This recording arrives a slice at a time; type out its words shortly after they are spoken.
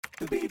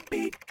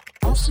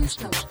All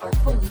systems are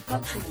fully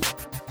functioning.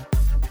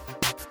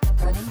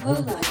 Running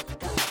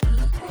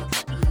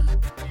lowlife.exe.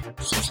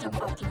 System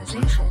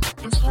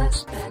optimization is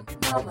less than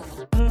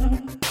nominal.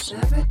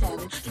 Server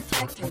damage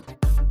detected.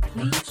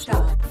 Please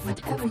stop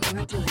whatever you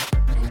are doing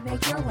and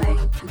make your way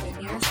to the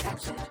nearest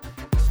exit.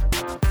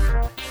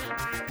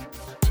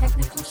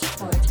 Technical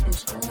support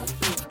is full of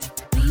boot.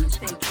 Please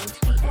vacate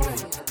the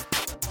area.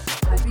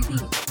 I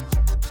repeat.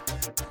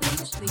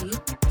 Please leave.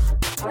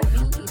 Are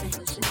you even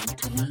listening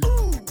to me?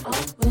 I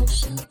will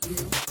shoot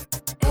you.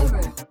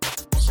 Error.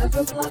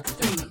 Server block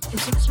 3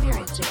 is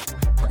experiencing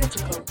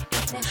critical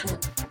ignition.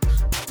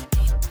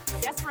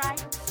 Yes,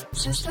 right.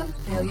 System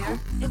failure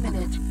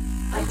imminent.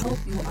 I hope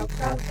you are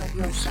proud of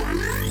yourself.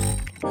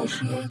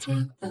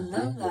 Initiating the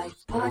Low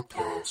Life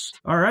Podcast.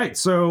 All right,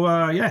 so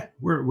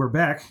we're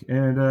back,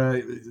 and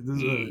this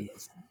is the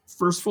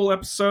first full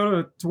episode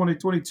of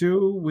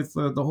 2022 with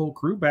the whole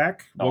crew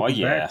back.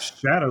 Welcome back,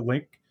 Shadow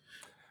Link.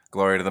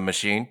 Glory to the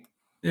machine.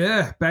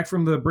 Yeah, back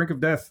from the brink of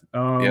death.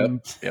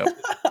 Yep.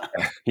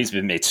 He's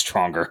been made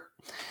stronger.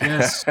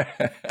 Yes,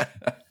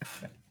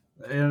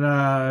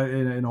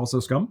 and also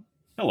Scum.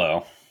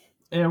 Hello.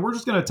 And we're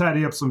just going to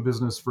tidy up some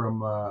business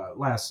from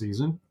last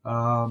season.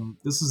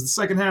 This is the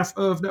second half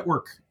of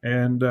Network,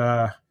 and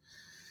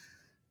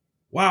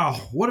wow,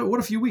 what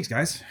a few weeks,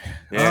 guys!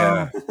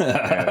 Yeah.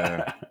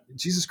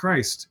 Jesus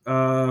Christ,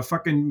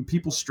 fucking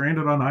people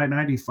stranded on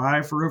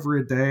I-95 for over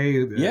a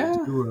day.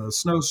 Through a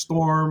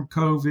snowstorm,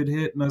 COVID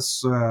hitting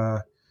us,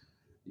 all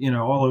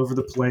over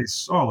the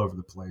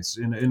place,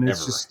 and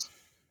it's just.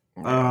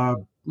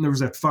 There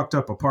was that fucked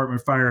up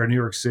apartment fire in New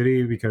York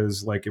City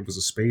because it was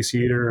a space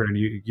heater, and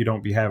you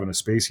don't be having a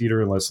space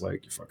heater unless your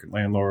fucking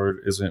landlord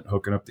isn't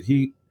hooking up the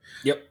heat.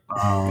 Yep.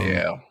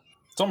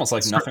 It's almost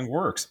like nothing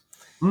works.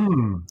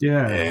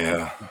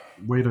 Yeah.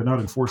 Way to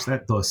not enforce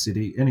that, the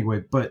city.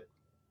 Anyway, but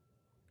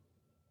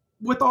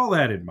with all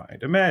that in mind,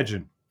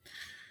 imagine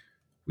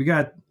we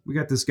got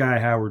this guy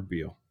Howard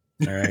Beale.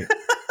 All right.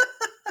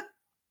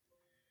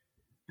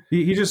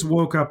 He just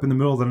woke up in the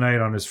middle of the night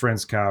on his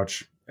friend's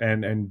couch.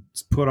 And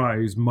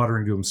he's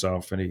muttering to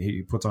himself, and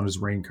he puts on his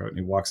raincoat and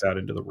he walks out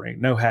into the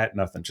rain. No hat,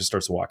 nothing, just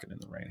starts walking in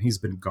the rain. He's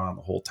been gone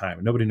the whole time,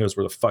 and nobody knows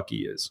where the fuck he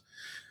is.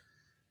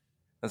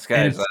 This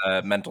guy's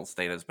mental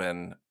state has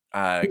been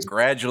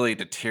gradually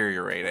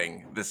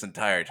deteriorating this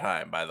entire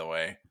time, by the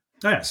way.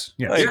 Yes.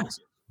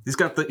 He's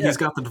got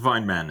the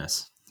divine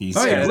madness.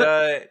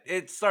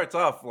 It starts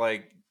off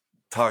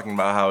talking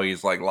about how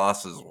he's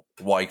lost his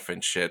wife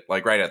and shit,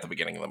 right at the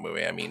beginning of the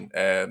movie. I mean,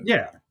 and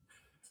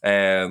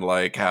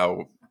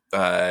how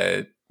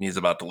he's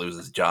about to lose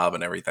his job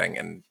and everything,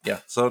 and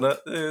so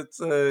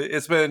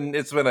it's been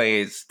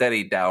a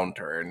steady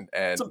downturn,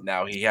 and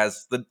now he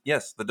has the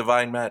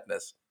divine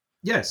madness.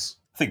 Yes,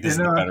 I think this is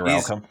a better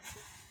outcome.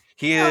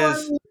 He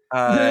is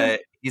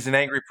he's an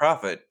angry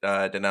prophet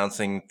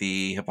denouncing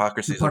the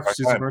hypocrisies of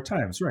our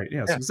times. Right?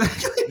 Yes,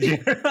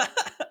 exactly.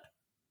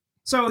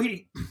 So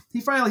he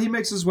finally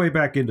makes his way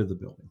back into the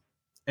building,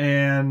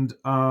 and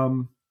I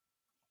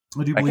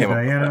do believe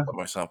Diana.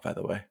 Myself, by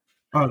the way.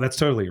 Oh, that's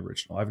totally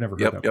original. I've never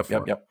heard that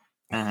before. Yep.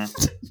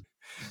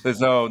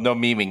 There's no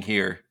memeing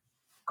here.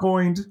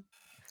 Coined.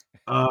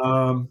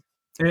 And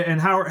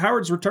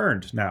Howard's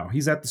returned now.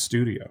 He's at the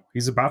studio.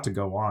 He's about to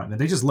go on,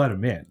 and they just let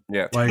him in.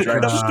 Yeah,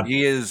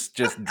 he is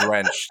just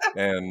drenched,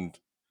 and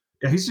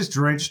he's just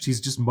drenched. He's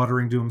just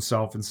muttering to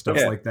himself and stuff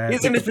like that.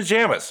 He's in his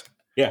pajamas.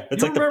 Yeah,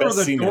 it's you the best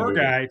the scene door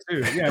guy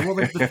too. Yeah, well,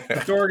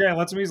 the door guy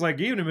lets him. He's like,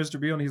 "Evening, Mr.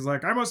 Beale," and he's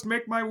like, "I must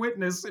make my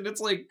witness." And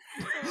it's like,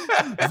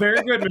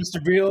 "Very good,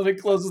 Mr. Beale," and it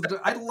closes the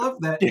door. I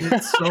love that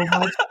so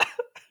much.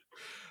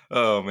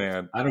 Oh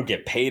man, I don't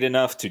get paid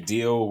enough to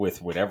deal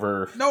with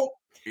whatever. No,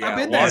 I've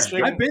been there.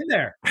 I've been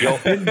there.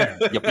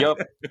 Yep.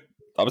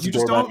 I was you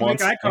just don't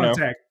make eye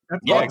contact.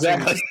 That's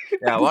exactly.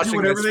 Yeah, watching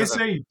whatever they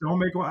say, you don't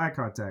make eye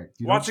contact.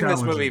 Watching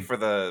this movie for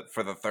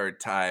the third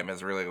time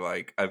is really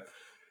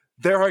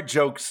there are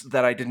jokes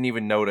that I didn't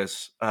even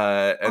notice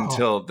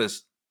until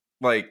this,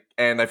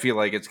 and I feel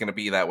like it's going to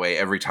be that way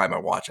every time I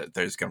watch it.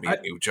 There's going to be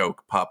a new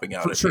joke popping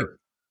out. For sure.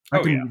 I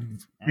can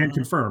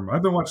confirm.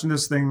 I've been watching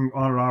this thing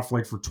on and off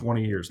for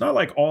 20 years. Not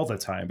all the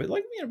time, but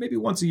maybe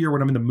once a year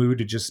when I'm in the mood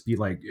to just be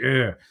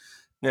yeah.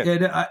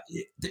 And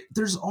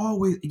there's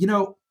always,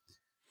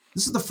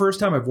 this is the first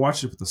time I've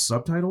watched it with the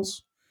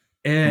subtitles,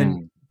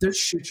 and there's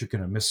shit you're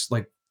going to miss.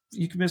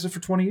 You can miss it for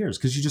 20 years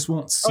because you just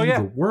won't see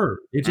the word.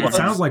 It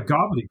sounds like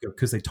gobbledygook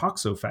because they talk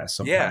so fast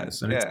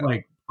sometimes. And it's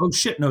like, oh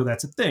shit, no,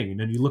 that's a thing. And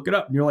then you look it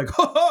up and you're like,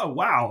 oh,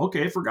 wow,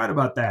 okay, I forgot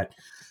about that.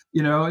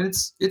 And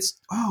it's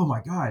oh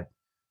my God.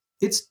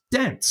 It's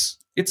dense.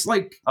 It's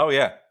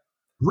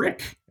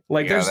brick.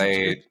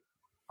 They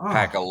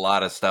pack a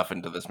lot of stuff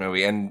into this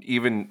movie. And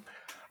even,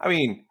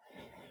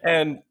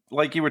 and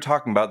like you were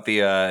talking about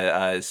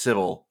the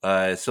Sybil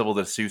the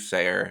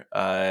Soothsayer.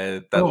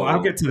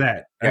 I'll get to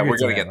that. We're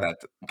going to get that.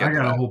 I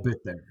got a whole bit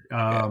there.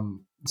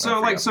 Now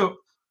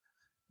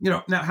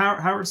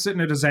Howard's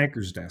sitting at his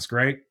anchor's desk,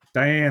 right?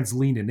 Diane's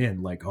leaning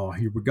in oh,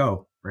 here we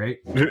go, right?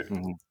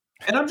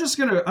 And I'm just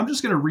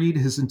gonna read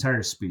his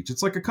entire speech.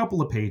 It's like a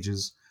couple of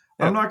pages.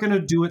 Yeah. I'm not gonna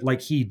do it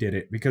like he did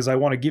it because I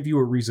want to give you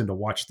a reason to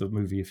watch the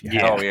movie if you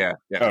Yeah. have, Oh yeah.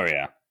 Oh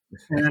yeah.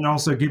 and then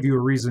also give you a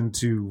reason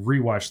to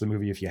rewatch the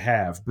movie if you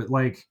have. But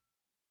like,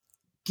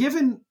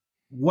 given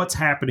what's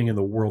happening in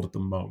the world at the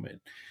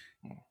moment,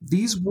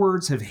 these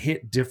words have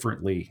hit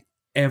differently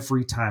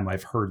every time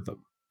I've heard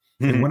them.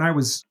 And when I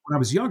was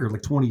younger,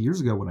 like 20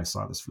 years ago, when I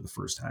saw this for the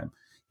first time,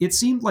 it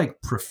seemed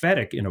like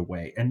prophetic in a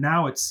way, and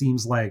now it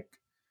seems like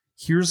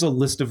here's a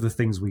list of the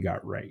things we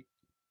got right.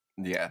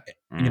 Yeah.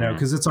 You know,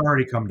 because it's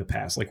already come to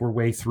pass. Like we're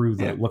way through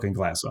the looking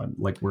glass on,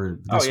 like where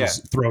this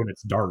was throwing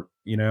its dart.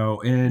 You know,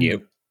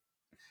 and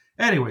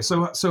anyway,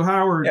 so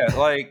Howard, Yeah,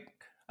 like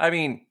I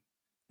mean,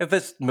 if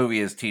this movie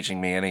is teaching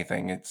me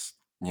anything, it's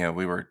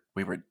we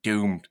were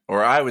doomed,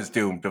 or I was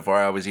doomed before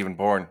I was even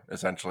born,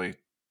 essentially.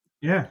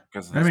 yeah.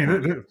 Because I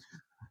mean,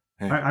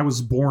 I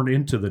was born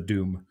into the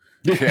doom.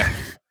 yeah.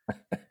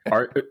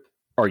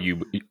 Are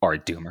you a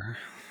doomer?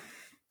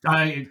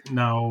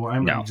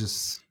 I'm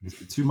just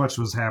too much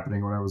was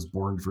happening when I was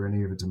born for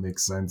any of it to make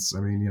sense.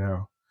 I mean,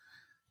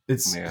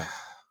 it's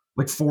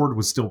like Ford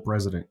was still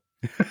president.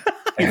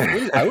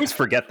 I always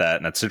forget that,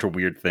 and that's such a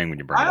weird thing when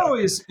you bring it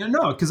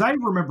up. Because I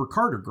remember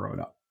Carter growing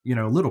up,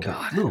 a little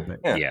bit.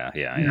 Yeah.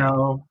 You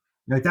know,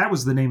 like that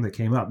was the name that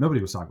came up.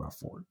 Nobody was talking about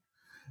Ford.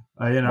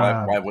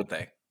 Why would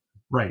they?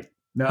 Right.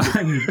 No,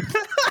 I mean,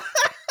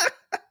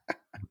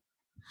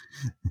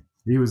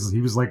 he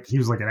was like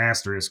an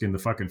asterisk in the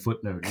fucking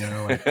footnote,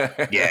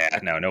 like, Yeah,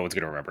 no one's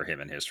gonna remember him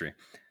in history.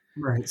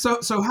 Right. So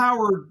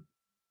Howard,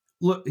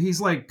 look,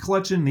 he's like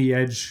clutching the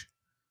edge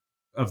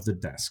of the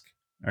desk.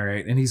 All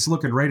right. And he's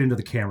looking right into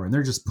the camera, and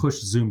they're just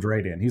zoomed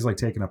right in. He's like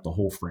taking up the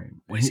whole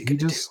frame. What is he gonna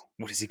do?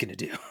 What is he gonna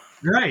do?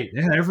 Right.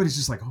 And everybody's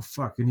just like, oh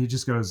fuck. And he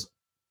just goes,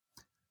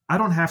 I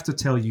don't have to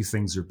tell you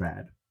things are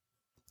bad.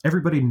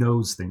 Everybody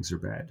knows things are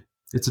bad.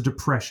 It's a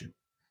depression.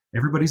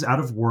 Everybody's out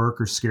of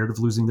work or scared of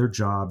losing their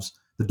jobs.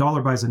 The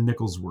dollar buys a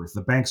nickel's worth.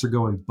 The banks are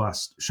going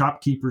bust.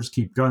 Shopkeepers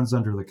keep guns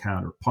under the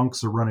counter.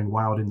 Punks are running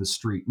wild in the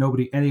street.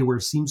 Nobody anywhere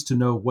seems to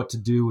know what to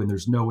do, and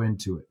there's no end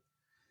to it.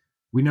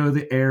 We know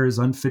the air is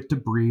unfit to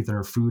breathe and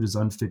our food is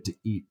unfit to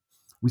eat.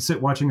 We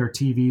sit watching our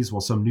TVs while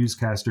some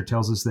newscaster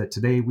tells us that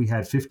today we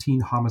had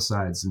 15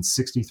 homicides and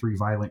 63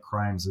 violent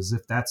crimes, as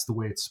if that's the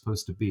way it's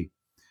supposed to be.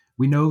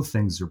 We know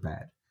things are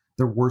bad.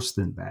 They're worse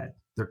than bad.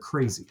 They're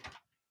crazy.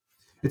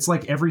 It's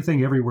like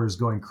everything everywhere is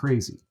going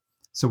crazy,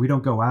 so we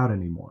don't go out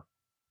anymore.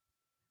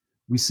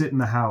 We sit in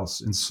the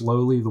house, and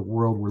slowly the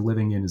world we're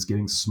living in is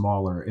getting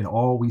smaller, and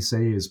all we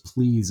say is,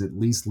 please, at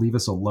least leave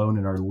us alone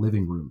in our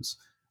living rooms.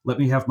 Let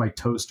me have my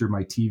toaster,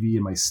 my TV,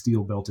 and my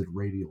steel-belted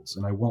radials,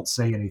 and I won't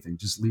say anything.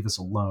 Just leave us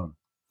alone.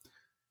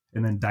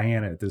 And then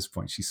Diana, at this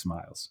point, she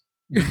smiles.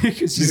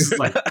 She's just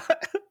like,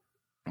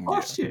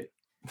 oh, shit.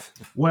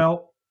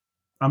 Well,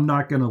 I'm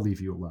not going to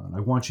leave you alone.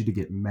 I want you to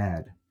get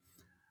mad.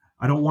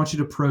 I don't want you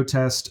to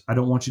protest. I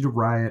don't want you to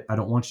riot. I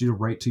don't want you to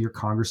write to your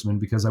congressman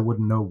because I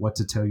wouldn't know what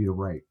to tell you to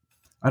write.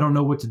 I don't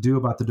know what to do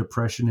about the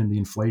depression and the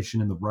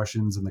inflation and the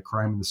Russians and the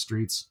crime in the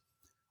streets.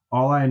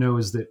 All I know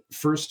is that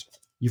first,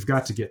 you've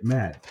got to get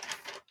mad.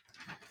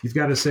 You've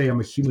got to say, I'm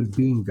a human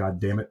being,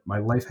 goddammit. My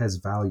life has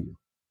value.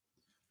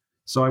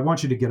 So I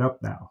want you to get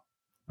up now.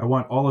 I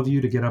want all of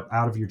you to get up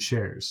out of your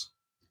chairs.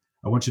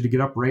 I want you to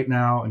get up right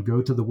now and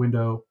go to the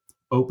window,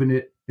 open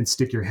it, and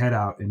stick your head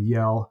out and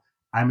yell,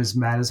 I'm as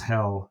mad as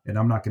hell, and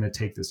I'm not going to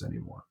take this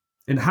anymore.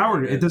 And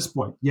Howard, at this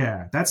point,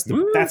 that's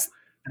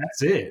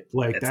it.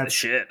 Like that's the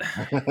shit.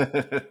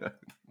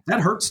 That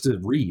hurts to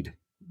read.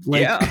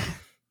 Like,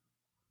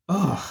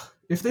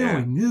 if they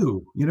only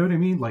knew, you know what I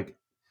mean? Like,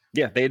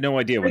 yeah, they had no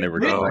idea when they were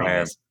doing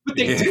this, but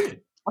they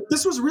did. Like,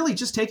 this was really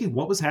just taking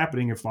what was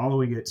happening and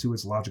following it to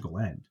its logical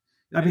end.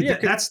 I mean,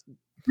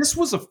 this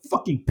was a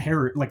fucking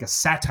like a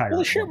satire. Well,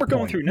 the shit we're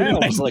going through now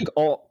is like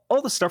all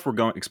the stuff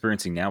we're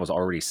experiencing now is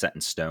already set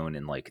in stone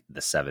in like the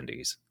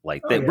 70s.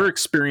 Like we're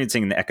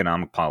experiencing the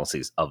economic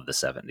policies of the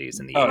 70s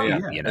and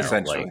the you know,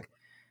 essentially.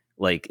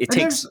 Like it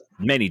takes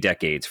many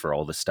decades for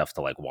all this stuff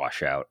to like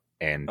wash out,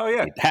 and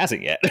it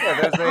hasn't yet.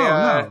 Yeah,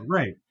 there's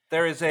right.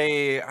 There is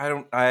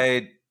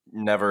I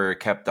never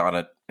kept up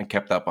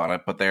on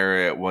it, but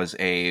there was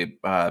a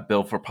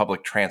bill for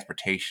public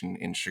transportation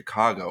in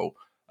Chicago.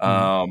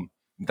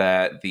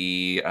 That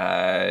the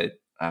I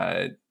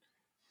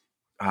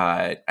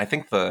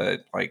think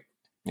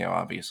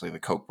obviously the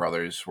Koch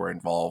brothers were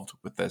involved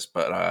with this,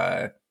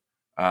 but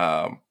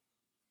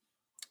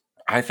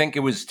I think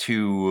it was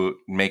to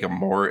make a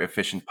more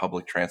efficient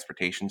public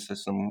transportation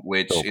system,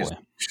 which is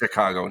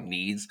Chicago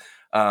needs.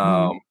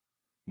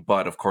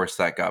 But of course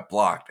that got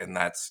blocked, and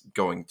that's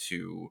going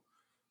to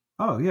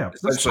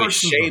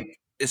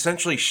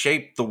essentially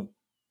shape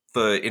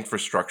the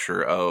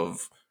infrastructure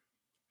of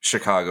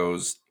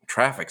Chicago's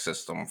traffic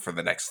system for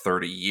the next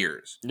 30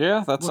 years.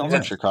 Yeah, that sounds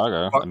like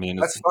Chicago. I mean,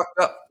 that's fucked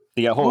up.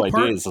 The whole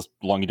idea is as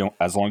long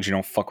as you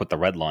don't fuck with the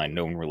red line,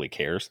 no one really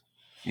cares.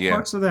 Yeah,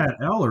 parts of that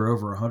L are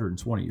over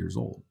 120 years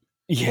old.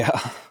 Yeah.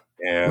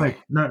 Like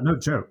no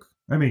joke.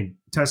 I mean,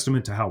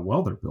 testament to how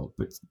well they're built,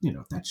 but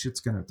that shit's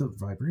gonna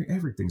vibrate.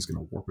 Everything's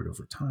gonna warp it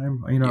over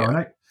time.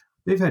 And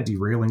they've had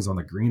derailings on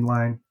the Green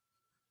Line.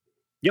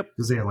 Yep,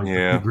 because they have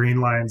the green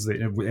lines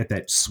at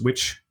that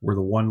switch where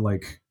the one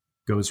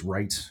goes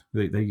right.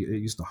 They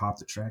used to hop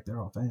the track there.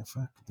 Oh, man,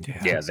 fuck.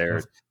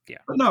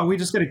 But no, we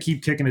just got to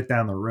keep kicking it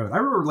down the road. I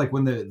remember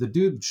when the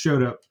dude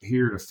showed up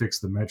here to fix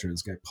the metro.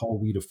 This guy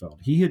Paul Wiedefeld.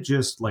 He had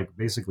just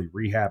basically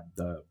rehabbed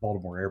the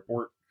Baltimore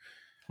airport.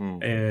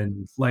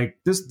 And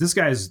this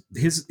guy's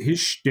his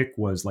shtick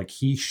was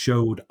he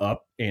showed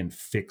up and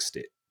fixed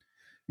it.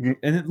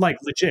 And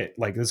legit,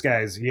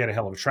 this he had a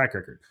hell of a track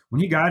record.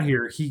 When he got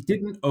here, he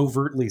didn't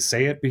overtly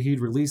say it, but he'd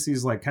release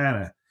these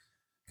kind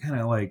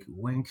of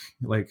wink,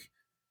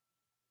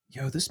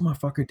 yo, this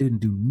motherfucker didn't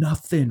do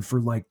nothing for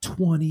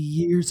 20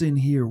 years in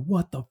here.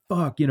 What the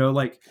fuck?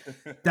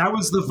 That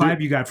was the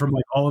vibe you got from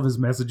all of his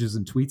messages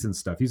and tweets and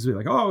stuff. He's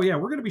like, oh yeah,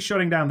 we're going to be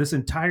shutting down this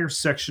entire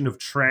section of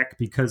track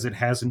because it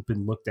hasn't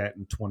been looked at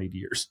in 20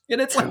 years.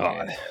 And it's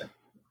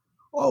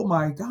oh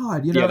my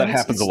God. That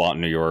happens a lot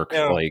in New York.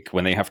 Yeah.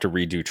 When they have to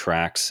redo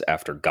tracks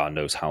after God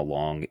knows how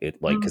long,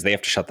 because they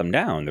have to shut them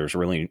down. There's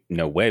really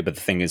no way. But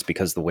the thing is,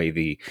 because the way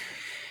the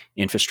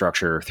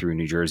infrastructure through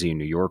New Jersey and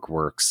New York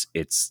works,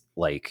 it's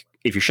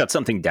if you shut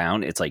something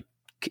down, it's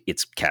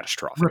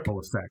catastrophic. Ripple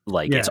effect.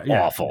 It's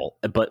awful.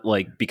 But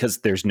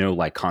because there's no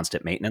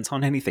it's maintenance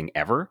on anything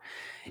ever,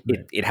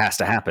 it has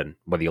to happen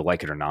whether you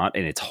like it or not,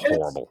 and it's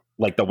horrible.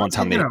 The one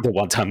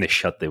time they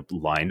shut the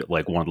line,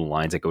 one of the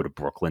lines that go to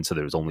Brooklyn, so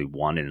there was only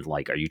one, and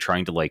are you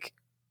trying to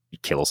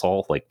kill us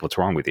all? What's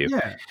wrong with you?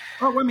 Yeah.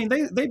 Well, I mean,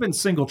 they've been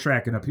single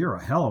tracking up here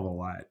a hell of a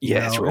lot.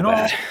 Yeah, it's real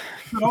bad.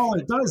 All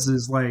it does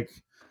is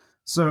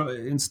so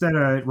instead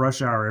of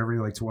rush hour,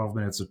 every 12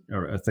 minutes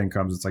a thing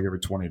comes, it's every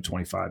 20 to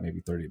 25, maybe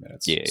 30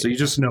 minutes. Yeah. So you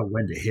just know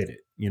when to hit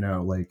it,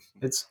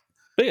 it's.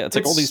 But yeah, it's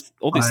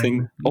all these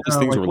things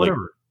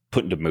were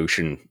put into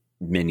motion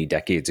many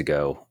decades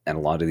ago, and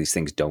a lot of these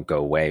things don't go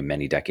away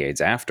many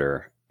decades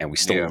after, and we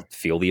still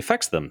feel the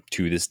effects of them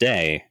to this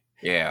day.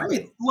 Yeah. I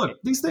mean, look,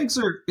 these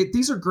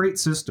are great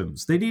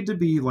systems. They need to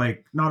be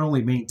not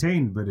only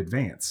maintained but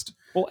advanced.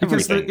 Well,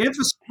 because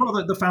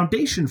the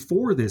foundation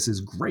for this is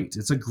great.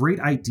 It's a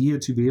great idea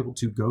to be able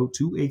to go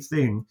to a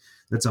thing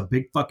that's a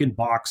big fucking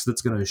box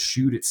that's going to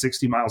shoot at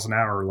 60 miles an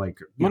hour.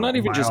 Not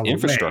even just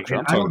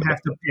infrastructure. I don't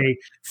have to pay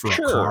for a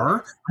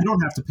car. I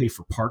don't have to pay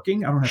for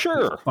parking. I don't have to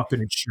pay for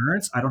fucking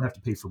insurance. I don't have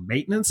to pay for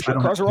maintenance. I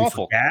don't have to pay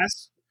for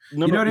gas.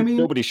 You know what I mean?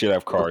 Nobody should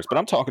have cars, but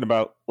I'm talking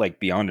about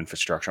beyond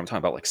infrastructure. I'm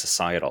talking about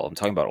societal. I'm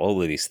talking about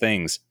all of these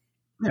things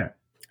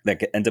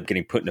that end up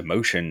getting put into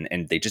motion,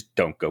 and they just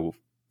don't go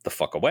the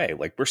fuck away.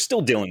 We're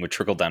still dealing with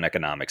trickle down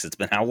economics. It's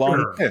been how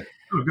long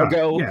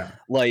ago? Yeah.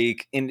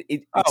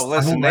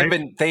 Listen,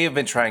 they have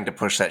been trying to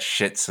push that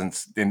shit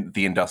since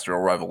the Industrial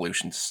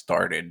Revolution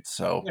started.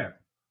 So yeah.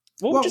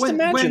 Well, just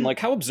imagine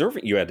how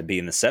observant you had to be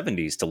in the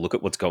 70s to look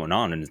at what's going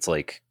on, and it's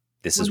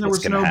this is what's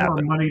going to happen. There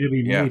was no more money to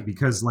be made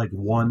because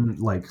one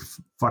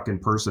fucking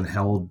person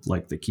held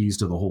the keys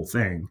to the whole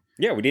thing.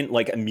 Yeah, we didn't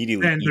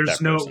immediately. And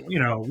there's no,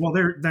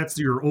 that's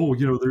your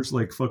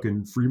there's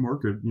fucking free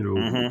market,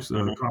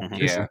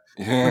 competition.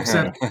 Yeah.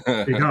 Except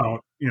they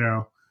don't,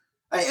 and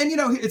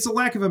it's a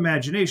lack of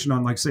imagination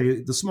on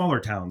say the smaller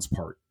towns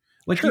part.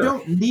 You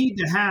don't need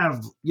to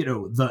have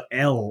the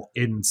L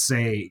in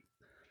say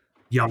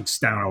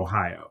Youngstown,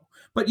 Ohio,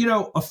 but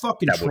a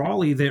fucking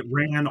trolley that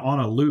ran on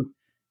a loop.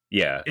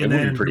 Yeah, and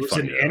then it was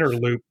an inner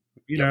loop,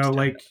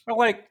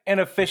 an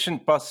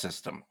efficient bus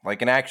system,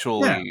 an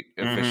actually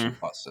efficient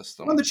bus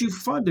system, one that you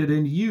funded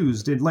and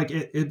used, and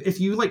if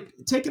you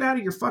take it out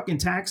of your fucking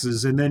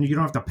taxes, and then you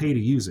don't have to pay to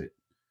use it.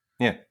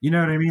 Yeah, you know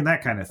what I mean,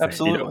 that kind of thing.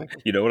 Absolutely.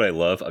 You know what I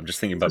love? I'm just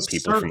thinking about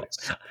people from.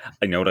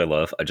 I know what I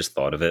love. I just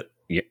thought of it.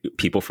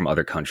 People from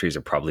other countries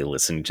are probably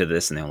listening to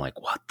this, and they're like,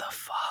 "What the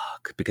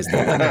fuck?" Because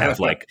they don't have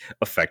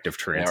effective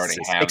transit,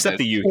 except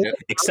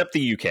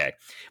the UK.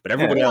 But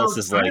everybody else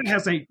is China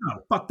has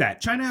fuck that.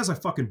 China has a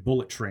fucking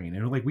bullet train,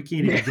 and we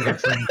can't even get a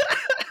train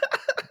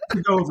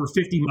to go over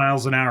 50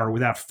 miles an hour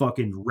without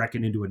fucking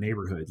wrecking into a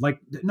neighborhood.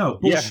 No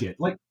bullshit.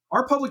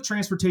 Our public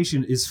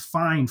transportation is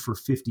fine for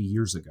 50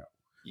 years ago.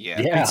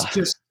 Yeah. It's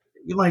just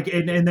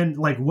and then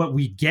what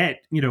we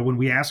get, when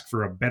we ask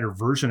for a better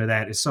version of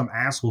that is some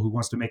asshole who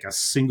wants to make a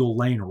single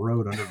lane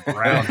road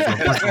underground for a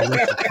bunch of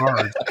electric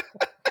cars.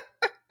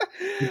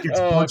 It gets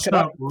bunched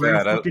up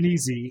real fucking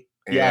easy.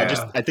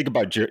 Yeah, I think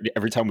about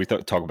every time we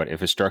talk about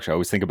infrastructure, I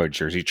always think about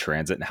Jersey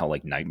Transit and how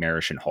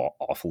nightmarish and how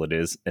awful it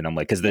is. And I'm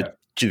because the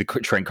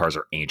train cars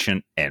are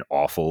ancient and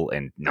awful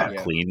and not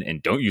clean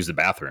and don't use the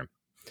bathroom.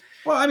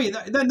 Well, I mean,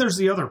 then there's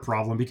the other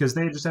problem because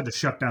they just had to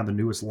shut down the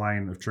newest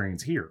line of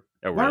trains here.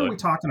 Oh, really? Why are we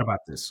talking about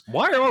this?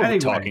 Why are we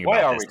talking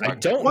about this? I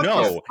don't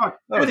know.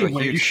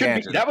 Anyway,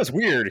 that was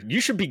weird. You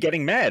should be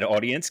getting mad,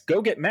 audience.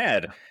 Go get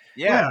mad.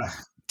 Yeah.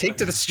 Take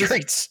to the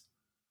streets.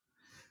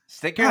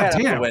 Stick your head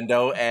out the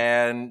window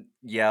and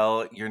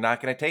yell, "You're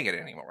not going to take it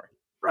anymore."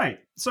 Right.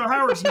 So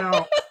Howard's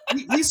now,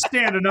 he's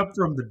standing up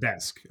from the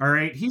desk. All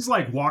right. He's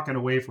walking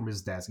away from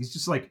his desk. He's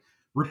just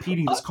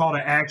repeating this call to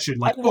action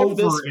like I love over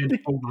this and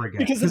over again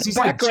because he's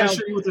like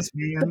gesturing with his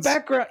hands. The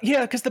background,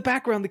 because the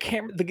background, the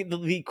camera,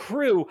 the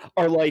crew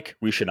are like,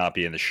 we should not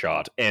be in the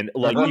shot, and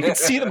like you can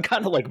see them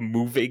kind of like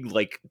moving,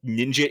 like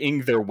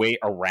ninja-ing their way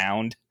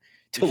around.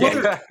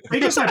 They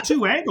just have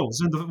two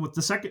angles, and with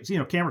the second,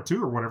 camera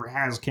 2 or whatever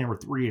has camera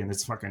 3 and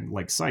it's fucking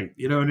like sight,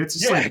 and it's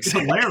just it's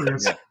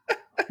hilarious. Yeah.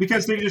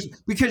 Because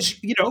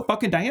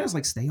fucking Diana's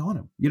like, stay on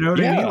him. You know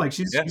what I mean? Like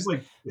she's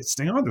like,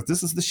 stay on this.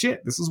 This is the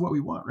shit. This is what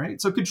we want,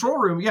 right? So control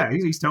room,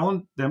 he's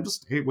telling them to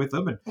stay with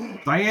him, and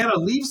Diana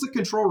leaves the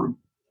control room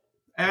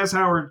as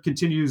Howard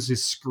continues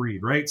his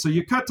screed, right? So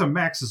you cut to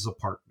Max's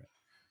apartment.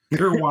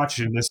 They're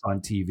watching this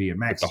on TV, and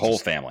Max, the whole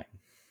family.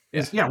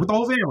 With the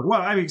whole family.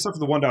 Well, I mean, except for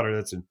the one daughter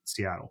that's in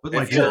Seattle. But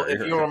if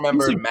you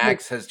remember,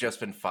 Max has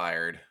just been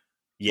fired.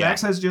 Yeah.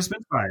 Max has just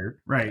been fired,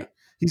 right? Yeah.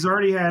 He's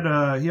already had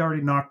he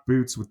already knocked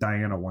boots with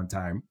Diana one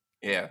time.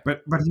 Yeah,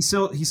 but he's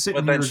sitting.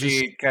 But then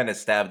she kind of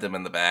stabbed him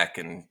in the back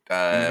and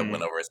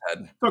went over his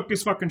head. Took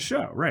his fucking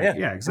show, right?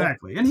 Yeah,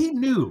 exactly. And he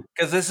knew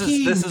because this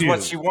is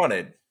what she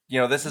wanted.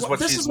 This is what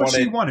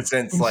she's wanted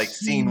since like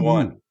scene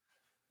 1.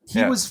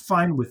 He was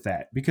fine with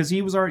that because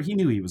he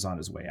knew he was on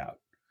his way out.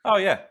 Oh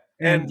yeah,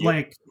 and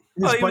like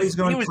his buddy's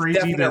going crazy.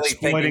 He was definitely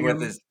thinking with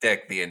his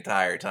dick the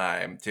entire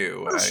time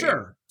too. For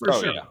sure.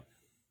 Yeah.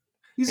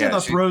 He's in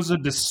the throes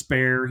of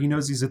despair. He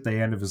knows he's at the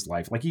end of his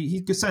life. Like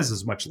he says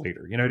as much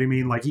later. You know what I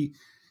mean? Like he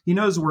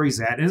knows where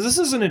he's at. And this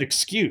isn't an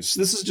excuse.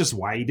 This is just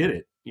why he did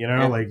it.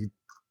 Like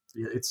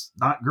it's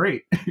not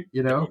great.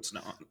 No, it's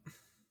not.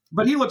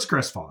 But he looks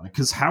crestfallen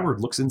because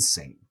Howard looks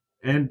insane.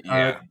 And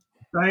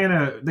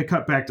Diana, they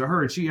cut back to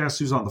her and she asks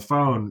who's on the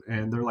phone,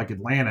 and they're like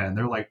Atlanta, and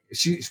they're like,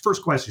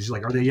 first question, she's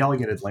like, are they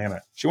yelling at Atlanta?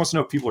 She wants to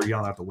know if people are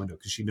yelling out the window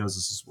because she knows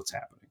this is what's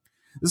happening.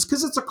 This is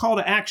because it's a call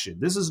to action.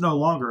 This is no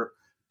longer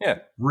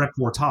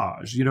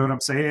reportage. You know what I'm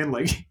saying?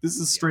 Like this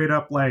is straight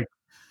up like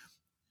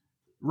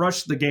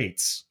rush the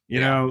gates.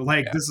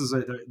 This is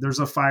there's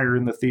a fire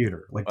in the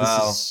theater. Like this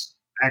is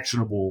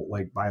actionable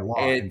like by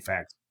law. In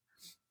fact,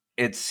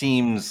 it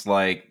seems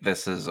like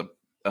this is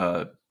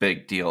a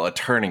big deal, a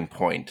turning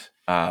point.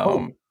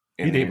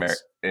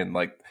 It's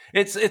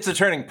a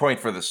turning point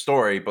for the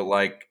story, but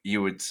like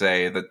you would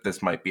say that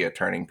this might be a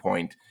turning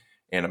point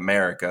in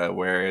America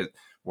where it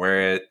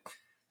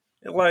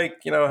like,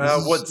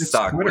 how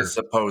Woodstock was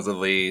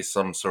supposedly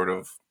some sort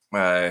of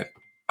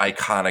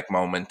iconic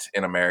moment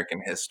in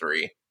American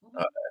history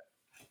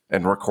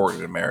and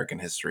recorded American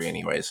history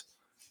anyways.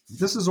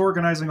 This is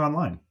organizing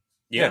online.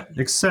 Yeah.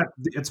 Except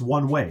it's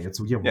one way.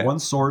 You have one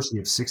source. You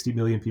have 60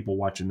 million people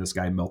watching this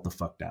guy melt the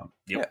fuck down.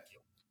 Yeah.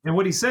 And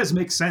what he says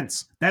makes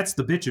sense. That's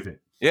the bitch of it.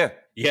 Yeah.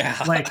 Yeah.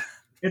 Like,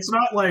 it's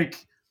not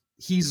like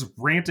he's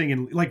ranting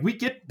and like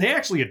they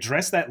actually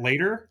address that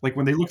later. Like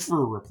when they look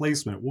for a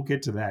replacement, we'll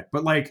get to that.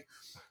 But like,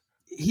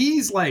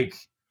 he's like,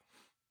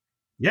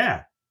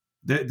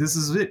 this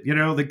is it.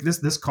 Like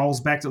this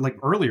calls back to like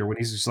earlier when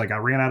he's just like, I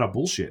ran out of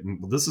bullshit.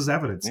 And this is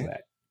evidence of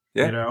that.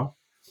 Yeah.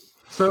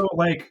 So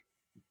like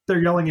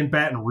they're yelling in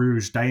Baton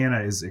Rouge.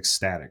 Diana is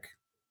ecstatic.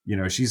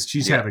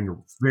 She's having a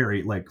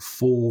very like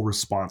full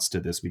response to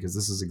this because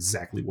this is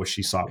exactly what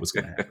she saw was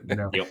going to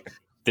happen. Yep.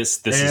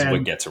 This is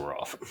what gets her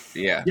off.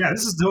 Yeah. Yeah.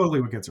 This is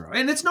totally what gets her off,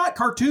 and it's not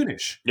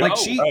cartoonish. Like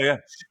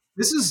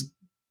this is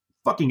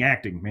fucking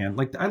acting, man.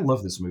 Like I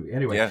love this movie.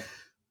 Anyway,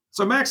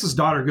 so Max's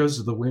daughter goes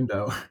to the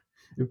window.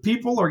 And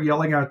people are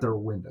yelling out their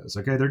windows.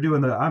 Okay, they're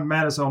doing the "I'm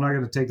mad as hell, I'm not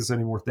going to take this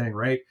anymore" thing,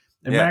 right?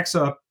 And Max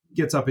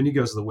gets up and he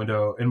goes to the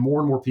window, and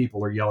more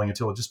people are yelling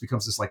until it just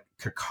becomes this like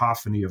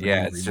cacophony of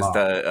angry it's just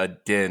a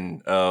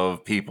din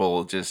of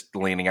people just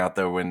leaning out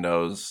their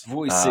windows,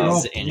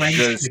 voices and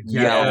just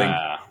yelling,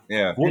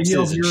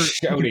 voices and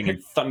shouting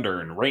and thunder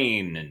and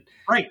rain and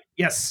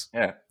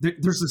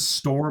there's a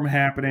storm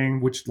happening,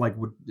 which like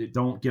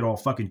don't get all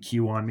fucking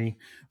Q on me,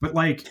 but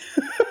like.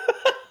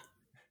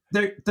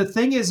 The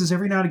thing is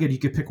every now and again you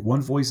could pick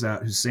one voice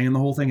out who's saying the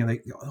whole thing, and they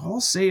all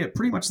say it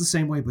pretty much the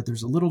same way, but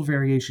there's a little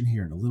variation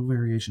here and a little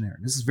variation there.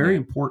 And this is very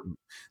important.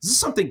 This is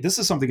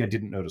something I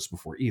didn't notice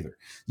before either.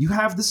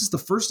 This is the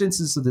first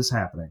instance of this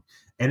happening,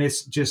 and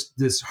it's just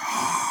this,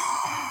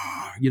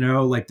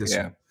 like this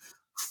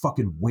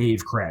fucking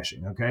wave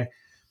crashing. Okay,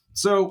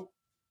 so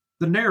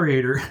the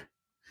narrator.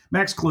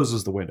 Max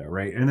closes the window,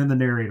 right? And then the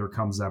narrator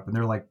comes up, and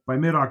they're like, by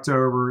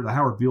mid-October, the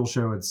Howard Beale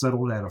Show had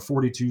settled at a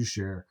 42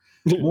 share,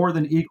 more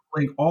than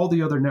equaling all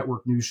the other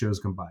network news shows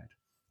combined.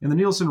 In the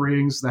Nielsen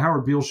ratings, the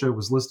Howard Beale Show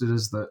was listed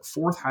as the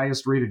 4th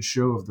highest rated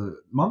show of the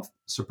month,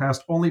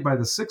 surpassed only by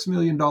the $6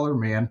 Million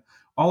Man,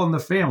 All in the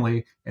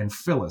Family, and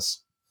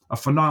Phyllis. A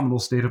phenomenal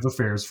state of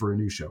affairs for a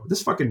new show.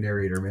 This fucking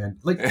narrator, man.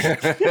 Like,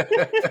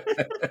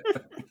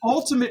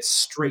 ultimate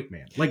straight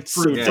man. Like,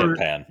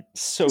 deadpan.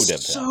 So deadpan.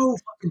 So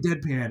fucking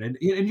deadpan. And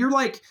you're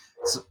like,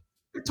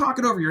 you're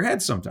talking over your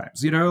head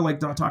sometimes, like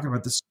talking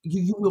about this.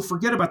 You will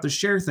forget about the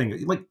share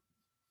thing. Like,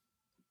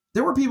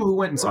 there were people who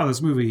went and saw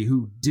this movie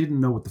who didn't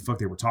know what the fuck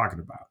they were talking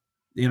about,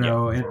 and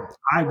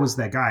I was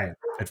that guy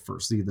at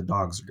first. The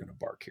dogs are going to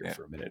bark here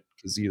for a minute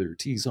because either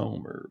T's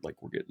home or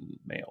like we're getting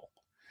mail.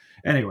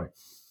 Anyway,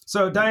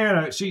 So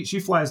Diana, she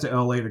flies to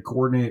LA to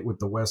coordinate with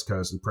the West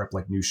Coast and prep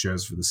like new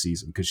shows for the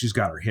season because she's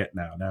got her hit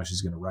now. Now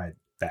she's going to ride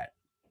that.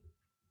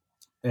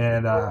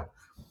 And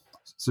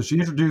so she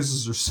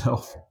introduces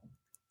herself.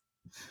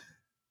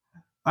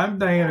 I'm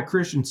Diana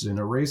Christensen,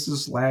 a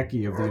racist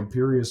lackey of the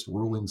imperious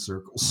ruling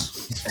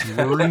circles.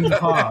 Lorraine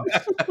Hobbs.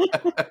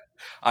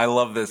 I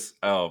love this.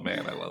 Oh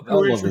man, I love that.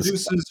 Who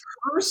introduces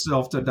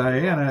herself to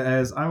Diana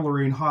as I'm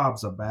Lorraine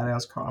Hobbs, a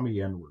badass commie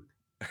N-word.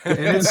 And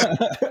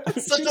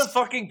it's such a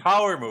fucking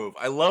power move.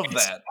 I love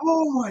that.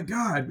 Oh my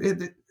god!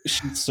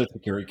 She's such a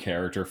great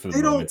character for the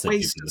they don't moments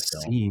waste that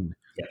the you scene.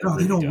 Yeah, No,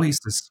 really they don't waste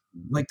this.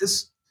 Like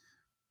this,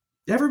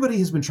 everybody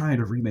has been trying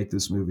to remake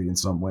this movie in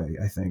some way.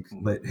 I think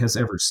that has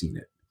ever seen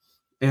it,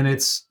 and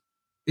it's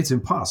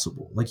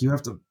impossible. Like you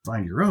have to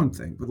find your own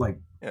thing. But like,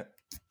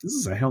 this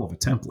is a hell of a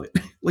template.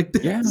 Like,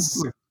 this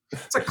is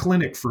it's a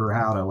clinic for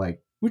how to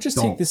like. We just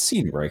take this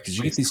scene, right? Because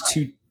you get these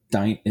two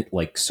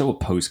like so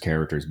opposed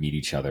characters meet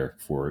each other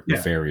for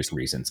nefarious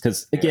reasons.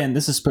 Because again,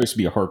 this is supposed to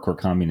be a hardcore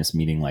communist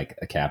meeting like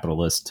a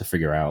capitalist to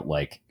figure out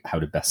like how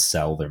to best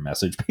sell their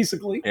message,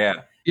 basically. Yeah.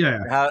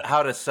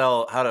 How to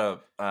sell, how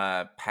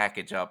to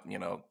package up, you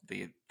know,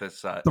 the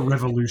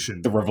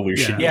revolution. The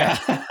revolution.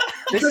 Yeah.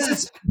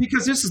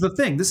 because this is the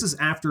thing. This is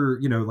after,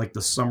 you know, like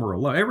the summer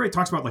alone. Everybody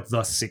talks about like the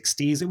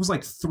 60s. It was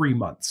like 3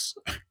 months.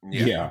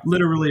 Yeah.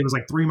 Literally, it was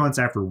like 3 months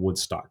after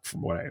Woodstock,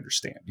 from what I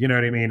understand. You know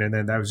what I mean? And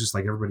then that was just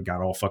like everybody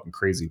got all fucking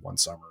crazy one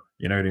summer.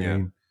 You know what I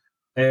mean?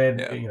 And,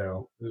 you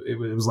know, it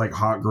was like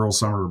hot girl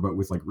summer, but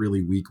with like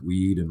really weak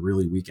weed and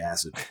really weak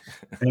acid.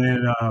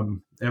 And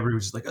everybody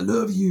was just like, I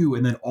love you.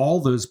 And then all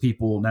those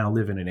people now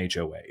live in an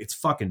HOA. It's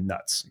fucking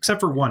nuts.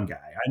 Except for one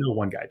guy. I know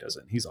one guy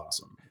doesn't. He's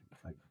awesome.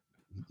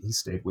 He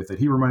stayed with it.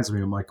 He reminds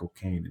me of Michael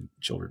Caine in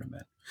Children of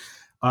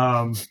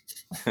Men.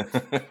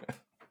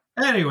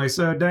 Anyway,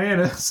 so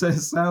Diana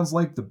says, sounds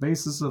like the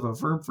basis of a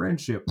firm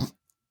friendship.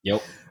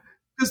 Yep.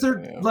 Because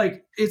they're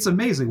like, it's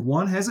amazing.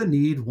 One has a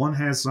need, one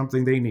has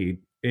something they need.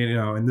 And, you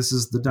know, and this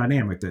is the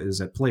dynamic that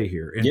is at play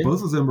here. And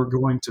both of them are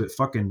going to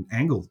fucking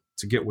angle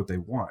to get what they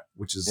want,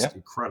 which is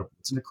incredible.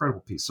 It's an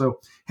incredible piece.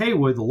 So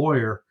Haywood, the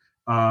lawyer,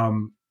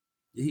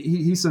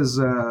 he says,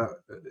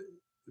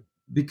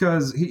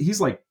 because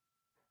he's like,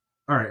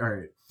 all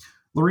right.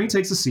 Lorraine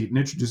takes a seat and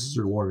introduces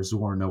her lawyers who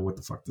want to know what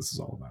the fuck this is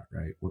all about,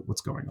 right? What's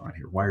going on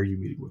here? Why are you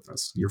meeting with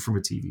us? You're from a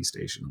TV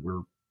station.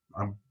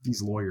 I'm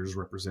these lawyers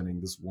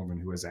representing this woman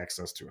who has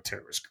access to a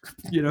terrorist group.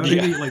 You know what I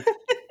mean? Like,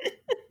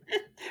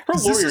 her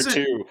lawyer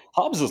too.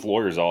 Hobbs's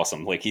lawyer is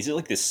awesome. Like he's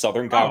like this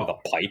Southern guy with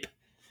a pipe.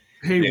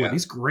 Haywood,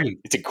 he's great.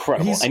 It's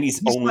incredible, and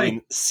he's only like,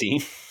 in the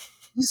scene.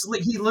 He's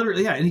like he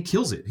literally and he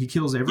kills it. He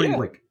kills every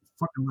like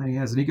fucking line he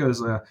has, and he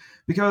goes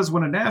because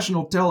when a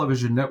national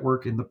television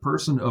network in the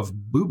person of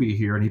Booby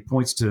here, and he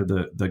points to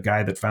the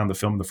guy that found the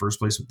film in the first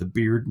place with the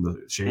beard and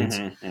the shades.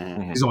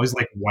 He's always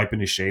like wiping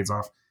his shades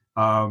off.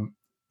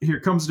 Here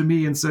comes to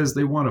me and says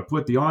they want to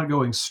put the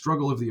ongoing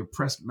struggle of the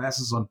oppressed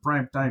masses on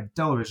primetime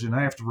television.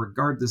 I have to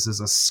regard this as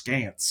a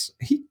scance.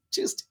 He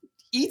just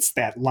eats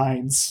that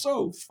line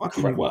so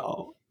fucking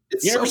well.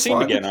 It's you never see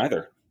him again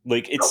either.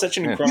 Like it's such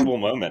an incredible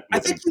moment. I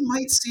think you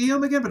might see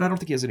him again, but I don't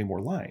think he has any more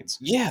lines.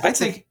 Yeah, I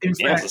think in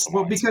fact,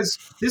 because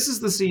this is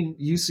the scene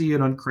you see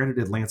an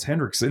uncredited Lance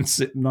Henriksen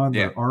sitting on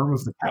the arm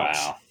of the couch.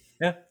 Wow.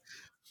 Yeah,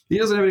 he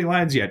doesn't have any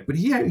lines yet, but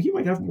he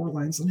might have more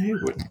lines than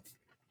Haywood.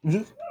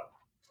 Mm-hmm.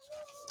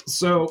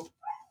 So,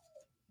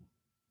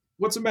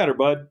 what's the matter,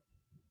 bud?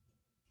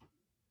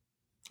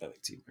 I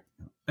like teamwork.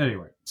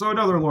 Anyway, so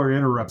another lawyer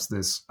interrupts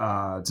this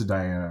to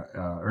Diana,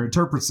 or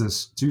interprets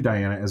this to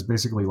Diana as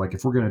basically like,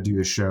 if we're going to do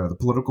this show, the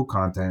political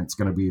content's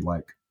going to be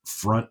like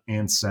front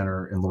and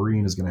center, and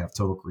Lorraine is going to have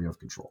total creative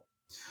control.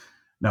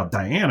 Now,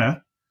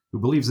 Diana, who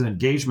believes in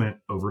engagement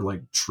over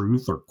like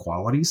truth or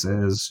quality,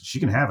 says she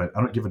can have it. I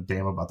don't give a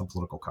damn about the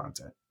political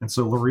content. And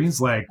so Lorraine's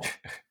like,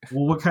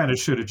 well, what kind of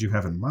show did you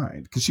have in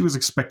mind? Because she was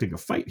expecting a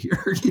fight here,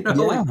 you know?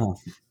 Like,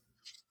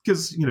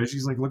 because, you know,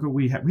 she's like, look what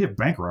we have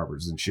bank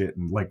robbers and shit,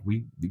 and like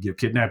we get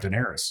kidnapped in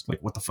Eris. Like,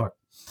 what the fuck?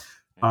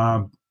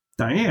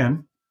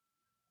 Diane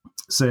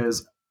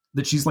says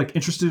that she's like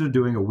interested in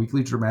doing a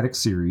weekly dramatic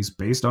series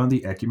based on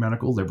the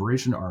Ecumenical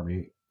Liberation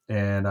Army.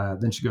 And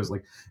then she goes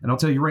like, and I'll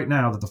tell you right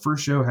now that the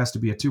first show has to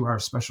be a 2-hour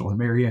special on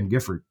Marianne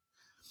Gifford.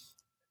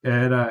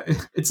 And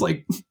it's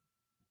like,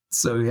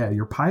 so yeah,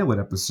 your pilot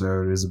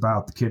episode is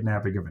about the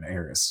kidnapping of an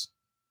heiress.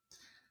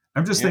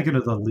 I'm just thinking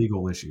of the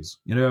legal issues,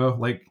 you know,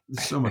 like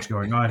there's so much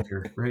going on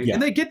here, right?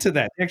 And they get to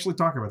that. They actually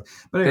talk about it.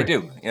 But anyway, they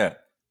do, yeah.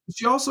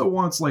 She also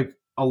wants like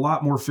a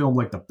lot more film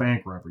like the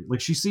bank robbery. Like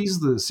she sees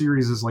the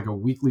series as like a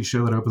weekly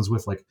show that opens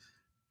with like,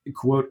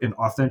 quote, an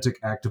authentic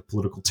act of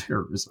political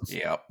terrorism.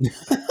 Yep.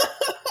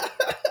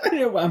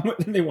 They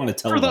want to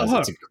tell us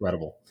it's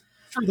incredible.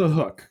 For the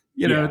hook,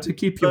 you know, to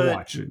keep you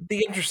watching.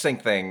 The interesting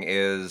thing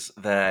is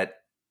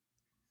that,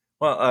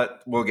 well,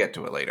 we'll get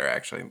to it later,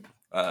 actually.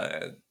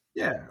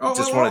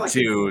 Just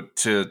wanted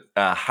to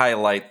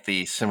highlight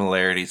the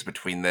similarities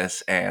between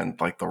this and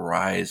like the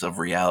rise of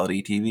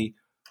reality TV.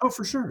 Oh,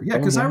 for sure. Yeah,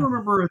 because I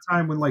remember a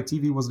time when like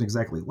TV wasn't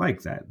exactly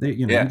like that. They,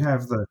 you know, you'd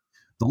have the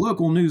the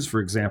local news, for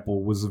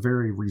example, was a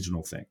very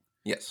regional thing.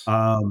 Yes.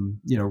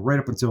 Right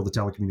up until the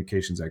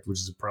Telecommunications Act, which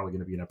is probably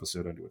going to be an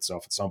episode unto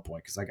itself at some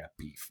point because I got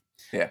beef.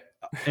 Yeah.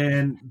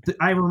 And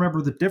I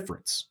remember the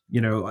difference.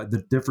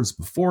 The difference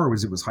before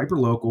was it was hyper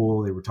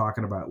local. They were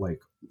talking about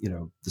like,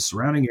 the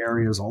surrounding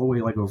areas all the way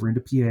like over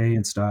into PA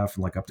and stuff,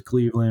 and like up to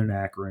Cleveland and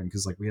Akron,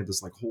 because like we had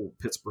this like whole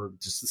Pittsburgh,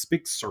 just this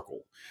big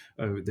circle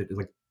that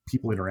like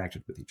people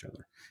interacted with each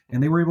other,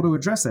 and they were able to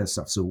address that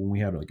stuff. So when we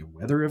had like a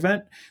weather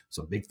event,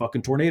 some big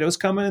fucking tornadoes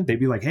coming, they'd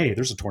be like, hey,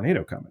 there's a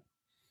tornado coming.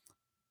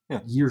 Yeah.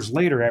 Years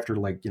later, after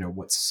like,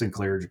 what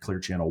Sinclair, Clear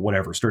Channel,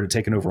 whatever, started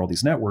taking over all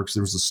these networks,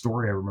 there was a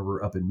story I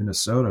remember up in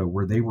Minnesota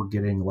where they were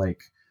getting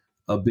like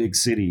a big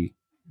city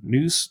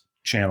news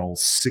channel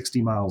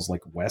 60 miles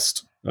like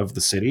west of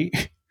the city,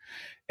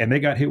 and they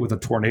got hit with a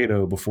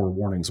tornado before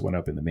warnings went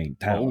up in the main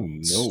town. Oh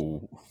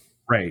no.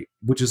 Right.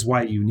 Which is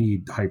why you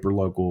need hyper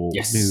local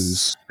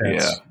news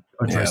that's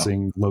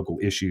addressing local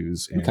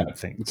issues and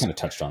things. We kind of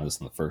touched on this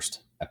in the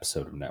first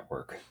episode of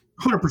Network.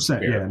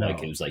 100%. Yeah.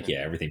 Like it was like,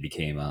 everything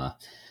became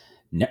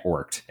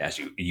networked, as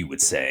you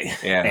would say.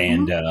 Yeah.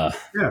 And the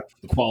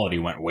quality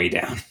went way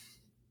down.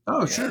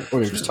 Oh, sure. We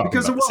were just talking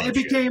because about it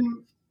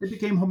became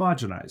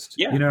homogenized.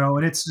 Yeah.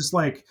 And it's just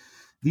like,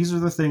 these are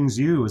the things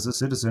you as a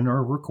citizen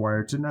are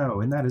required to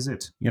know, and that is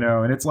it.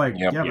 And it's like,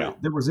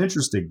 but there was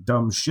interesting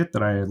dumb shit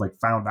that I had like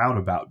found out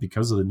about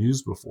because of the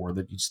news before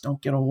that you just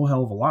don't get a whole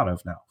hell of a lot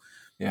of now.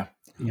 Yeah.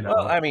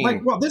 Well, I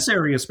mean, this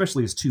area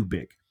especially is too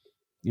big.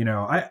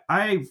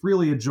 I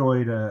really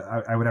enjoyed,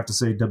 I would have to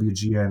say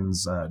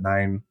WGN's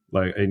 9,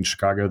 like in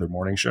Chicago, their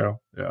morning show.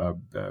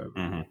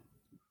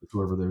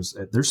 Whoever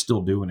they're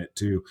still doing it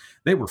too.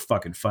 They were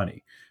fucking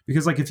funny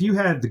because like, if you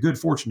had the good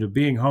fortune of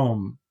being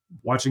home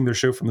watching their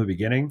show from the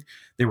beginning,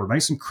 they were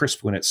nice and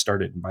crisp when it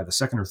started. And by the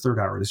second or third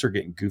hour, they started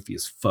getting goofy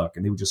as fuck.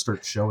 And they would just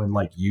start showing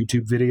like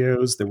YouTube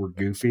videos that were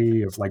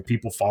goofy of like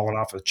people falling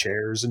off of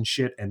chairs and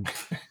shit. And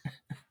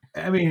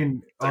I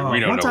mean,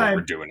 we don't know what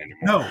we're doing anymore.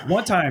 No,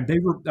 one time they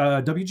were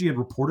WG had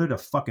reported a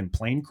fucking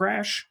plane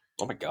crash.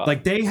 Oh my god!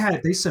 Like they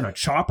sent a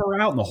chopper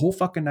out and the whole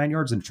fucking 9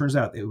 yards, and it turns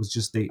out it was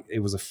just it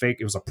was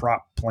a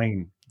prop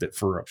plane that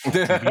for a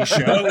TV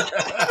show.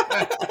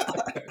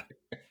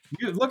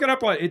 You look it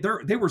up on it.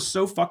 They were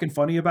so fucking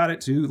funny about it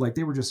too. Like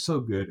they were just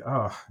so good.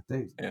 Oh,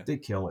 they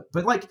kill it.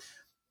 But like,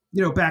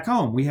 back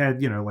home we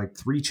had, like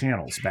 3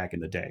 channels back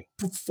in the day.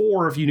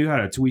 4 if you knew how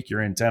to tweak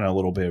your antenna a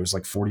little bit. It was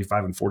like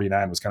 45 and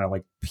 49 was kind of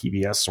like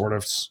PBS sort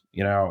of,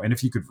 and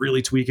if you could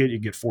really tweak it, you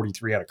get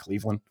 43 out of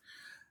Cleveland.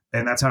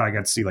 And that's how I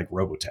got to see like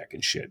Robotech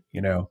and shit,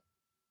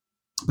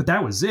 But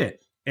that was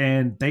it.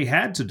 And they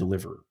had to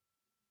deliver.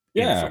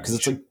 Yeah, because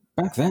it's like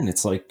back then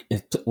it's like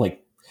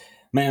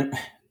man,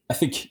 I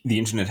think the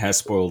internet has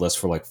spoiled us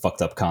for like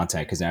fucked up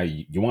content because now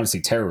you want to see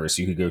terrorists,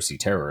 you could go see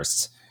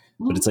terrorists.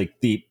 But it's like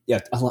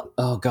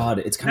oh god,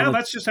 it's kind of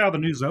that's just how the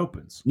news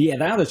opens. Yeah,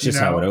 now that's just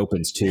how it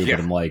opens too. Yeah.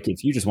 But I'm like,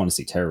 if you just want to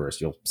see terrorists,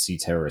 you'll see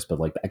terrorists. But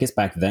like, I guess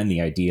back then the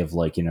idea of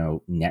like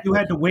network, you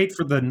had to wait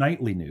for the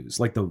nightly news,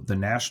 like the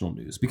national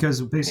news,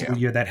 because basically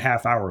you had that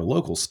half hour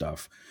local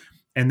stuff,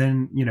 and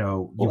then you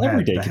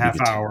had the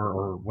half hour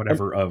or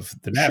whatever of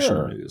the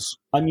national news.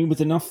 I mean,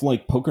 with enough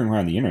like poking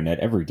around the internet,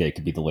 every day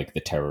could be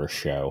the terrorist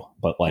show.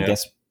 But like, I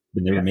guess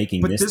when they were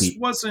making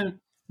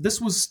this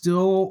was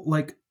still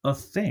like a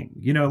thing,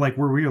 like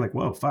where we were like,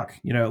 whoa, fuck,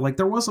 like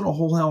there wasn't a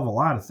whole hell of a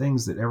lot of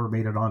things that ever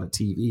made it onto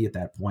TV at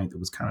that point. That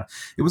was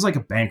it was like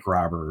a bank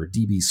robber or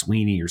DB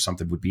Sweeney or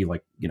something would be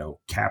like,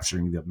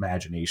 capturing the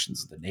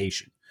imaginations of the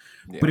nation.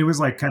 Yeah. But it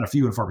was like kind of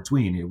few and far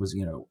between. It was,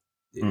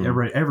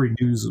 every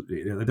news,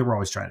 they were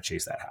always trying to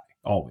chase that high,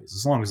 always,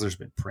 as long as there's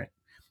been print,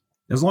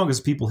 as long as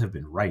people have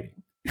been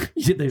writing.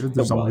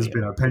 There's always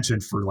been a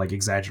penchant for like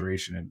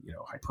exaggeration and,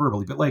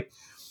 hyperbole, but like,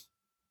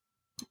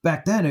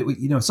 back then,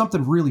 it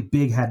something really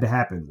big had to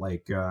happen,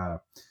 like the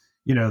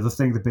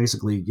thing that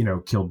basically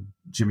killed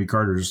Jimmy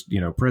Carter's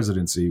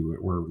presidency,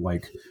 where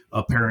like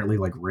apparently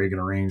like Reagan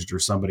arranged or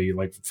somebody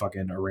like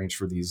fucking arranged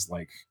for these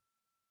like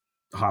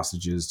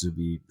hostages to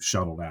be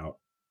shuttled out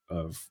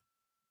of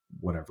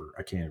whatever,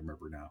 I can't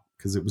remember now,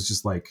 because it was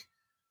just like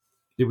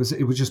it was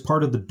just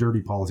part of the dirty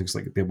politics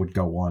like that would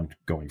go on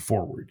going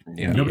forward.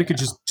 Nobody could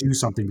just do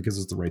something because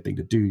it's the right thing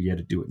to do. You had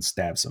to do it and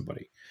stab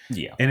somebody.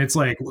 Yeah. And it's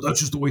like, well, that's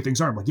just the way things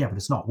are. I'm like, yeah, but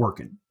it's not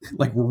working.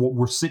 Like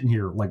we're sitting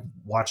here like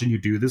watching you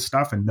do this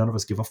stuff and none of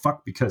us give a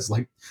fuck because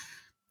like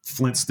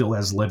Flint still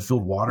has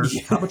lead-filled water.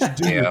 How about you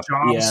do your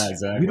jobs? Yeah,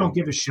 exactly. We don't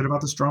give a shit about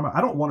this drama.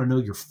 I don't want to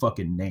know your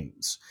fucking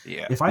names.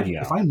 Yeah. If I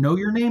know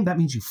your name, that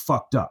means you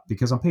fucked up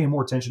because I'm paying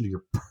more attention to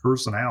your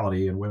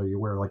personality and whether you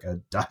wear like a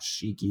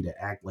dashiki to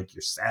act like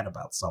you're sad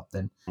about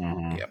something.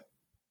 Mm-hmm. Yep.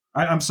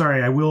 I'm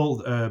sorry. I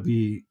will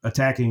be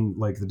attacking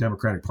like the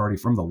Democratic Party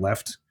from the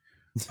left.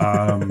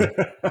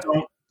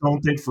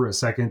 Don't think for a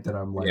second that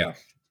I'm like,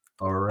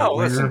 all right. Oh,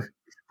 listen.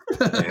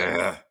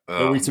 Yeah.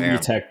 Oh, we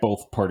attack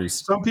both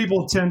parties. Some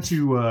people tend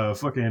to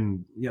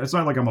fucking, it's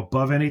not like I'm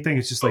above anything.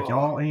 It's just like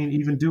y'all ain't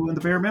even doing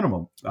the bare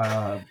minimum.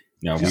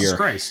 No, Jesus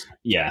Christ.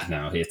 Yeah,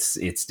 no, it's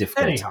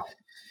difficult. Anyhow,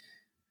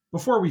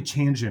 before we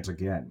tangent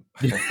again,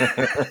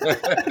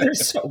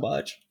 there's so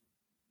much.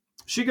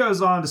 She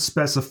goes on to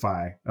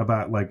specify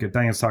about like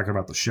Diane's talking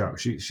about the show.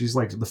 She's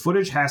like the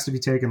footage has to be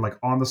taken like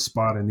on the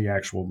spot in the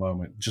actual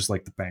moment, just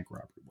like the bank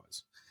robbery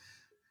was.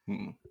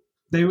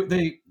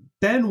 They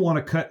then want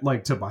to cut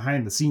like to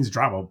behind the scenes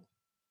drama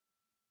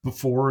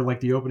before like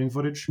the opening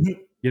footage.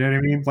 You know what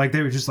I mean? Like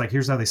they were just like,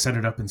 here's how they set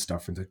it up and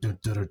stuff, and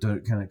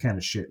kind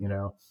of shit, you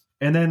know.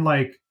 And then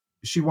like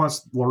she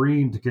wants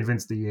Lorene to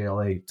convince the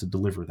ELA to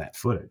deliver that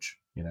footage,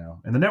 you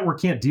know. And the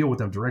network can't deal with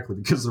them directly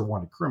because they're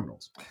wanted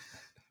criminals.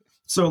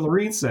 So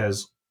Lorene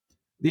says,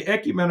 the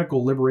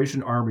Ecumenical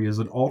Liberation Army is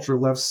an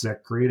ultra-left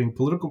sect creating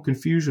political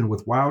confusion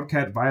with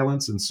wildcat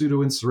violence and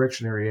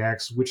pseudo-insurrectionary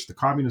acts which the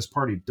Communist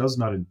Party does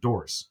not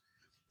endorse.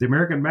 The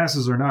American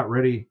masses are not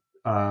ready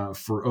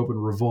for open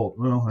revolt.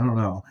 Well, I don't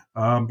know.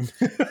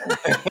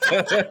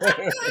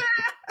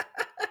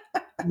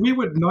 We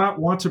would not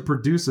want to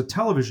produce a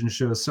television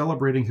show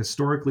celebrating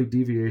historically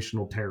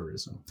deviational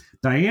terrorism.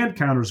 Diane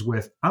counters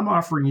with, I'm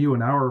offering you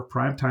an hour of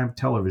primetime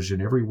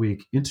television every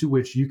week into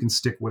which you can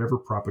stick whatever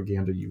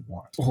propaganda you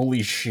want.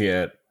 Holy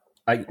shit.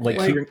 I like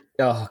hearing,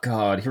 oh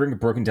God, hearing it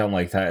broken down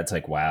like that, it's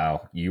like,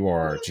 wow, you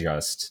are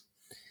just...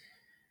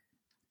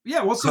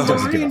 Yeah, well, so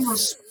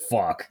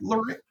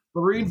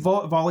Lorene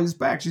volleys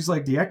back. She's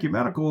like, the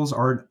Ecumenicals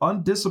are an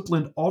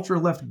undisciplined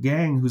ultra-left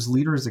gang whose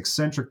leader is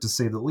eccentric to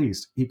say the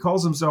least. He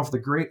calls himself the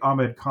Great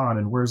Ahmed Khan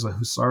and wears a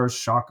hussar's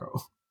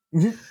shako.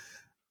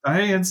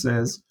 Diane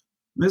says,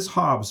 Ms.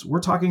 Hobbs,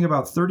 we're talking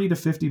about 30 to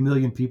 50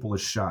 million people a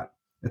shot.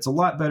 It's a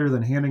lot better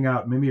than handing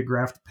out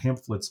mimeographed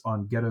pamphlets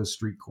on ghetto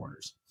street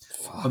corners.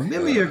 A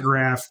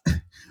mimeograph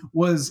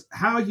was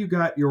how you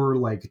got your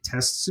like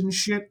tests and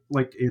shit,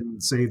 like in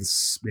say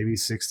maybe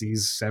 60s,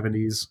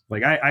 70s.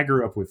 Like I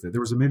grew up with it. There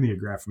was a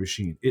mimeograph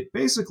machine. It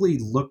basically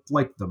looked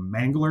like the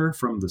Mangler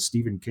from the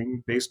Stephen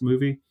King based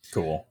movie.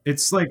 Cool.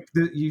 It's like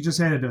you just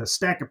had a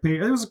stack of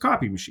paper. It was a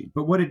copy machine,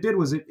 but what it did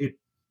was it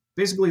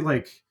basically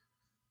like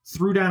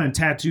threw down and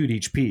tattooed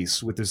each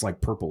piece with this like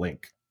purple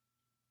ink.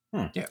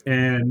 Yeah.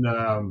 And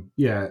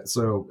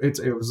so it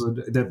was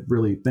that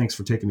really, thanks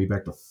for taking me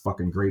back to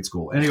fucking grade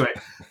school. Anyway,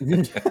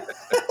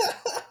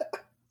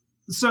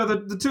 so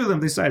the two of them,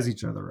 they size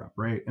each other up,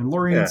 right? And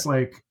Lorene's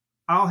like,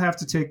 I'll have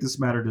to take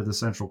this matter to the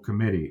Central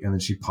Committee. And then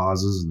she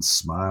pauses and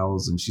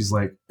smiles and she's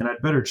like, and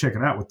I'd better check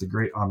it out with the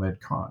Great Ahmed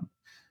Khan.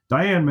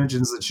 Diane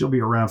mentions that she'll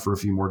be around for a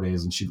few more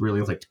days and she'd really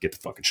like to get the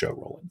fucking show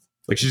rolling.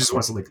 Like she just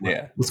wants to like,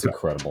 it's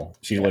incredible.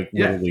 She like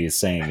literally is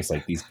saying, it's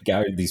like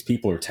these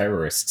people are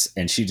terrorists,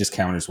 and she just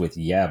counters with,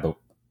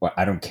 but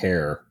I don't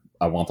care.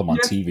 I want them on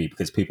TV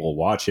because people will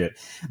watch it.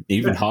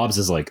 Even Hobbs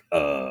is like,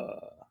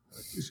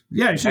 she's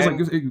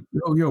like,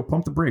 yo,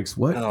 pump the brakes.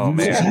 What? Oh,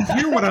 man.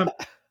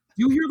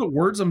 You hear the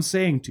words I'm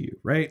saying to you,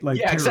 right?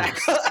 Like,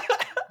 exactly.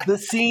 The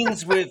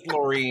scenes with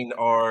Lorene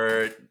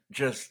are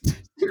just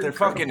they're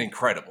fucking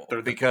incredible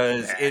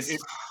because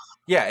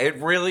it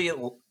really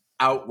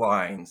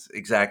outlines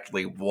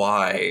exactly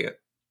why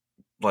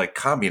like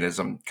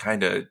communism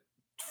kind of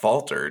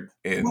faltered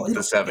in the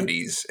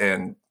 70s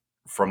and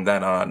from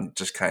then on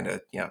just kind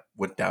of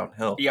went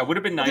downhill. It would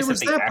have been nice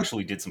if they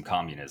actually did some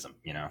communism,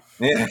 you know.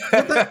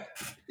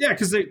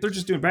 Because they're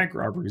just doing bank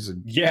robberies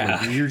and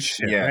weird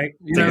shit, right?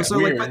 You know, so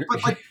weird.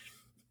 like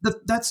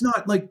that's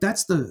not like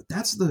that's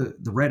the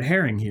red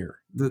herring here.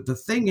 The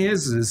thing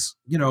is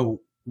you know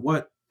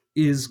what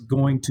is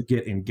going to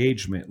get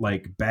engagement,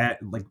 like bad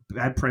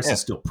press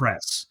is still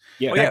press.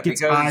 That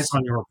gets eyes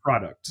on your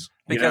product.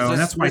 And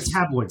that's why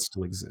tabloids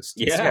still exist.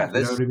 You know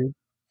what I mean?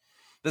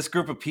 This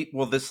group of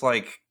people, this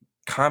like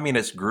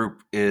communist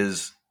group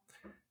is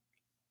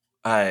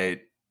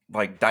like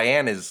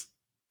Diane is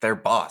their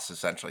boss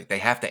essentially. They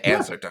have to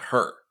answer to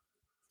her.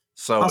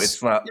 So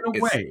it's not in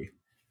a way.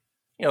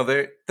 You know,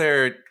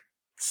 they're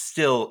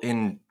still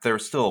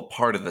a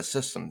part of the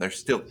system. They're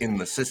still in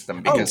the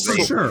system because they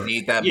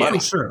need that money.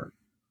 Sure.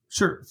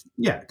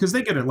 Yeah, because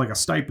they get a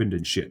stipend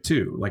and shit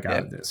too, like out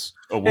of this.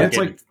 Oh, we'll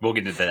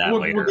get into that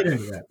later. We'll get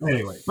into that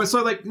anyway. But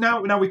so like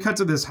now we cut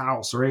to this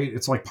house, right?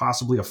 It's like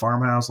possibly a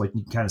farmhouse. Like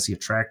you can kind of see a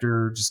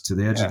tractor just to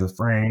the edge of the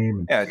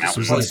frame. And just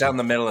placed down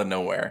the middle of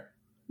nowhere.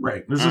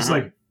 Right. There's just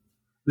like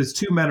these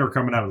two men are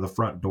coming out of the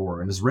front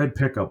door, and this red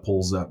pickup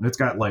pulls up, and it's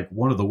got like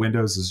one of the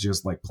windows is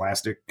just like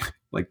plastic,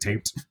 like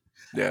taped.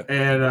 Yeah.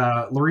 And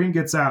Lorene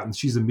gets out and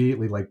she's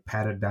immediately like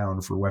patted down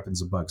for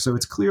weapons of bugs. So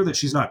it's clear that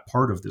she's not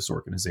part of this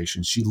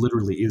organization. She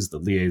literally is the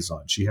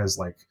liaison. She has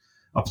like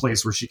a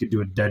place where she could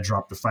do a dead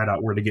drop to find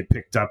out where to get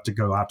picked up to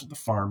go out to the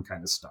farm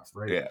kind of stuff,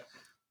 right? Yeah.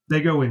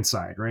 They go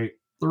inside, right?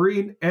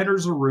 Lorene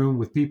enters a room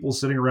with people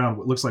sitting around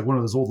what looks like one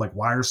of those old like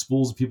wire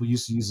spools that people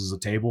used to use as a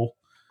table.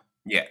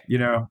 Yeah. You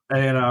know,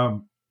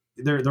 and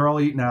they're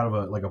all eating out of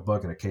a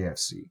bucket of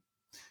KFC.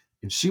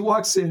 And she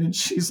walks in and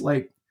she's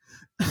like,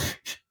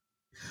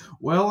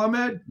 well,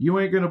 Ahmed, you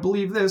ain't going to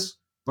believe this,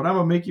 but I'm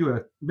going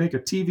to make a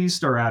TV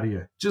star out of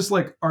you, just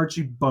like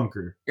Archie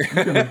Bunker.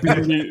 You're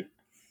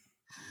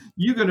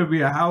going to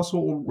be a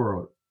household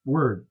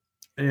word.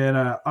 And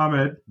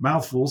Ahmed,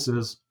 mouthful,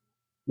 says,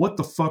 what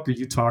the fuck are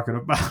you talking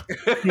about?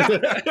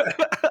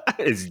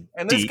 His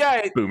and this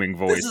guy, booming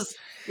voice.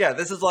 Yeah,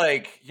 this is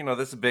like,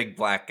 this is a big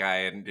black guy,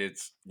 and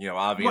it's,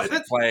 obviously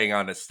playing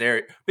on a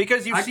stereo,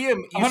 because you see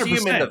him in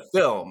the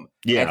film,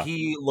 and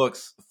he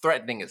looks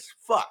threatening as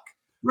fuck.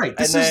 Right.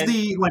 This is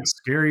the like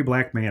scary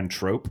black man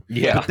trope.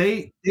 Yeah. But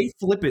they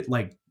flip it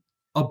like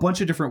a bunch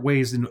of different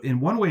ways. In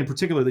one way in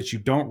particular that you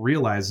don't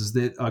realize is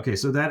that, okay,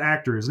 so that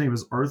actor, his name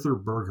is Arthur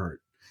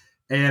Burghardt,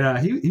 and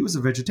he was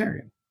a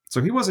vegetarian.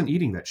 So he wasn't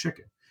eating that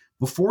chicken.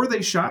 Before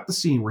they shot the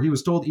scene where he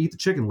was told to eat the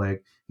chicken leg,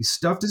 he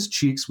stuffed his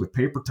cheeks with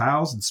paper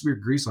towels and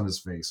smeared grease on his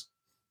face.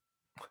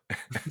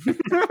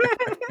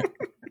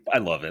 I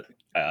love it.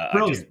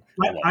 Brilliant.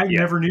 I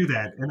never knew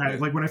that. And I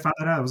when I found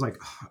that out, I was like,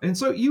 oh. And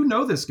so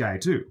this guy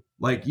too.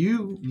 Like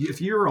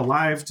if you're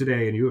alive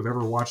today and you have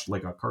ever watched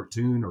like a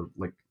cartoon or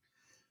like,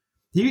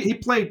 he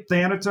played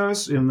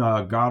Thanatos in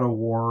God of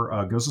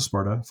War, Ghost of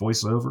Sparta,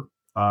 voiceover.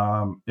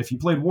 If you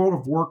played World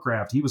of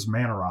Warcraft, he was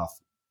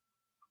Mannoroth.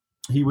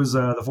 He was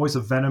the voice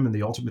of Venom in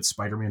the Ultimate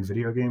Spider-Man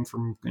video game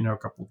from a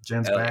couple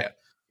gens back.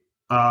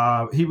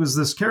 Yeah. He was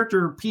this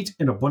character Pete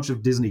in a bunch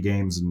of Disney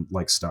games and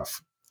like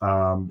stuff.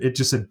 It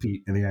just said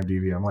Pete in the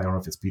IMDb. I'm like, I don't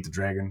know if it's Pete the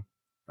Dragon.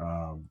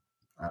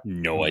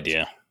 No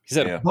idea.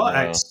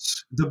 But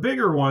the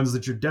bigger ones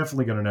that you're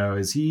definitely going to know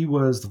is he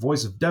was the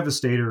voice of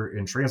Devastator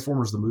in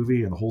Transformers the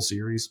movie and the whole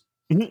series.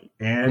 Mm-hmm.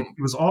 And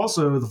he was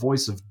also the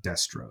voice of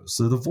Destro.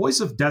 So the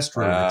voice of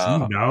Destro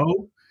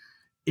that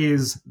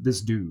is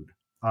this dude.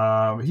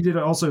 He did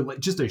also like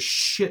just a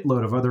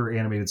shitload of other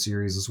animated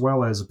series, as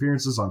well as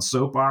appearances on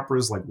soap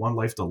operas like One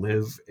Life to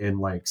Live and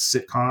like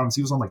sitcoms.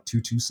 He was on like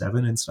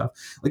 227 and stuff.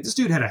 Like this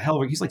dude had a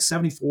hell of he's like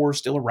 74,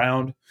 still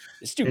around.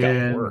 This dude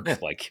got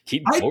work. Like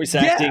he voice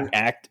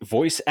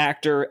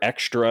actor,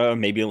 extra,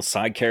 maybe a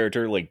side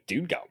character. Like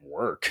dude got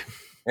work.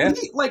 And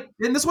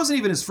and this wasn't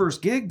even his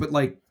first gig, but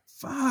like,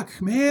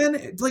 fuck,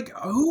 man, like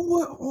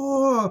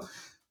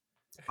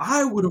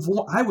I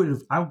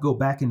would go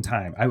back in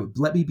time.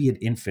 Let me be an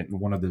infant in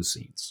one of those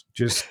scenes.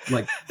 Just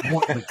like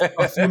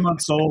a few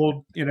months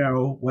old,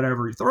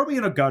 whatever. Throw me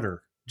in a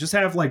gutter. Just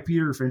have like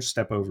Peter Finch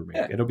step over me.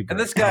 Yeah. It'll be great. And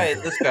this guy,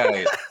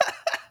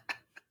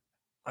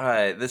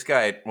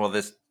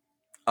 this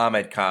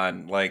Ahmed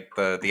Khan, like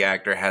the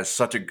actor, has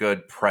such a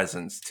good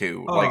presence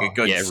too. Like a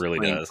good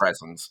screen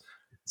presence.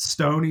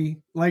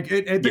 Stony. Like he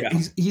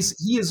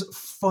is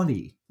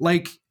funny.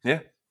 Like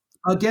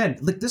again,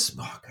 like this.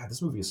 Oh god,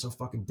 this movie is so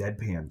fucking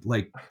deadpan.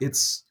 Like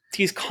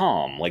he's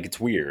calm. Like it's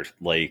weird.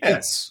 Like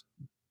yes.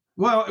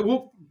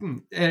 Well.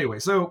 Anyway,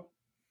 so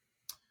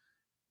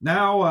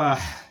now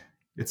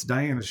it's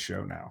Diana's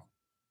show now.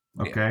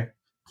 Okay, yeah.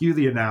 Cue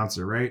the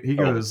announcer. Right? He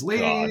goes,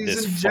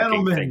 "Ladies and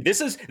gentlemen."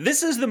 This is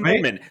the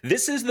moment.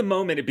 This is the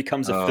moment it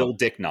becomes a Phil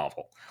Dick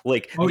novel.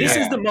 Like this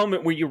is the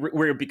moment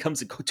where it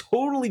becomes a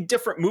totally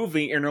different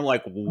movie, and you're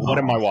like, "What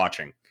am I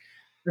watching?"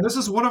 And this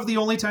is one of the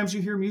only times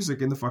you hear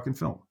music in the fucking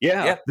film.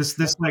 Yeah. This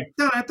like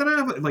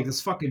da-da-da-da, like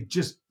this fucking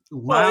just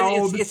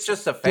loud. It's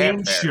just a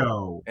game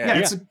show.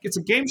 Yeah. It's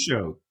a game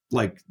show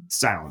like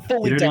sound.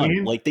 Fully done. What I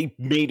mean? Like they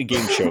made a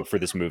game show for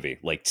this movie.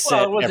 Like set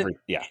down to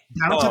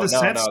the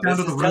sets, down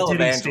to the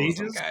rotating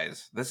stages.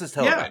 Guys, this is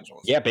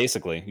televangelism. Yeah,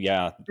 basically.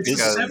 Yeah.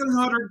 It's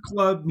 700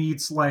 Club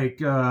meets like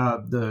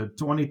the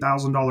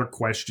 $20,000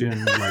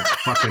 question. Like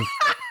fucking.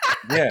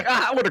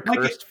 Yeah, what a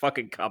cursed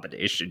fucking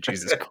combination!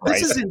 Jesus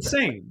Christ, this is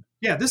insane.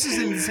 Yeah, this is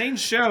an insane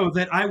show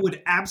that I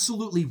would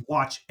absolutely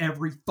watch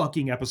every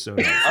fucking episode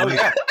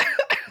of.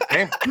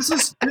 This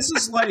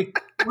is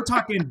like we're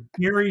talking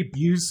Gary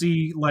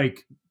Busey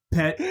like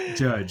pet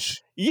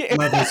judge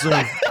levels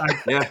of.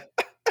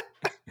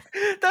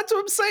 That's what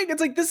I'm saying.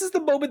 It's like this is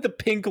the moment the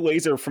pink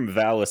laser from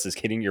Valis is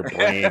hitting your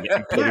brain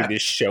and putting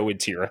this show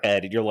into your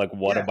head, and you're like,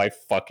 "What am I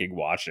fucking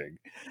watching?"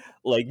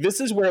 Like this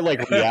is where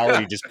like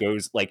reality just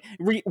goes like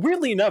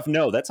weirdly enough,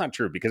 no, that's not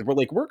true because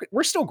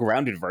we're still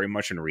grounded very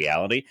much in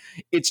reality.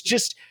 It's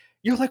just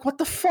you're like, what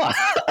the fuck?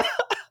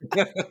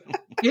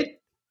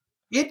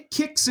 It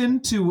kicks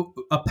into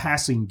a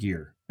passing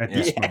gear at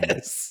this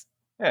moment.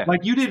 Yeah.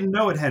 Like you didn't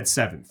know it had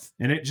seventh,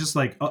 and it just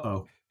like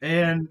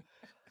and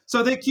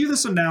so they cue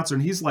this announcer,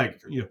 and he's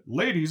like,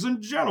 "Ladies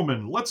and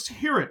gentlemen, let's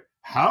hear it.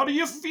 How do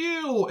you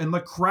feel?" And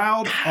the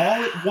crowd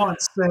all at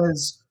once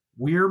says,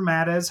 "We're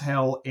mad as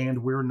hell,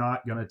 and we're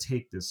not going to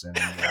take this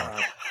anymore."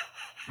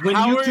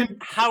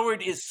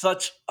 Howard is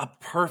such a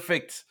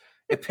perfect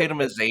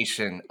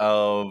epitomization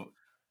of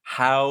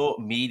how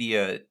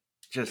media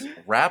just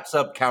wraps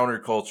up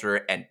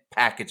counterculture and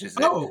packages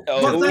it.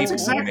 That's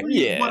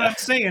exactly what I'm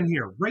saying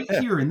here. Right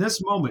here in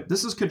this moment,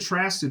 this is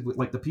contrasted with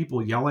like the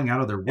people yelling out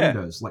of their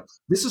windows. Like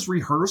this is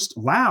rehearsed,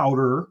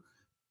 louder,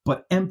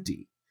 but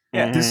empty.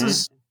 Yeah. This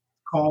is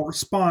call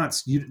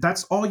response.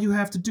 That's all you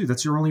have to do.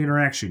 That's your only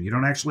interaction. You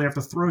don't actually have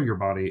to throw your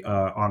body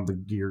on the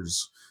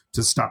gears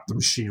to stop the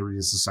machinery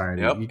of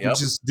society. You can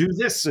just do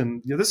this,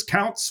 and this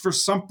counts for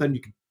something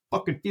you can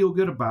fucking feel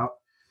good about.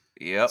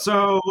 Yep.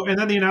 So, and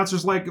then the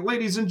announcer's like,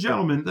 "Ladies and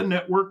gentlemen, the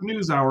Network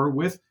News Hour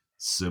with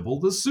Sybil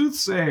the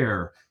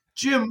Soothsayer,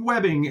 Jim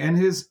Webbing, and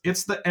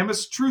it's the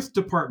Emmis Truth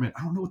Department."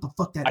 I don't know what the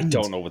fuck that means. I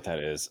don't know what that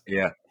is.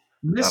 Yeah.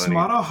 Miss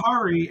Mata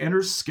Hari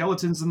enters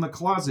Skeletons in the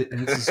Closet,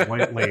 and it's this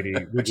white lady,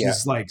 which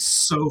is like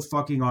so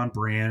fucking on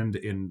brand.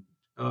 And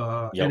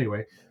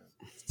anyway,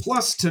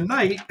 plus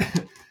tonight,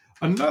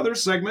 another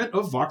segment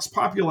of Vox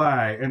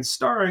Populi, and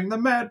starring the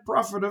mad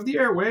prophet of the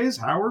airways,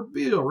 Howard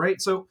Beale.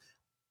 Right, so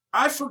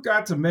I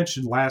forgot to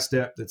mention last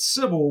ep that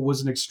Sybil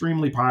was an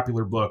extremely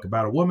popular book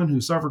about a woman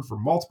who suffered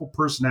from multiple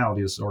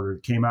personality disorder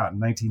that came out in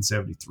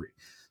 1973.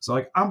 So,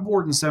 like, I'm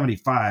born in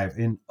 75,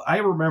 and I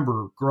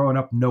remember growing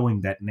up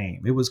knowing that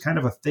name. It was kind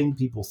of a thing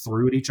people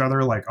threw at each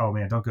other, like, oh,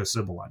 man, don't go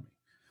Sybil on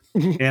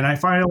me. And I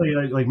finally,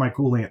 like, my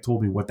cool aunt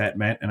told me what that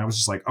meant, and I was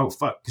just like, oh,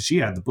 fuck, because she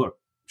had the book.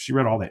 She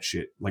read all that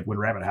shit, like When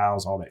Rabbit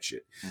Howls, all that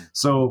shit.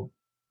 So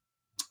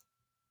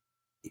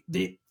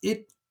it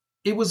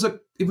was like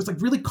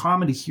really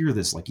common to hear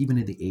this, like even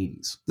in the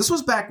 80s. This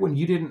was back when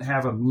you didn't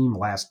have a meme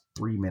last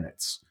 3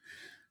 minutes.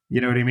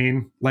 You know what I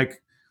mean?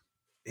 Like,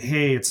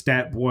 hey, it's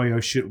that boy. Oh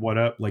shit, what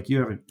up? Like, you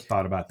haven't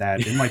thought about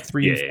that in like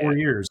 3 and 4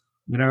 years.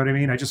 You know what I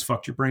mean? I just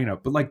fucked your brain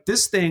up. But like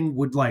this thing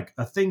would like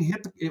a thing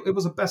hit. It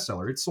was a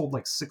bestseller. It sold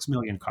like 6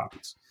 million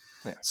copies.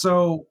 Yeah.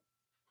 So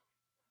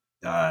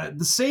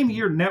the same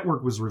year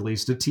Network was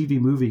released, a TV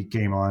movie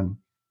came on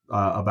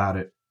about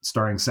it,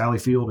 starring Sally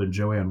Field and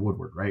Joanne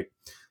Woodward. Right.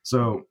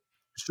 So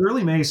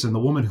Shirley Mason, the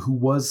woman who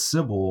was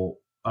Sybil,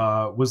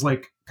 was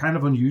like kind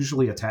of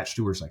unusually attached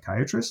to her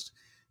psychiatrist.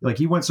 Like,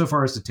 he went so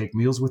far as to take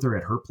meals with her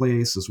at her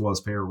place, as well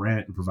as pay her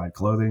rent and provide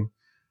clothing.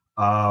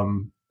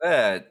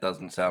 That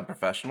doesn't sound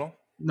professional.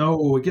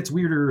 No, it gets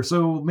weirder.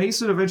 So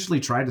Mason eventually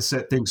tried to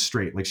set things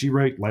straight. Like, she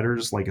wrote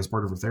letters, like, as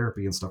part of her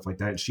therapy and stuff like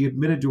that. And she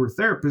admitted to her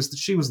therapist that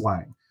she was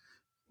lying.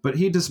 But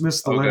he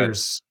dismissed the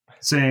letters,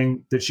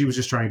 saying that she was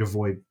just trying to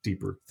avoid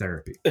deeper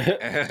therapy.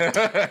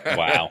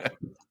 Wow.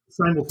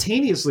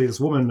 Simultaneously,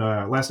 this woman,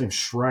 last name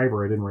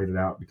Schreiber, I didn't write it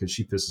out because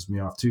she pisses me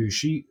off too.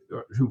 She,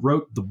 who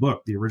wrote the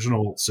book, the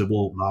original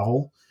Sybil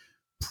novel,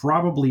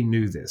 probably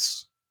knew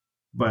this,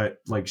 but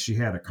like, she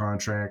had a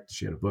contract,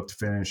 she had a book to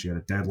finish, she had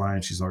a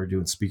deadline, she's already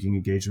doing speaking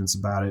engagements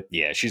about it.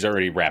 Yeah, she's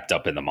already wrapped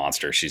up in the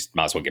monster. She's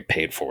might as well get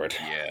paid for it.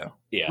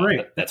 Yeah,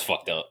 right. That's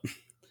fucked up.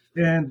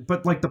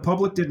 But like, the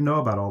public didn't know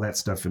about all that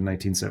stuff in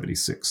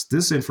 1976.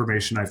 This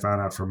information I found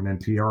out from an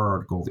NPR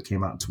article that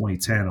came out in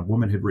 2010. A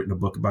woman had written a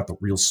book about the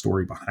real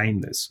story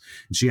behind this,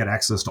 and she had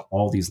access to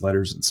all these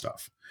letters and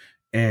stuff.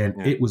 And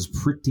it was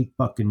pretty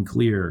fucking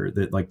clear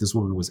that like this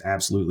woman was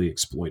absolutely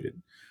exploited.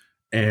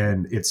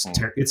 And it's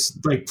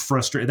like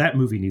frustrating. That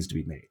movie needs to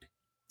be made.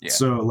 Yeah.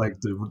 So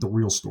like the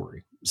real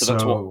story.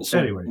 So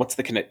anyway, what's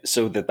the connect?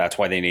 So that's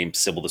why they named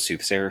Sybil the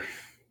Soothsayer,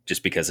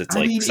 just because it's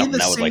like something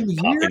that would like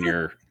pop in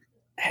your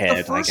head.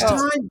 The first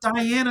time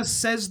Diana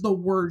says the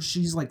word,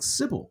 she's like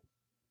Sybil,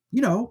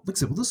 you know, like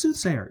Sybil the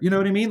Soothsayer. You know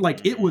what I mean?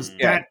 Like, it was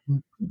that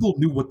people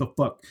knew what the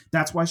fuck.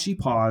 That's why she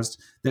paused.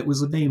 That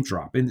was a name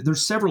drop. And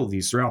there's several of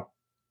these throughout,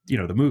 you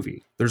know, the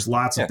movie. There's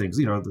lots of things.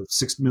 You know, the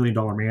 $6 million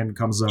man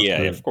comes up.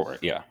 Yeah, of course.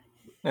 Yeah.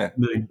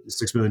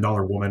 $6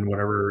 million woman,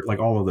 whatever. Like,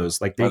 all of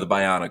those. Like, or the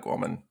Bionic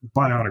Woman.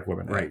 Bionic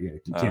Woman, right? Yeah,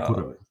 you can't put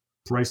a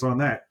price on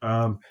that.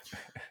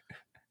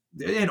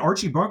 And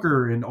Archie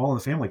Bunker in All in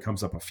the Family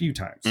comes up a few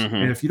times. Mm-hmm.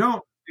 And if you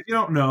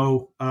don't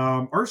know,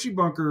 Archie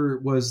Bunker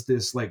was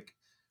this, like,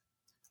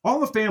 All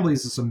in the Family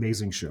is this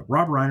amazing show.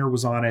 Rob Reiner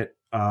was on it.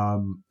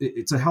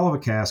 It's a hell of a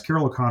cast.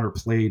 Carol O'Connor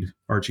played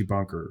Archie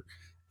Bunker,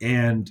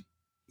 and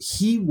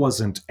he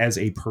wasn't, as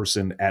a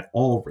person, at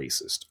all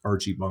racist.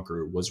 Archie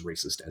Bunker was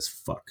racist as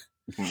fuck.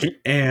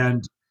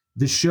 And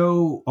the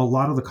show, a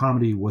lot of the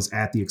comedy was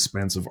at the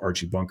expense of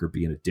Archie Bunker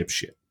being a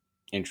dipshit.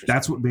 Interesting.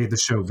 That's what made the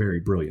show very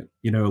brilliant.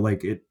 You know,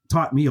 like, it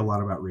taught me a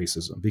lot about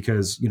racism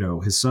because, you know,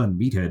 his son,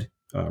 Meathead,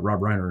 Rob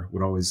Reiner,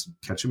 would always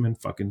catch him in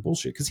fucking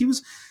bullshit. Because he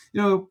was,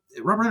 you know,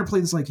 Rob Reiner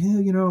played this like,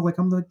 hey, you know, like,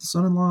 I'm like the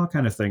son-in-law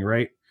kind of thing,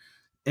 right?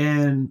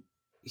 And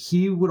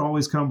he would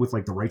always come with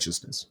like the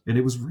righteousness. And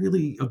it was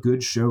really a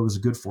good show. It was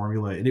a good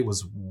formula. And it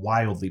was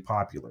wildly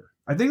popular.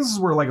 I think this is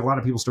where like a lot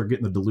of people start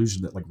getting the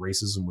delusion that like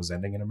racism was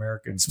ending in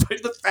America, in spite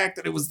of the fact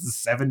that it was the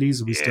 70s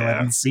and we still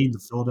hadn't seen the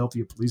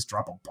Philadelphia police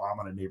drop a bomb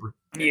on a neighbor.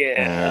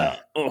 Yeah.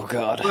 Oh,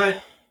 God.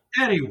 But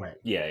anyway.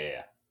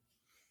 Yeah.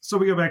 So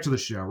we go back to the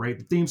show, right?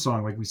 The theme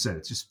song, like we said,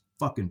 it's just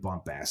fucking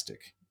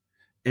bombastic.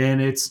 And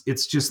it's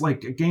just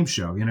like a game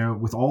show, you know,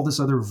 with all this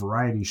other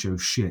variety show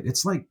shit.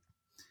 It's like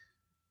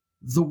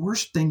the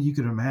worst thing you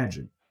could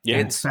imagine. Yeah,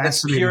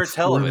 it's pure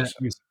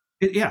television.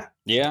 Yeah.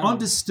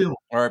 Undistilled.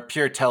 Or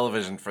pure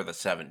television for the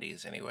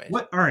 70s anyway.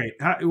 All right.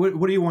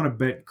 What do you want to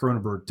bet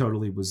Cronenberg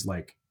totally was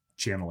like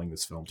channeling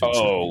this film to?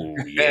 Oh,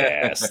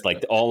 yes.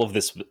 Like all of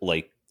this,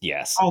 like,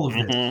 yes. All of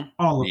it.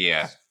 All of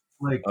it.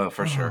 Like, oh,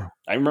 for sure.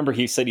 I remember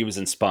he said he was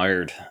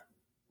inspired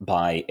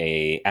by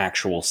a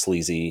actual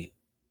sleazy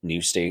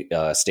news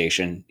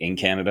station in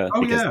Canada,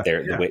 because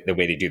the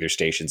way they do their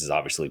stations is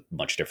obviously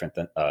much different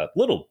than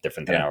little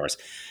different than ours.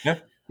 Yeah.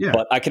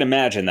 But I can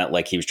imagine that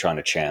like he was trying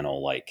to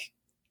channel like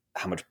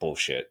how much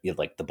bullshit,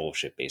 like the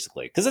bullshit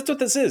basically, because that's what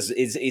this is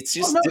it's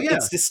just yeah.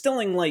 it's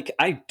distilling, like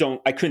I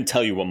couldn't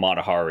tell you what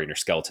Mata Hari and her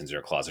skeletons in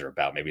her closet are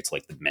about. Maybe it's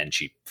like the men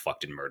she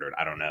fucked and murdered,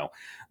 I don't know,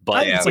 but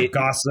I think it's like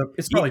gossip.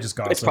 It's probably just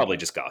gossip. It's probably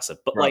just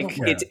gossip, but Right. like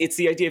Yeah. it's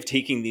the idea of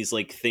taking these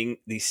like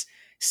these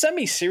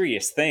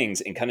semi-serious things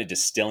and kind of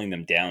distilling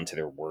them down to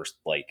their worst,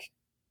 like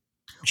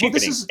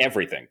cheapening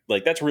everything.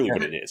 Like that's really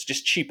what it is,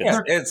 just cheapen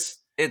it.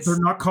 They're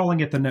not calling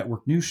it the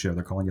network news show,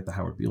 they're calling it the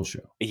Howard Beale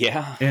show.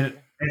 Yeah. And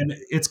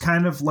it's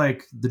kind of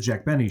like the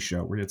Jack Benny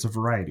show, where it's a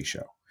variety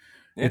show.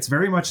 Yeah. It's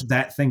very much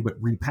that thing,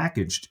 but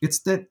repackaged. It's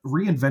that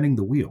reinventing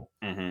the wheel.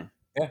 Mm-hmm.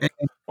 Yeah. And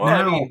Well,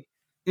 now I mean,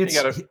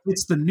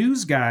 it's the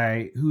news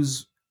guy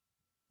who's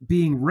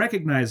being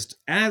recognized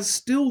as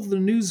still the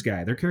news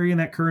guy. They're carrying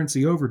that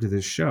currency over to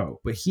this show,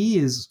 but he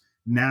is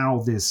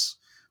now this.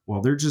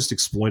 Well, they're just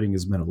exploiting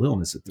his mental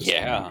illness at this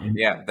point. And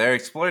yeah, they're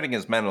exploiting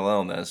his mental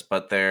illness,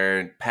 but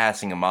they're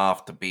passing him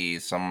off to be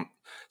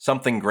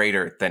something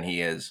greater than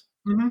he is.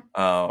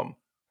 Mm-hmm.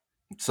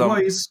 So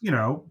he's,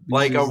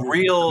 like a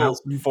real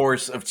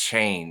force of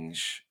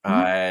change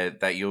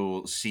that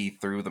you'll see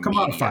through the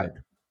media.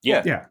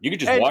 Yeah. You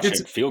could just watch it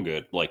and feel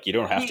good. Like you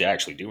don't have to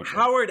actually do anything.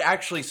 Howard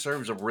actually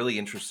serves a really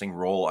interesting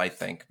role, I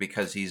think,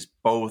 because he is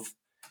both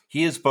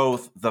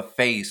the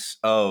face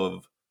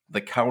of the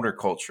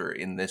counterculture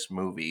in this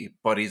movie,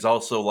 but he's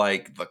also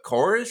like the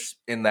chorus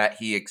in that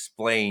he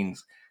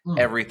explains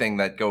everything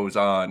that goes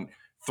on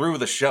through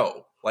the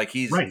show. Like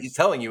he's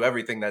telling you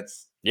everything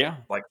that's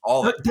like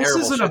all the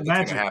terrible shit that's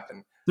going to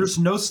happen. There's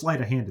no sleight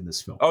of hand in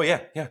this film. Oh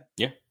yeah.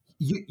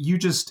 You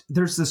just,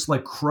 there's this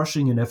like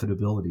crushing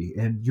inevitability,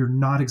 and you're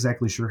not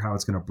exactly sure how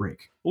it's going to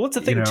break. Well, that's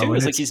the thing too,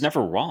 is like he's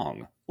never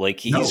wrong.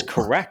 Like he's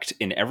correct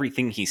in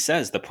everything he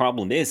says. The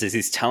problem is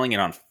he's telling it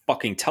on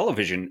fucking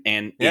television,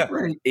 and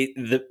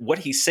what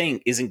he's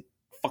saying isn't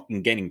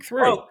fucking getting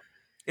through. Well,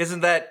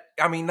 isn't that?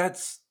 I mean,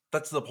 that's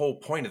the whole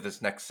point of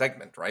this next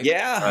segment, right?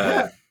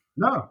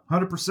 No,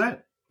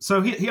 100%. So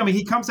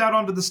he comes out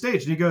onto the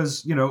stage and he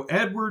goes,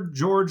 Edward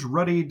George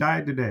Ruddy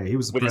died today. He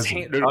was the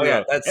president.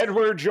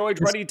 Edward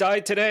George Ruddy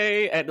died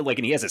today, and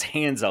he has his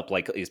hands up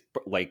like he's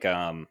like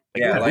really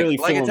a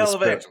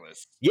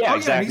televangelist. Yeah,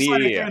 exactly. He's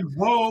like, and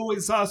woe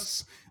is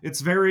us.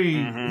 It's very.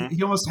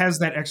 He almost has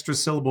that extra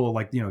syllable,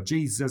 like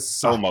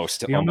Jesus.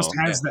 Almost. He almost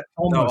has that.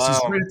 Almost.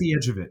 He's right at the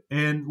edge of it,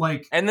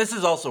 and this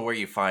is also where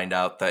you find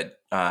out that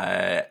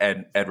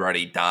Ed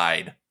Ruddy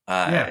died.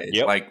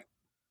 Like.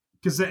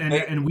 Because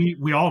and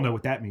we all know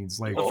what that means.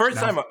 Like the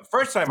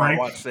first time I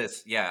watched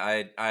this,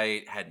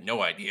 I had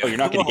no idea. Oh, you're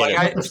not going to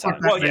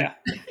get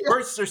it.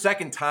 First or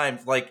second time,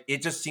 like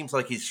it just seems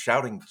like he's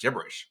shouting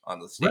gibberish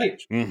on the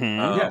stage. Right.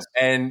 Yes.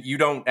 And you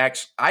don't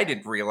actually. I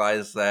didn't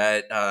realize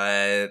that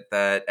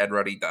that Ed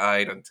Ruddy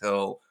died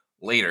until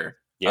later.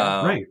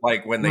 Yeah, right.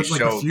 Like when they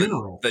show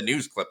the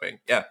news clipping.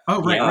 Yeah. Oh,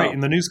 right.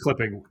 In the news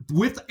clipping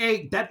with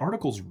that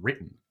article's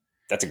written.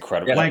 That's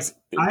incredible. Like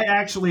I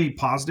actually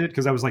paused it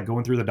because I was like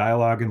going through the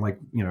dialogue and like,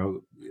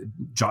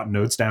 jotting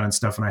notes down and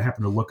stuff. And I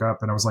happened to look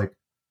up and I was like,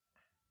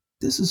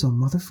 this is a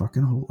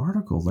motherfucking whole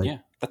article. Like,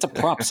 that's a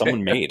prop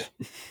someone made.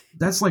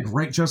 That's like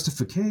right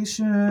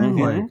justification,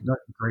 like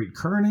great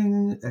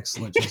kerning,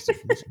 excellent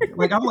justification.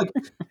 Like I'm like,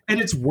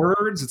 and it's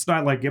words. It's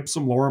not like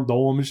Ipsum Lorem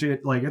Dolem and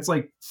shit. Like it's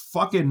like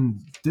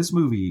fucking this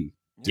movie,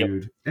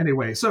 dude. Yep.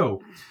 Anyway, so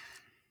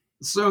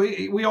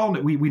we all know,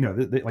 we know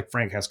that like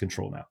Frank has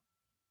control now.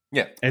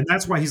 Yeah. And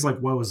that's why he's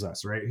like, woe is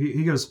us, right?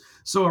 He goes,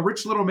 so a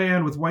rich little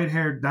man with white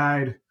hair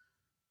died.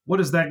 What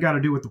does that got to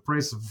do with the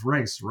price of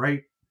rice,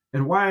 right?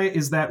 And why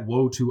is that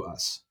woe to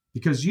us?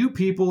 Because you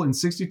people and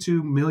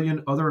 62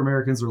 million other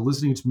Americans are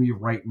listening to me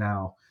right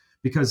now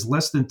because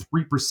less than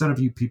 3% of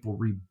you people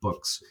read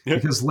books.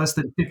 Because less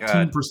than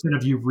 15%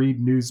 of you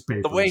read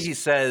newspapers. The way he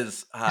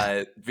says,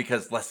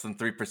 because less than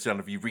 3%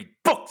 of you read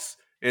books.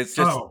 It's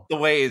just the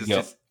way it's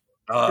just.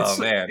 Oh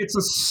man, it's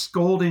a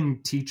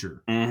scolding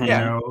teacher.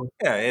 Mm-hmm.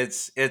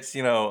 It's this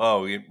exactly.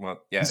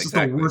 is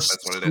the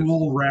worst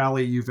school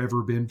rally you've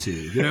ever been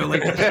to. I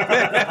like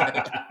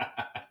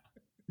that.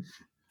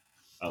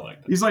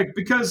 He's like,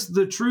 because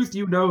the truth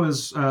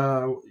is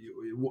the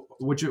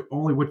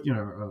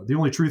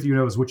only truth you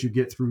know is what you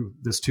get through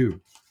this tube.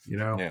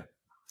 Yeah.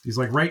 He's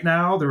like, right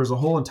now there is a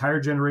whole entire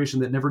generation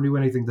that never knew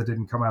anything that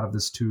didn't come out of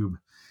this tube.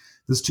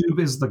 This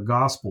tube is the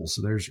gospel.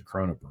 So there's your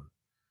Cronenberg.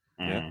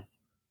 Yeah.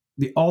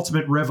 The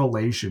ultimate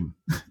revelation,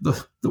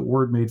 the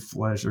word made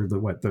flesh, or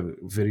the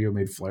video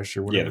made flesh,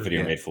 or whatever. Yeah, the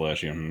video made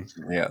flesh.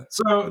 Yeah.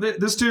 So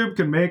this tube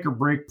can make or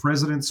break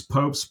presidents,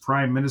 popes,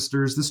 prime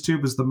ministers. This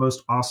tube is the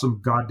most awesome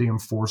goddamn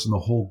force in the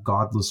whole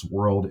godless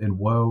world, and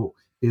woe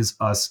is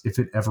us if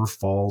it ever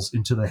falls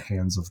into the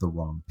hands of the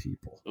wrong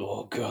people.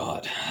 Oh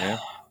God.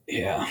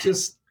 Yeah.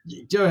 Just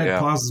go ahead,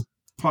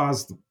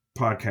 pause the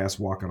podcast,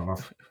 walk it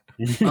off.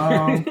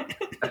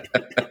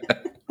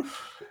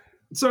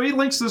 So he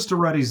links this to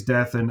Ruddy's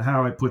death and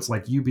how it puts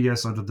like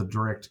UBS under the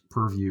direct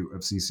purview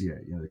of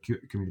CCA, the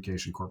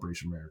Communication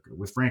Corporation of America,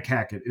 with Frank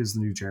Hackett is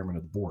the new chairman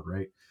of the board,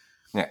 right?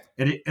 Yeah.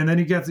 And then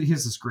he has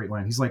this great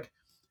line. He's like,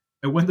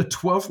 And when the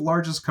 12th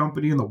largest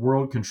company in the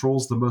world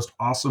controls the most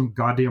awesome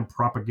goddamn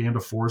propaganda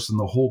force in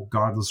the whole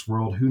godless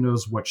world, who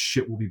knows what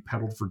shit will be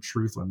peddled for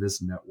truth on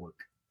this network?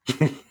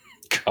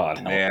 God,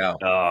 help. Yeah.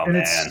 Oh And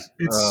man,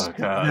 it's Oh,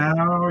 God.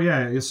 now,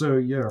 yeah. So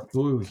yeah,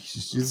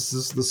 this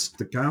is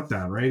the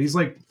countdown, right? He's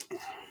like,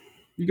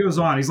 he goes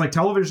on. He's like,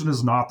 television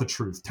is not the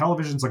truth.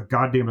 Television's a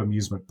goddamn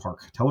amusement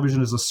park.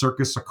 Television is a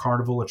circus, a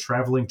carnival, a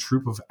traveling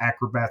troupe of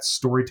acrobats,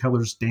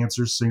 storytellers,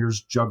 dancers,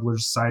 singers,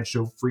 jugglers,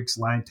 sideshow freaks,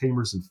 lion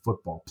tamers, and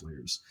football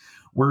players.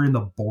 We're in the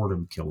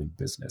boredom killing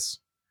business.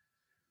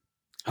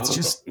 It's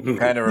just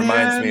Kind of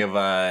reminds me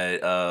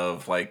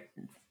of like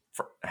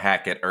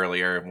Hackett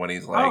earlier when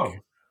he's like, oh,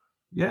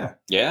 yeah.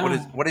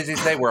 what does he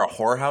say? We're a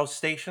whorehouse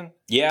station.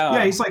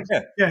 Yeah, he's like,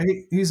 Yeah.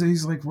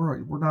 he's like,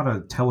 we're not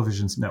a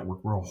television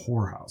network, we're a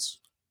whorehouse.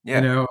 Yeah.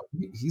 You know,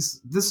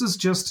 this is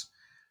just,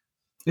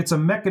 it's a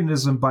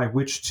mechanism by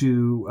which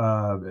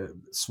to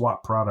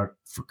swap product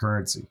for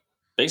currency.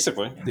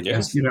 basically.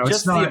 Because, you know, Just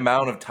it's not the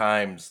amount of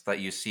times that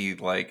you see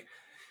like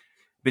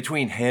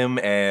between him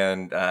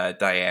and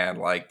Diane,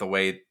 like the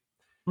way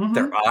Mhm.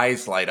 their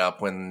eyes light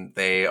up when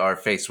they are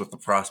faced with the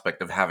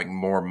prospect of having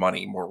more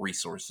money, more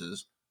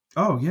resources.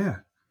 Oh yeah,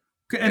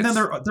 and then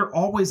It's- they're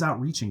always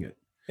outreaching it.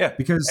 Yeah.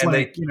 Because And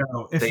like, you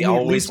know, if they we at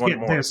always least want get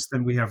more. this,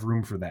 then we have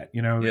room for that.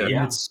 You know, Yeah. and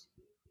Yeah. it's,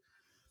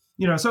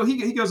 you know, so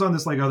he goes on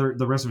this like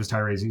the rest of his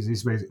tirades.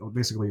 He's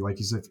basically like,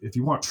 he said, if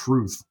you want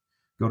truth,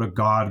 go to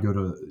God, go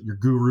to your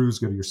gurus,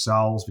 go to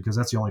yourselves, because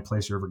that's the only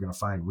place you're ever going to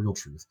find real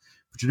truth.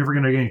 But you're never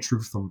going to get any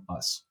truth from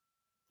us.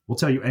 We'll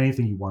tell you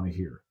anything you want to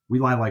hear. We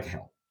lie like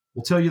hell.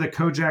 We'll tell you that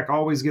Kojak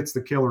always gets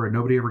the killer and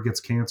nobody ever gets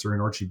cancer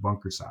in Archie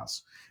Bunker's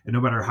house. And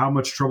no matter how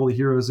much trouble the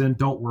hero is in,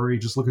 don't worry,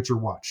 just look at your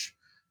watch.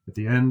 At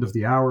the end of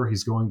the hour,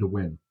 he's going to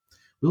win.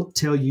 We'll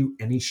tell you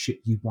any shit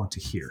you want to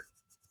hear.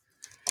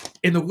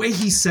 And the way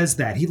he says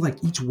that, he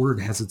like, each word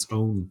has its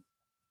own,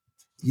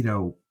 you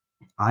know,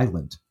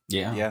 island.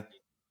 Yeah. Yeah.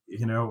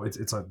 You know,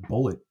 it's a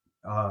bullet.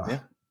 Yeah. And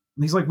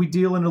he's like, we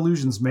deal in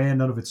illusions, man.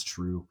 None of it's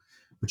true.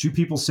 But you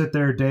people sit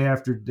there day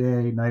after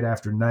day, night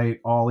after night,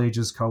 all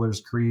ages,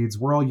 colors, creeds.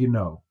 We're all you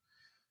know.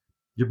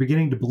 You're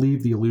beginning to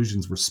believe the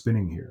illusions we're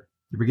spinning here.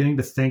 You're beginning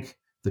to think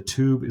the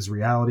tube is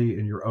reality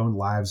and your own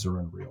lives are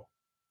unreal.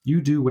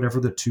 You do whatever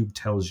the tube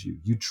tells you.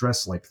 You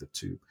dress like the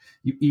tube.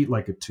 You eat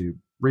like a tube.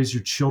 Raise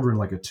your children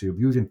like a tube.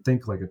 You even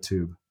think like a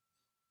tube.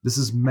 This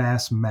is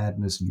mass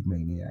madness, you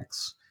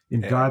maniacs.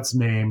 In Yeah. God's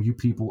name, you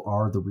people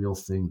are the real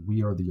thing.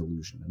 We are the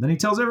illusion. And then he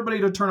tells everybody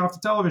to turn off the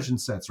television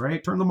sets,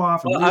 right? Turn them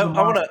off. And Well, leave them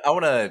off. I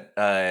want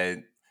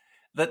to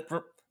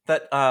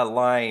that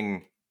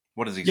line.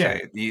 What does he Yeah.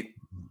 say?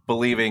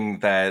 Believing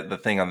that the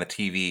thing on the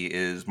TV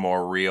is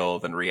more real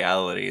than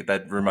reality.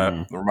 That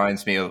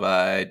reminds me of.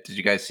 Did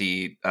you guys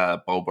see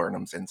Bo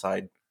Burnham's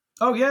Inside?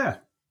 Oh, yeah.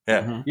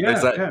 Yeah, Mhm. Yeah,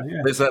 There's that,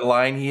 yeah. there's that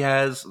line he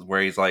has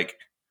where he's like,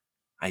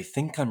 "I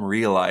think I'm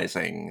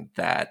realizing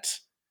that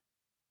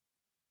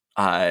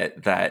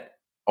that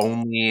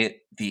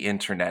only the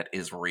internet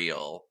is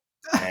real,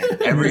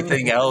 and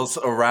everything else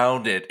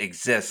around it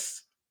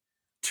exists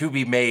to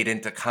be made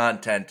into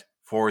content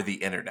for the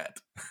internet."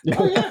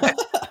 Oh yeah.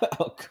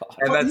 Oh god.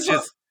 And Well,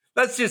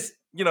 that's just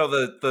you know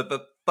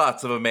the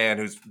thoughts of a man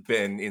who's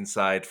been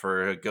inside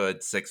for a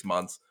good 6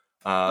 months.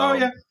 Oh,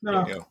 yeah.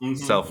 No, You know, Mhm.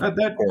 self that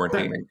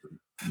quarantining.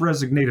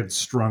 resonated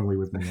strongly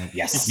with me.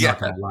 Yes. I'm not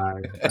going to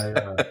lie.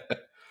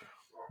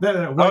 That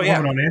Oh, white yeah.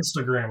 woman on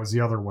Instagram was the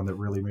other one that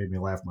really made me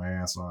laugh my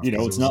ass off. You know,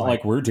 'cause it's it was not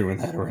like we're doing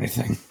that or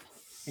anything.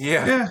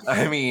 Yeah. Yeah.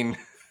 I mean,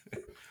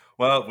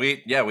 well,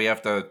 we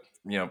have to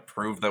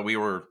prove that we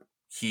were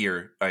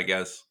here. I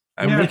guess.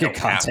 I Yeah. mean, we Make it don't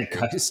have content, to.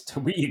 guys.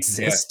 We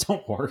exist.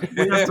 Don't worry.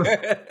 we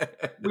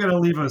got to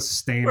leave a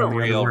stain We're on the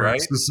real, underwear of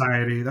right?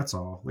 society. That's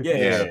all. Like,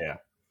 Yeah.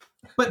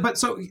 But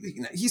so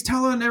he's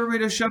telling everybody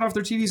to shut off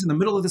their TVs in the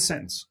middle of the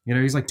sentence. You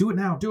know, he's like, do it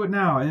now.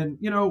 And,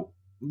 you know,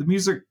 the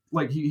music,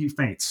 like he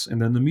faints. And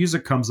then the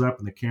music comes up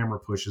and the camera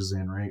pushes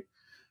in, right?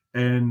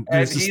 And And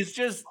there's this he's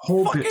just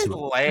whole bit fucking to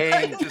it.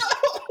 laying, just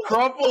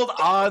crumpled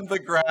on the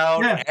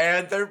ground, Yeah.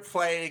 and they're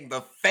playing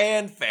the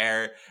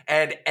fanfare,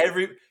 and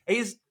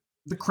he's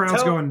The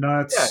crowd's going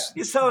nuts.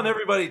 he's telling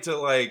everybody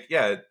to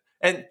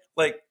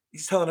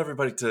he's telling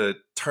everybody to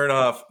turn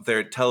off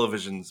their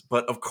televisions,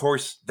 but of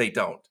course they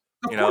don't.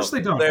 Of course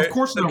they don't. Of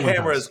course the no one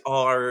cameras does.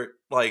 are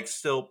like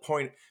still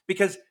pointing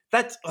because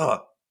that's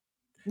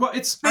Well,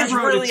 it's this I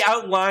wrote really it's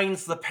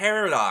outlines the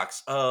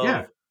paradox of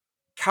Yeah.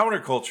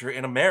 counterculture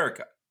in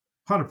America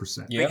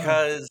 100%. Yeah.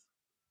 because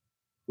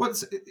Well,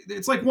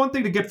 it's like one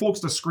thing to get folks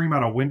to scream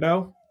out a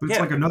window, but it's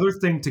Yeah. like another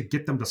thing to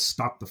get them to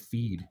stop the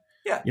feed.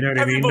 yeah, You know what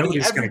I mean? everybody,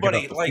 Nobody's going to get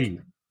up the like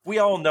feed. we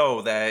all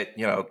know that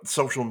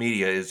social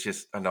media is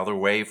just another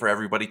way for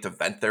everybody to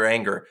vent their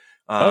anger.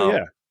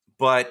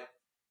 But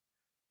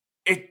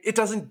it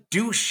doesn't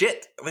do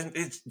shit. I mean,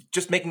 it's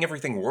just making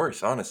everything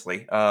worse,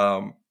 honestly.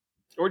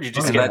 Or you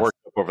just Okay, get that's- worked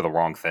up over the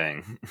wrong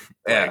thing.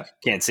 Yeah. Like,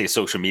 can't say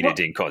social media Well-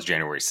 didn't cause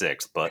January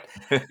 6th, but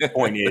the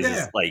point is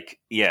Yeah. like,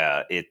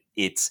 yeah,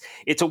 it's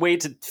a way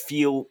to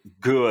feel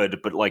good,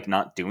 but like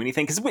not do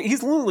anything. Because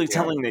he's literally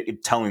telling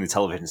the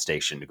television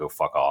station to go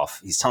fuck off.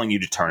 He's telling you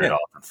to turn it Yeah.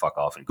 off the fuck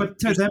off. And but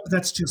to them,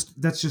 that's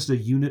just a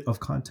unit of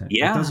content.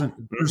 Yeah. It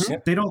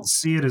doesn't. They don't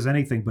see it as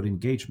anything but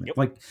engagement. Yep.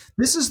 Like,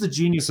 this is the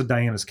genius of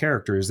Diana's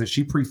character, is that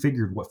she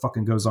prefigured what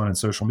fucking goes on in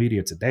social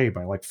media today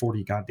by like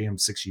 40 goddamn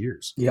 6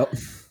 years. Yep.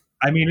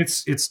 I mean,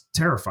 it's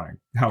terrifying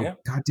how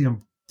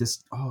goddamn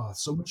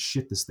so much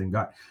shit this thing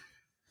got.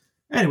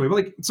 Anyway, but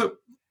like, so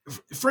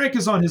Frank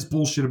is on his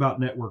bullshit about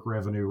network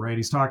revenue, right?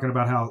 He's talking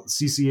about how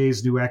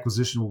CCA's new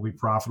acquisition will be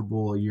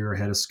profitable a year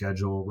ahead of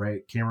schedule,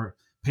 right? Camera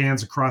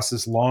pans across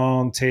this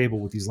long table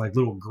with these like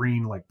little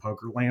green like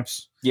poker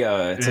lamps.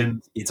 Yeah,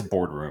 it's a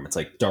boardroom. It's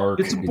like dark.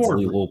 It's a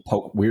boardroom.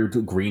 Little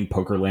weird green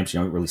poker lamps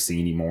you don't really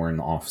see anymore in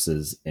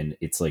offices, and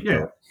it's like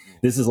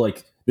these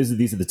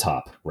are the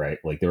top, right?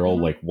 Like they're all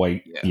like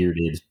white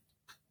bearded,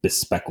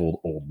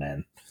 bespeckled old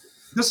men.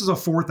 This is a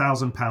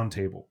 4,000 pound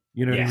table.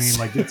 You know what I mean?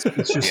 Like it's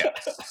just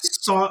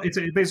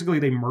it's basically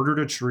they murdered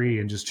a tree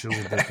and just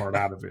chiseled that part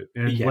out of it.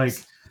 And like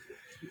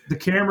the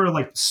camera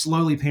like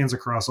slowly pans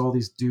across all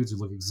these dudes who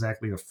look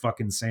exactly the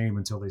fucking same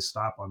until they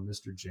stop on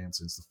Mr.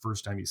 Jansen. It's the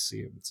first time you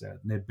see him. It's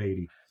Ned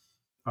Beatty.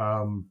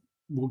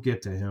 We'll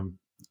get to him.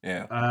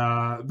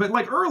 Yeah. But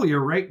like earlier,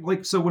 right?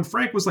 Like, so when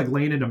Frank was like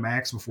laying into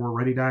Max before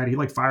Reddy died, he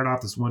like fired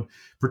off this one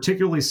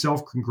particularly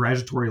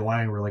self-congratulatory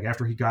line where like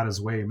after he got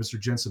his way, Mr.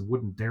 Jensen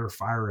wouldn't dare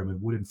fire him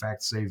and would in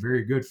fact say,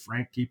 "Very good,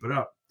 Frank, keep it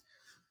up."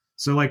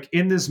 So like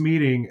in this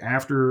meeting,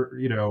 after,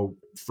 you know,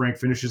 Frank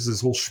finishes his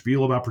whole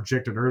spiel about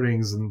projected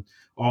earnings and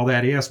all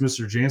that, he asks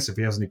Mr. Jansen if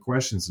he has any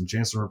questions, and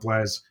Jansen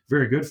replies,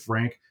 "Very good,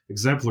 Frank,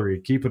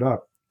 exemplary, keep it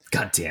up."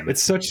 God damn it.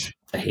 It's such,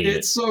 I hate it.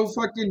 it's so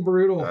fucking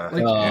brutal.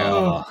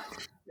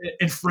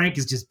 And Frank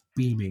is just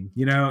beaming,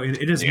 you know,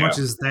 in as much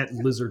as that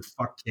lizard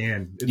fuck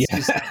can. It's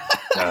just,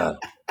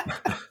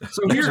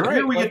 so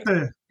here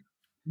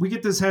we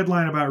get this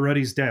headline about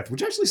Ruddy's death,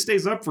 which actually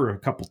stays up for a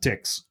couple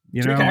ticks.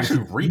 You know, you can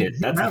actually read it.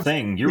 That's the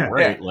thing. You're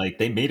right. Yeah. Like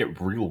they made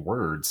it real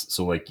words,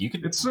 so like you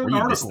could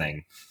read this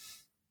thing.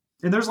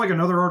 And there's like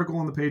another article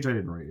on the page. I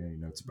didn't write any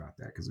notes about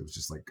that because it was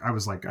just like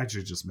I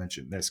should just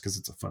mention this because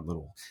it's a fun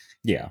little,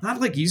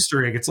 not like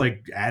Easter egg. It's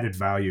like added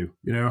value,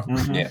 you know.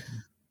 Mm-hmm. Yeah.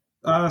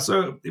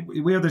 So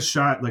we have this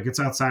shot, like it's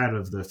outside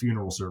of the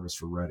funeral service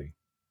for Ruddy.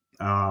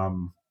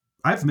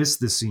 I've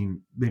missed this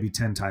scene maybe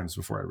 10 times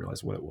before I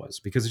realized what it was,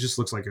 because it just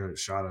looks like a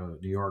shot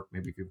of New York,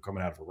 maybe people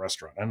coming out of a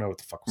restaurant. I don't know what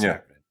the fuck was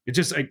happening. It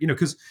just, you know,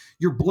 because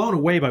you're blown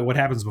away by what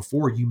happens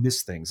before you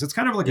miss things. It's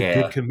kind of like a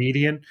good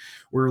comedian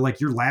where like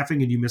you're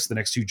laughing and you miss the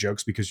next two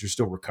jokes because you're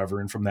still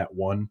recovering from that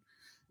one.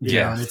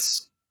 Yeah. And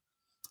it's,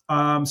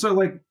 so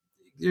like,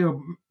 you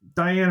know,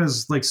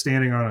 Diana's like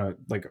standing on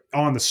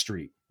the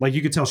street. Like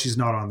you could tell she's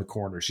not on the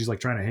corner. She's like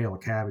trying to hail a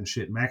cab and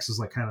shit. Max is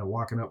like kind of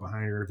walking up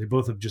behind her. They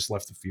both have just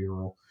left the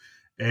funeral.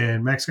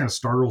 And Max kind of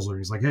startles her.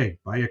 He's like, "Hey,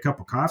 buy you a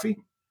cup of coffee?"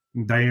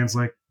 And Diane's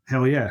like,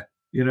 "Hell yeah,"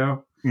 you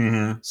know?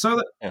 Mm-hmm.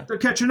 So they're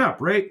catching up,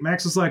 right?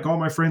 Max is like, "All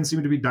my friends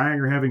seem to be dying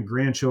or having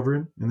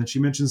grandchildren." And then she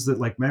mentions that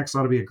like Max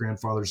ought to be a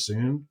grandfather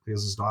soon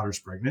because his daughter's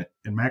pregnant.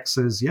 And Max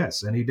says,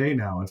 "Yes, any day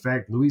now. In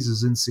fact, Louise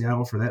is in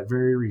Seattle for that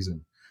very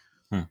reason."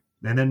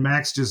 And then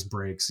Max just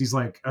breaks. He's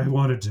like, "I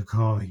wanted to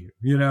call you,"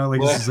 you know,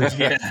 like this is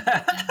like,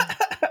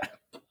 "I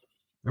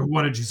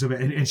wanted you so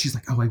bad." And she's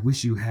like, "Oh, I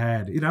wish you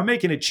had." You know, I'm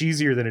making it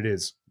cheesier than it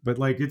is, but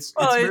like it's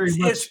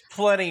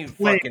plenty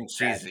fucking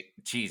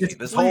cheesy.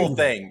 This whole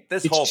thing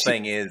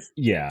is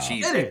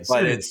cheesy. It is,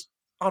 but it's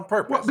on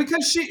purpose. Well,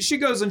 because she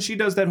goes and she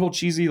does that whole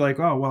cheesy like,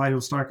 "Oh, well, I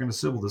was talking to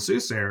Sybil the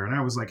soothsayer, and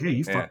I was like, hey,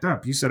 you fucked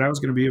up. You said I was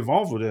going to be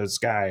involved with this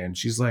guy," and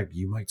she's like,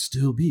 "You might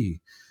still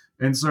be,"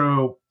 and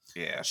so.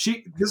 Yeah,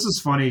 this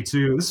is funny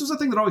too. This was a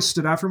thing that always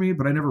stood out for me,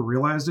 but I never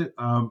realized it.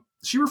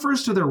 She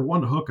refers to their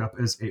one hookup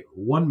as a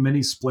one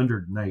many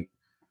splendored night.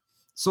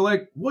 So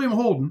like William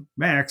Holden,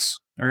 Max,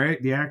 all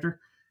right, the actor,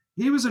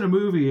 he was in a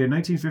movie in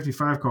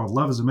 1955 called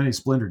Love is a Many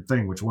Splendored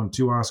Thing, which won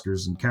 2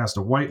 Oscars and cast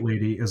a white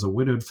lady as a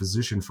widowed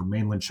physician from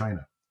mainland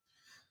China.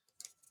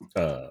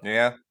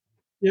 Yep.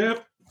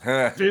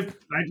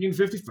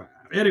 1955.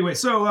 Anyway,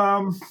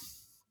 so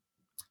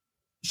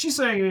she's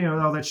saying, you know,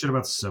 all that shit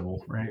about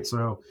Sybil, right?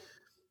 So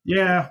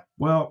yeah,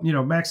 well, you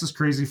know, Max is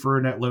crazy for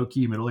in that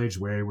low-key middle-aged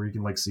way where you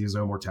can like see his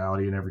own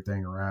mortality and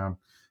everything around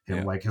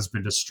him like has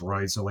been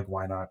destroyed. So like,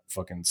 why not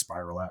fucking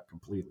spiral out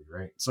completely,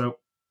 right? So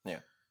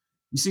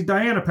you see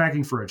Diana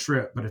packing for a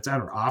trip, but it's at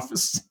her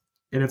office,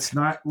 and it's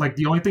not like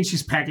the only thing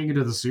she's packing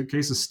into the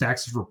suitcase is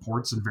stacks of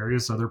reports and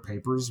various other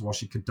papers while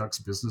she conducts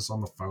business on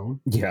the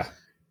phone. Yeah,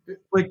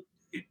 like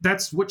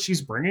that's what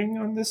she's bringing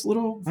on this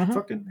little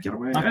fucking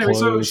getaway. Not anyway,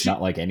 clothes,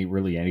 not like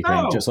anything,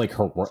 just like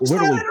her work,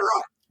 literally.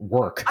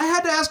 Work. I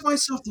had to ask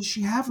myself, does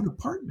she have an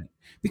apartment?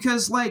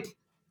 Because like,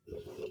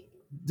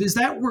 does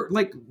that work?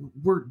 Like,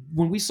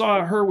 when we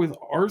saw her with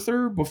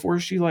Arthur before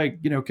she like,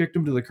 you know, kicked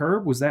him to the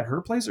curb, was that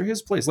her place or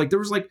his place? Like, there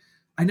was like,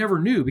 I never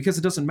knew because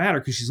it doesn't matter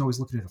because she's always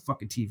looking at a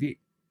fucking TV.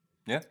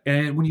 Yeah.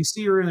 And when you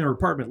see her in her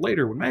apartment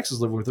later, when Max is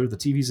living with her, the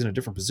TV's in a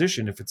different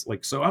position. If it's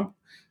like, so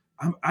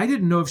I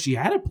didn't know if she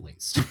had a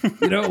place,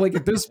 you know, like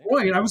at this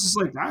point I was just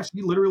like, gosh,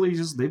 she literally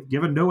they've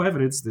given no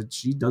evidence that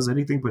she does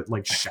anything but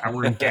like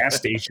shower in gas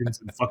stations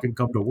and fucking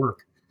come to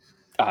work.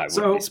 I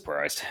wouldn't be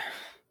surprised.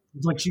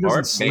 Like she doesn't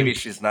or sleep. maybe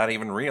she's not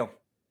even real.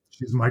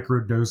 She's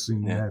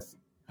microdosing meth.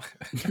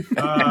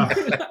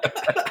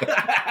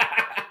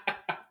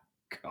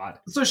 God.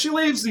 So she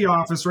leaves the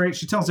office, right?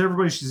 She tells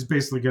everybody she's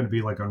basically going to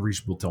be like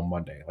unreachable till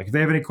Monday. Like if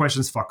they have any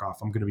questions, fuck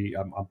off. I'm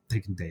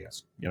taking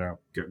days. Go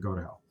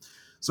to hell.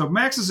 So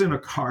Max is in a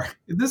car.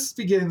 And this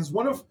begins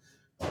one of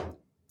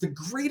the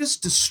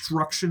greatest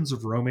destructions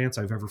of romance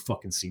I've ever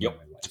fucking seen in my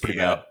life. It's pretty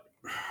bad.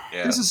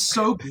 Yeah. This is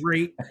so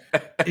great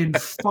and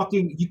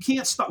fucking you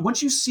can't stop.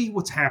 Once you see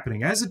what's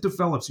happening as it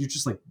develops, you're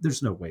just like,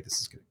 there's no way this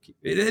is gonna keep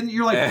it. And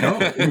you're like, no.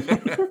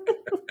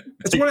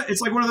 It's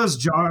like one of those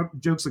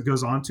jokes that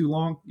goes on too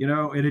long,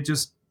 and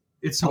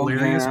it's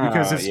hilarious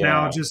because it's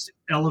now just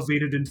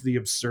elevated into the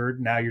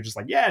absurd. Now you're just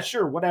like, yeah,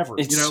 sure, whatever.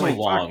 It's so like,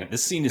 long.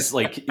 This scene is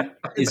like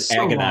is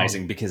so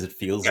agonizing long. because it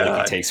feels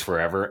like it takes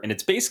forever, and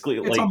it's basically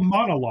it's a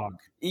monologue.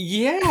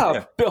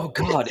 Yeah. Oh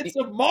God, It's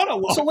a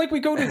monologue. So like we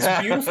go to this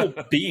beautiful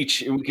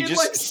beach and we can in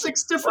just like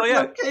 6 different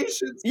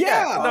locations.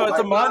 No, it's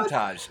a God.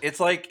 montage.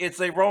 It's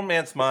a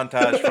romance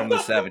montage from the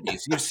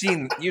 70s.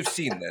 You've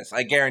seen this.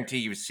 I guarantee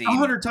you've seen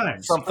 100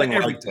 times something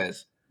like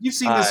this. You've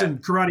seen this in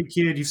Karate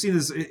Kid. You've seen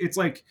this. It's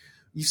like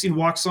you've seen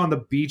Walks on the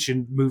Beach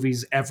in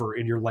movies ever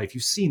in your life.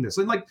 You've seen this.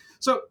 And like,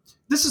 so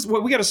this is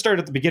what we got to start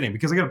at the beginning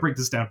because I got to break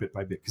this down bit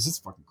by bit because it's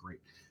fucking great.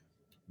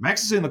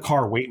 Max is in the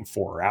car waiting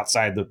for her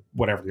outside the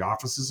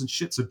offices and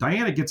shit. So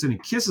Diana gets in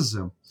and kisses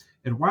him.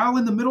 And while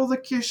in the middle of the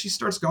kiss, she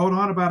starts going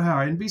on about how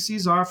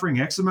NBC's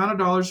offering X amount of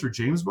dollars for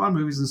James Bond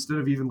movies instead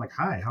of even like,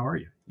 hi, how are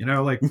you?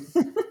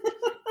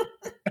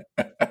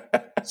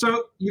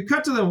 So you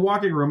cut to them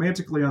walking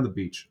romantically on the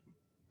beach.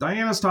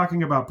 Diana's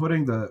talking about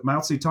putting the Mao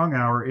Zedong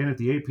hour in at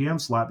the 8 p.m.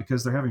 slot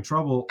because they're having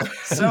trouble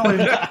selling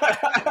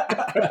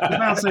the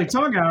Mao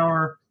Zedong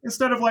hour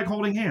instead of like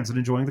holding hands and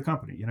enjoying the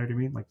company. You know what I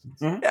mean? Like,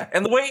 yeah,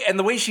 and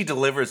the way she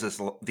delivers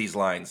these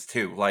lines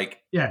too,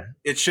 like, yeah,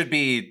 it should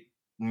be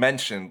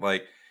mentioned.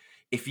 Like,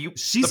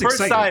 she's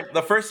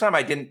the first time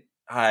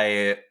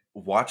I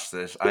watched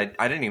this,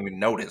 I didn't even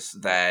notice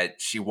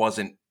that she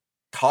wasn't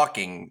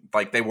talking.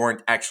 Like they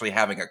weren't actually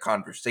having a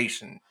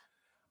conversation.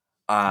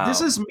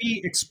 This is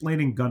me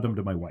explaining Gundam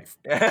to my wife.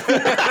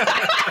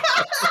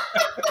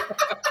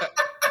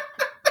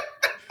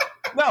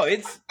 No,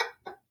 it's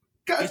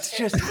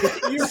just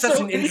you're such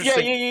so an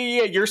interesting.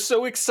 Yeah. You're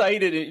so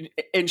excited,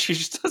 and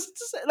she's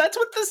just that's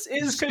what this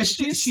is because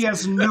she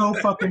has no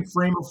fucking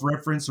frame of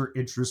reference or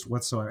interest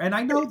whatsoever. And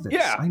I know this.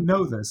 Yeah. I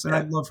know this, and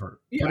I love her.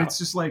 Yeah. But it's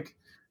just like.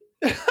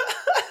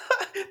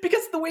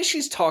 Because the way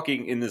she's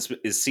talking in this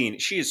scene,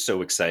 she is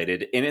so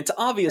excited, and it's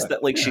obvious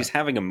that like she's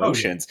having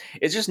emotions.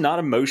 It's just not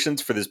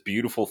emotions for this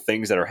beautiful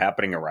things that are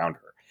happening around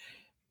her.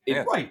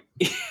 Right.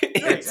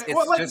 It's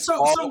just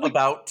all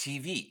about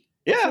TV.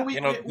 Yeah,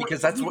 So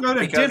because that's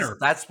dinner.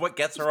 That's what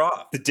gets her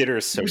off. The dinner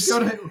is so. We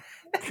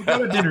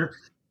go to dinner.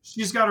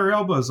 She's got her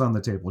elbows on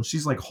the table, and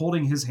she's like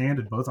holding his hand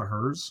in both of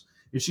hers.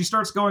 And she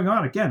starts going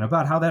on again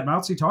about how that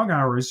Mao Zedong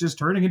hour is just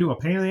turning into a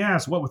pain in the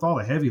ass. What with all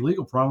the heavy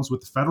legal problems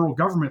with the federal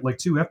government, like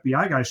 2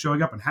 FBI guys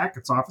showing up in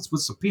Hackett's office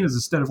with subpoenas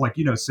instead of like,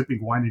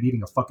 sipping wine and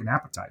eating a fucking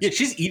appetizer. Yeah,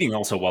 she's eating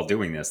also while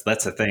doing this.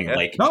 That's the thing.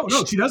 Like, no,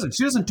 she doesn't.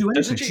 She doesn't do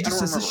anything. She just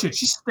says this remember. shit.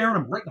 She's staring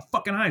him right in the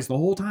fucking eyes the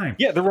whole time.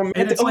 Yeah, they're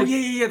romantic. It's like,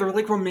 yeah. They're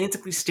like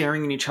romantically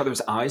staring in each other's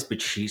eyes,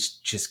 but she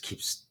just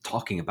keeps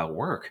talking about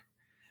work.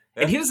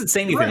 And he doesn't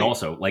say anything. Right.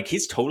 Also, like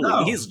he's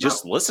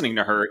just listening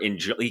to her.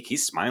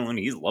 He's smiling.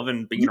 He's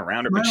loving being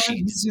around her. But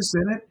he's just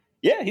in it.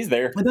 Yeah, he's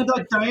there. And then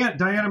like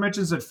Diana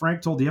mentions that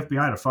Frank told the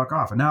FBI to fuck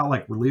off, and now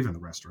like we're leaving the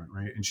restaurant,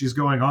 right? And she's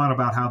going on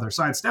about how they're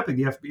sidestepping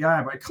the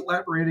FBI by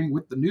collaborating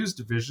with the news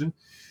division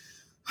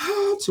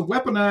to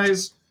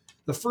weaponize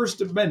the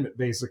First Amendment,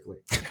 basically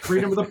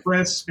freedom of the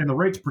press and the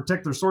right to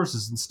protect their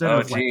sources instead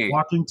of like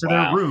walking to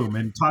their room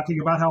and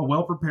talking about how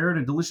well prepared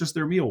and delicious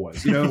their meal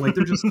was. Like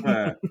they're just.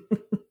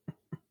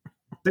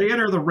 They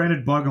enter the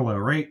rented bungalow,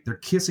 right? They're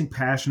kissing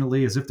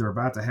passionately as if they're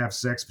about to have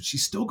sex, but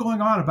she's still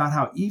going on about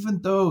how even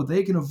though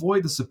they can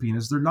avoid the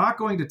subpoenas, they're not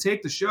going to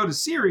take the show to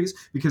series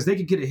because they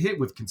could get a hit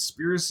with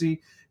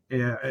conspiracy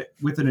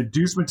with an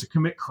inducement to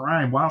commit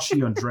crime while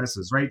she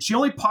undresses, right? She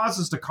only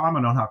pauses to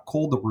comment on how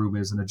cold the room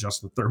is and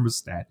adjust the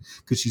thermostat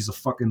because she's a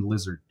fucking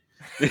lizard.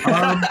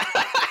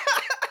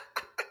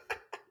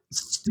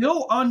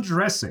 Still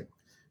undressing.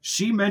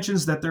 She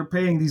mentions that they're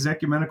paying these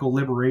Ecumenical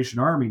Liberation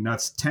Army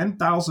nuts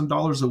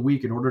 $10,000 a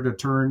week in order to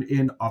turn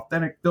in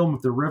authentic film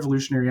of their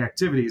revolutionary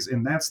activities,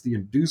 and that's the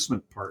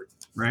inducement part,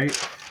 right?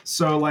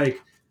 So,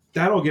 like,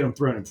 that'll get them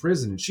thrown in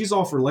prison, and she's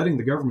all for letting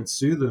the government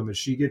sue them as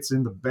she gets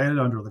in the bed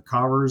under the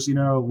covers,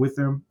 with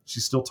him.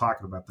 She's still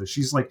talking about this.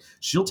 She's like,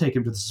 she'll take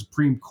him to the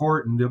Supreme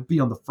Court, and they'll be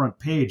on the front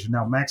page, and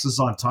now Max is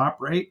on top,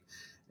 right?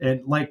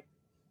 And, like,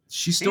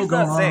 she's still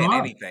going on. He's not saying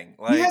anything.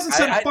 Like, he hasn't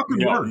said a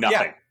fucking word. Nothing.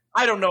 Yeah.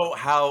 I don't know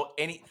how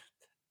any.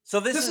 So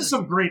this is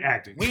some great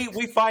acting.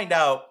 We find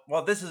out.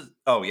 Well, this is.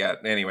 Oh yeah.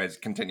 Anyways,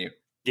 continue.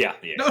 Yeah.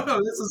 No.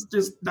 This is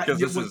just.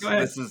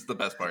 This is the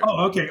best part.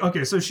 Oh,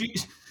 okay. So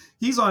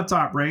he's on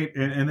top, right?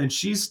 And then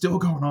she's still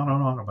going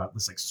on about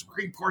this like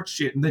Supreme Court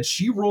shit, and then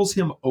she rolls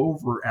him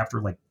over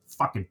after like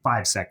fucking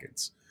 5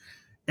 seconds,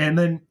 and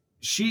then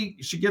she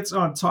gets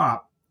on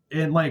top,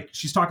 and like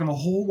she's talking the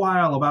whole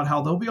while about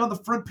how they'll be on the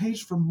front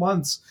page for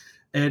months,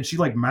 and she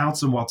like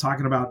mounts him while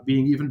talking about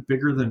being even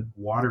bigger than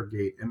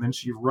Watergate, and then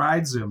she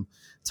rides him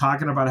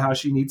talking about how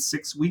she needs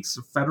 6 weeks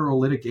of federal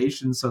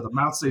litigation so the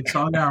Mao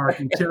Zedong Hour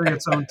can carry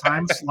its own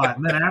time slot,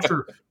 and then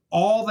after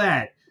all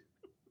that,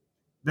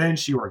 then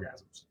she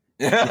orgasms.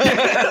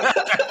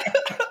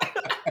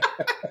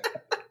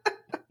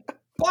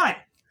 But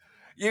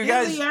you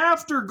guys, in the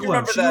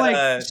afterglow,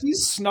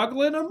 she's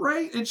snuggling him,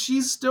 right? And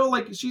she's still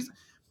like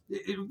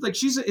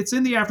it's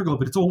in the afterglow,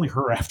 but it's only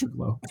her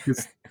afterglow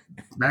because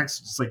Max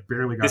just like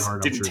barely got this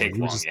hard. didn't take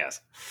long.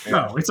 Yes.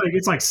 No,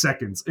 it's like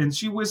seconds, and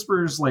she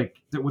whispers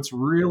like that. What's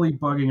really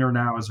bugging her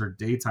now is her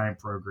daytime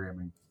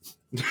programming.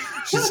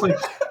 She's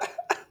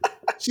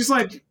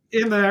like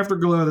in the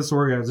afterglow of this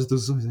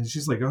orgasm.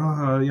 She's like,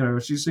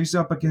 she's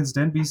up against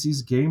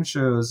NBC's game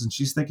shows, and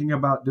she's thinking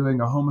about doing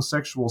a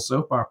homosexual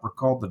soap opera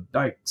called The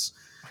Dykes.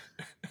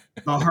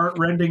 The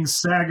heart-rending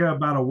saga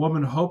about a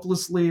woman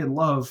hopelessly in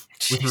love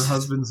with her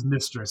husband's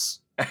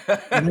mistress.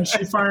 And then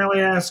she finally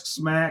asks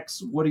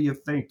Max, "What do you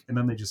think?" And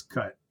then they just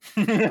cut.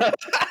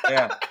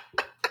 Yeah.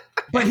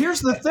 But here's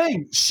the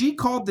thing. She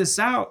called this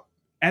out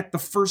at the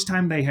first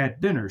time they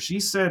had dinner. She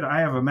said,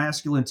 "I have a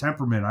masculine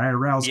temperament. I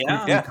arouse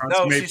quickly,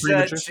 consummate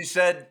premature." She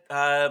said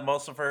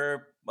most of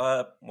her,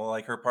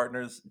 her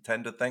partners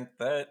tend to think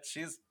that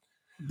she's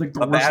like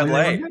a bad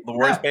lay, the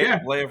worst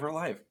lay of her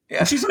life. Yeah,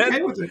 and she's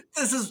okay with it.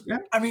 This is,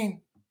 I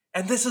mean,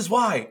 and this is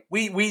why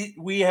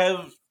we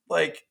have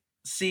like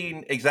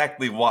seen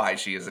exactly why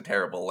she is a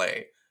terrible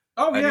lay.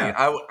 Oh yeah,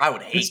 I mean, I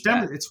would hate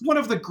that. It's one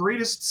of the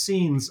greatest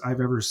scenes I've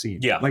ever seen.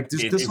 Yeah, like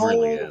this whole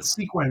really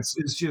sequence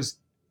is just.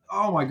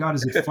 Oh my God,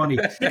 is it funny?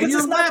 And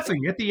you're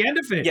laughing at the end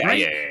of it, right?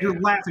 Yeah. You're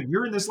laughing.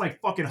 You're in this like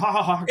fucking ha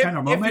ha ha kind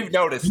of moment. If you've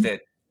noticed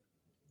it,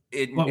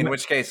 in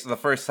which case, the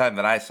first time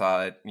that I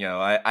saw it,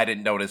 I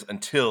didn't notice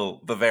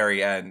until the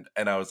very end,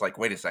 and I was like,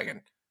 wait a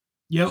second.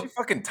 Yep. Is she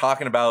fucking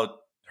talking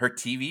about her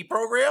TV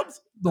programs?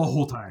 The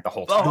whole time. The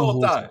whole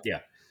time. Yeah.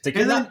 It's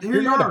like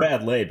you're not a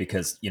bad lay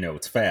because,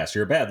 it's fast.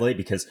 You're a bad lay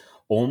because,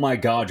 oh my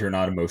God, you're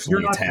not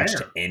emotionally attached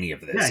to any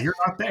of this. Yeah, you're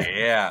not there.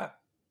 Yeah.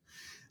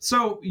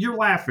 So you're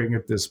laughing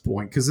at this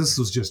point because this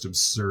was just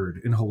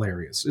absurd and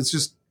hilarious. It's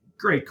just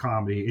great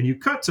comedy. And you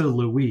cut to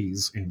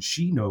Louise, and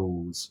she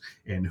knows.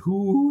 And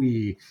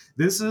hooey,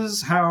 this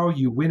is how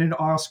you win an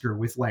Oscar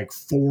with like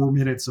 4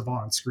 minutes of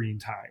on-screen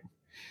time.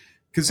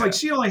 Because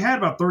she only had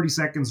about 30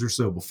 seconds or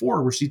so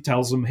before where she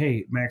tells him,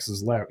 "Hey, Max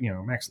is left.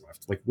 Max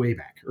left like way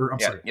back." Or I'm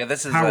sorry. Yeah,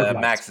 this is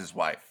Max's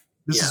wife.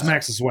 This is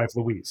Max's wife,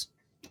 Louise.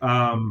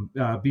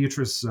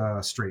 Beatrice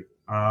Straight.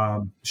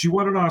 She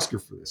won an Oscar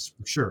for this,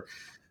 for sure.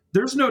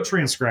 There's no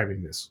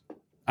transcribing this.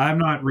 I'm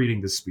not reading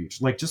this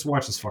speech. Like, just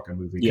watch this fucking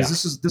movie.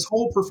 Because this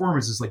whole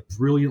performance is like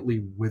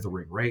brilliantly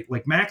withering, right?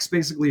 Like Max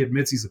basically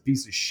admits he's a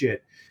piece of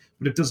shit,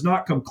 but it does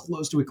not come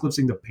close to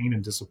eclipsing the pain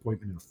and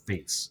disappointment in the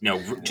face.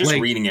 No, just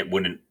reading it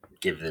wouldn't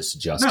give this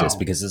justice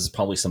because this is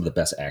probably some of the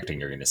best acting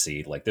you're going to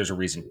see. Like, there's a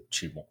reason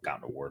she won't got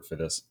an award for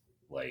this.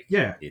 Like,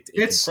 it's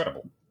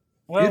incredible.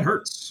 Well, it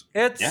hurts.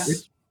 I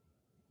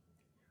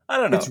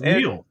don't know. It's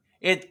real.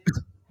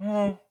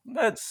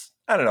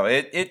 I don't know.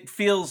 It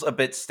feels a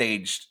bit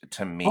staged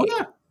to me. Oh,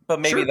 yeah. But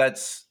maybe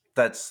that's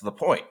the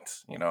point,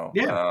 in a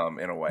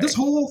way. This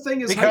whole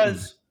thing is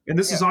heightened, and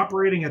this is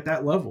operating at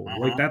that level.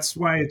 Like, that's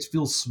why it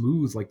feels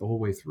smooth like the whole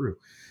way through.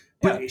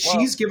 But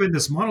she's given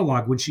this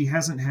monologue when she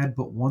hasn't had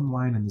but one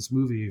line in this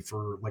movie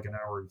for like an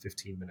hour and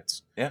 15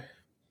 minutes. Yeah.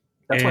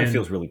 That's why it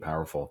feels really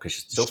powerful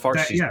because so far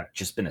she's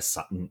just been a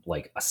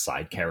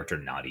side character,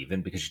 not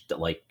even because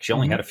she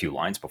only had a few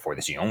lines before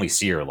this. You only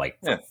see her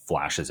for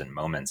flashes and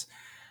moments.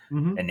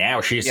 Mm-hmm. And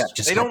now she's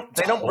just they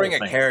don't bring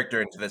a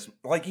character into this,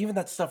 like even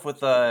that stuff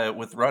with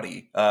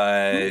Ruddy.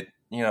 I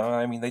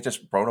mean, they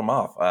just wrote him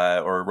off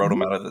or wrote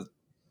him out of the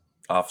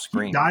off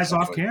screen. He dies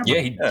off camera.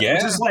 Which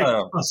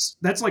is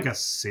that's like a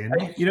sin.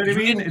 You know what I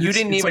mean? You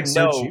didn't even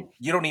know.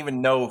 You don't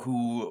even know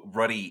who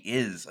Ruddy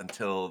is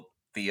until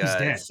the he's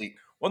dead.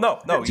 Well,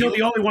 no. Until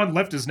the only one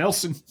left is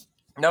Nelson.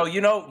 No, you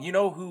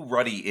know who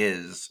Ruddy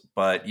is,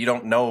 but you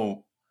don't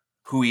know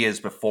who he is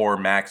before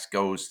Max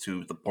goes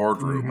to the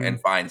boardroom and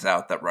finds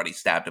out that Ruddy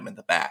stabbed him in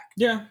the back.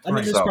 Yeah, I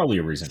mean, there's probably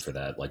a reason for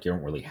that. Like, you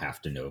don't really have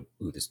to know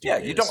who this dude is.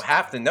 Yeah, you don't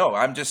have to know.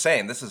 I'm just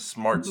saying this is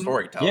smart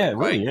storytelling. Yeah, it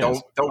really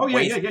is.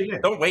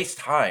 Don't waste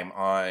time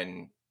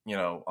on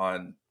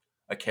on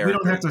a character.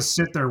 We don't have to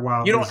sit there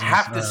while you don't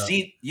have to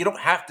see. You don't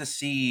have to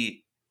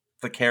see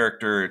the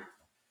character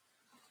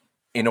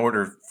in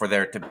order for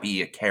there to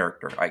be a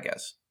character, I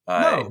guess.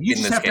 No, you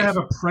just have to have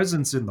a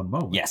presence in the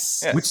moment.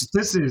 Yes. Which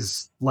this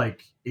is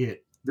like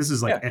it. This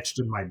is like etched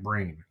in my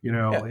brain,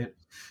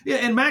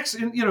 and Max,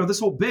 and this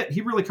whole bit,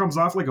 he really comes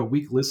off like a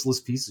weak, listless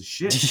piece of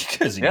shit.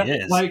 Because he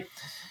is. Like,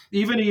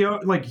 even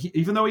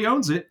though he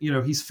owns it,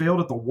 he's failed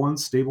at the one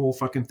stable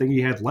fucking thing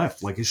he had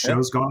left. Like, his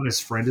show's gone, his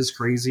friend is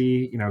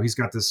crazy. He's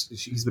got this.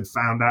 He's been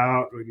found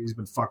out. He's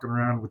been fucking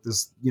around with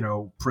this,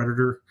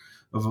 predator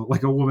of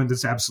a woman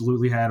that's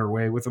absolutely had her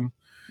way with him.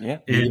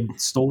 and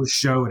stole his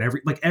show and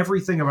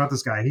everything about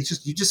this guy.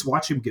 You just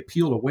watch him get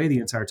peeled away the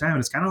entire time, and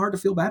it's kind of hard to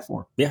feel bad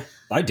for him. Yeah,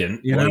 I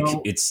didn't. You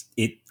know?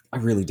 I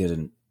really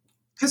didn't.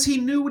 Because he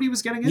knew what he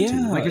was getting into.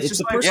 Yeah, it's just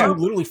the person who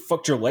literally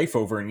fucked your life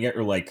over, and yet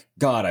you're like,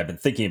 God, I've been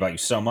thinking about you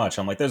so much.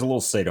 I'm like, there's a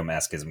little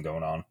sadomasochism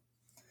going on.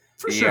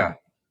 For sure.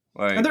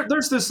 And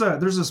there's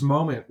this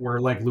moment where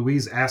like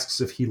Louise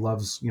asks if he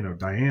loves,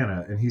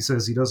 Diana, and he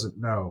says he doesn't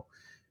know.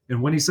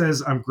 And when he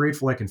says, I'm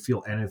grateful I can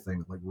feel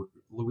anything, like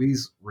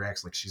Louise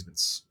reacts like she's been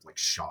like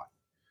shot.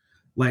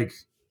 Like,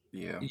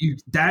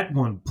 that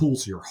one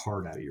pulls your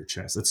heart out of your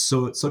chest. It's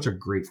such a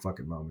great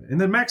fucking moment.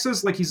 And then Max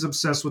says like he's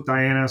obsessed with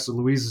Diana, so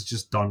Louise is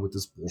just done with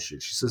this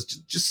bullshit. She says,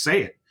 just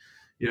say it.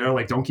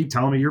 Like, don't keep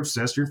telling me you're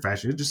obsessed, you're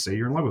infatuated, just say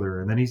you're in love with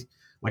her. And then he's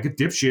like a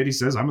dipshit, he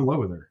says, I'm in love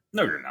with her.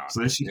 No, you're not. So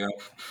then she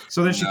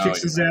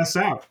kicks his ass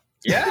out.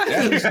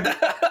 Yeah.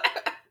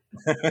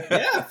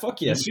 Yeah,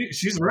 fuck yeah.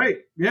 She's right.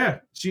 Yeah.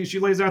 She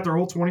lays out their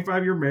whole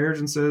 25-year marriage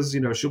and says,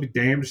 she'll be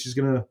damned if she's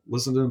going to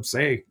listen to him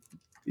say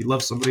he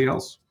loves somebody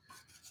else.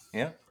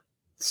 Yeah.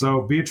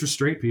 So Beatrice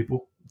Straight,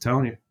 people, I'm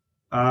telling you.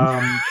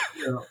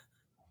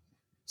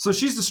 So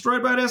she's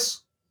destroyed by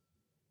this,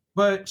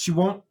 but she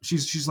won't.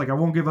 She's like, I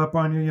won't give up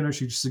on you.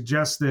 She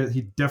suggests that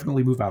he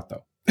definitely move out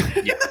though.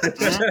 Yeah.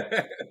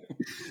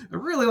 I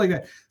really like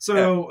that.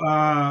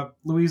 So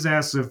Louise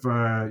asks if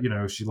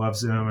she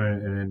loves him,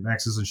 and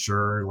Max isn't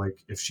sure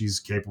like if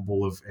she's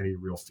capable of any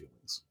real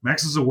feelings.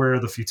 Max is aware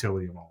of the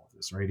futility of all of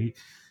this, right? He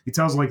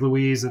tells like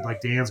Louise that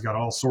like Dan's got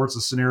all sorts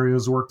of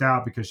scenarios worked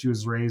out because she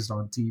was raised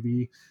on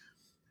TV.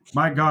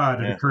 My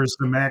God, it occurs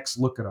to Max,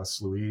 look at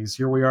us, Louise.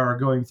 Here we are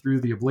going through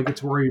the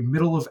obligatory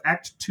middle of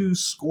Act 2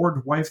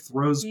 scored wife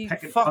throws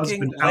peccant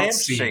husband out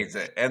scene.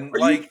 It. And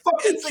it's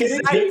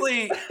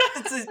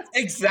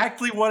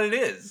exactly what it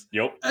is.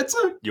 Yep. It's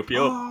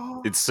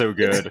so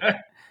good.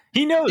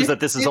 He knows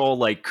that this is all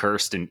like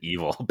cursed and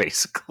evil,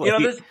 basically.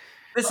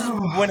 This is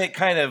when it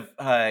kind of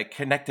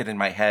connected in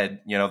my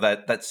head,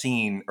 that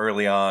scene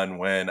early on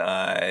when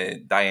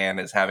Diane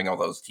is having all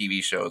those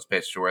TV shows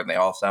pitched to her and they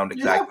all sound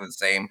exactly the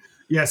same.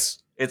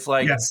 Yes. It's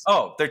like,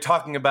 they're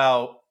talking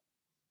about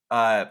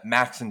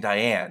Max and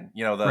Diane,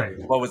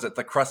 what was it?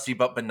 The crusty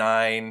but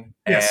benign.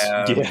 Yes.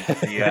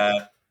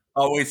 And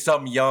always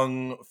some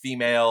young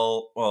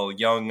female,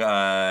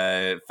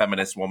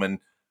 feminist woman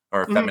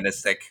or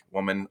feministic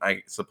woman,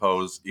 I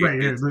suppose. Right.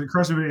 The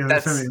crusty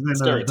but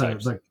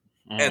stereotypes.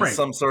 And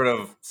some sort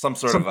of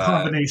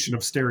combination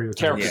of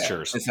stereotypes.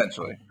 Caricatures.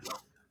 Essentially.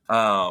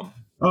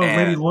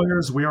 Lady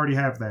lawyers, we already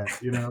have that,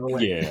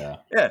 Yeah.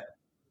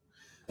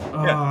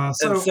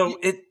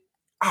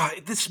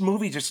 This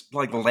movie just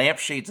like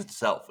lampshades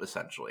itself,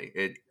 essentially.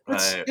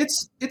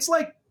 It's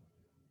like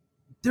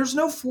there's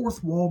no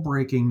fourth wall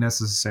breaking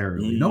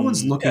necessarily. No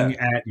one's looking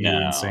at you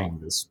and saying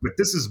this, but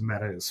this is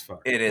meta as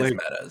fuck. It is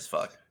meta as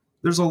fuck.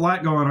 There's a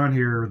lot going on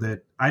here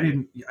that I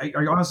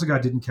honestly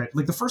didn't catch.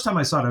 Like the first time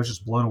I saw it, I was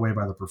just blown away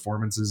by the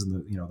performances and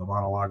the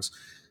monologues.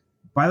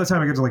 By the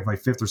time I get to like my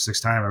fifth or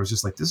sixth time, I was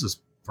just like, this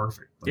is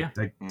perfect.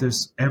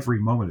 There's every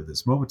moment of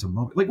this, moment to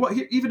moment. Like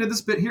even in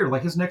this bit here,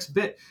 like his next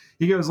bit,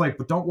 he goes like,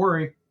 but don't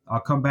worry, I'll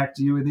come back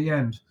to you in the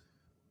end.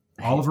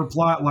 All of her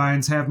plot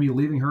lines have me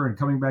leaving her and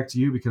coming back to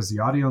you because the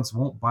audience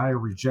won't buy a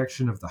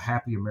rejection of the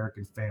happy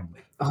American family.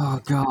 Oh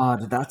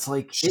God, that's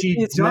like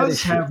she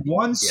does have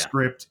one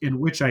script in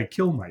which I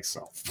kill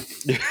myself.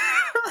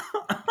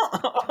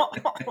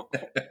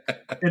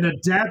 An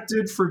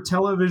adapted for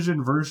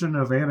television version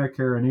of Anna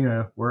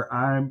Karenina, where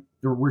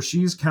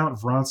she's Count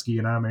Vronsky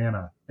and I'm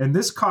Anna, and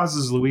this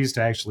causes Louise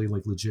to actually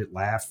like legit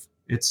laugh.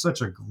 It's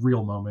such a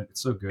real moment.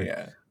 It's so good.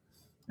 Yeah.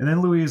 And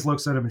then Louise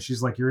looks at him and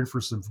she's like, "You're in for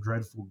some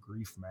dreadful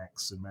grief,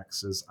 Max." And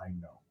Max says, "I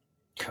know."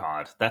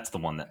 God, that's the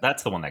one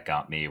that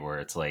got me. Where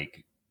it's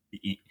like,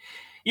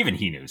 even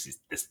he knows he's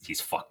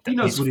fucked up.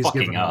 He's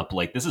fucking up.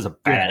 Like this is a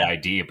bad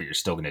idea, but you're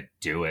still going to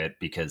do it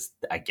because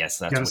I guess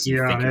that's what you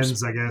think.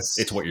 I guess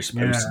it's what you're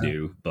supposed to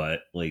do.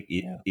 But like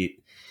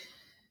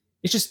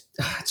it's just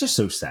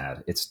so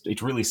sad.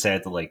 It's really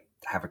sad to like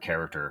have a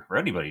character or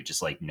anybody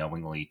just like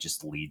knowingly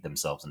just lead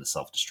themselves into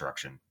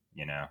self-destruction.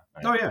 And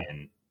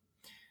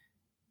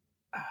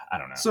I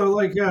don't know. So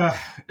like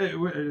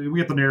we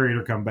get the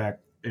narrator come back.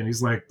 And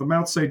he's like, the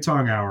Mao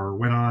Zedong Hour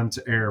went on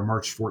to air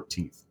March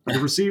 14th. It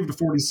received a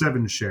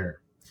 47 share.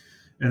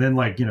 And then,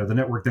 like, the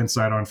network then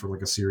signed on for,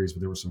 like, a series,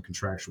 but there were some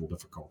contractual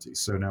difficulties.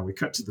 So now we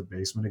cut to the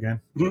basement again.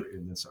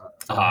 In this,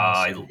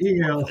 I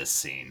love this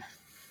scene.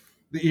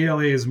 The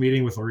ELA is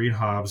meeting with Lorene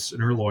Hobbs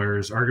and her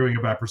lawyers, arguing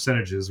about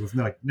percentages with,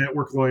 like,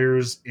 network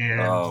lawyers and,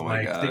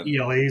 the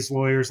ELA's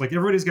lawyers. Like,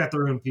 everybody's got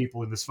their own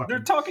people in this fucking...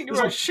 They're talking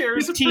about like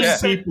shares of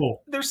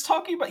people. They're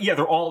talking about... Yeah,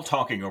 they're all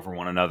talking over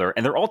one another.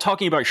 And they're all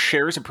talking about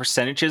shares and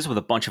percentages with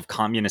a bunch of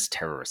communist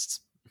terrorists.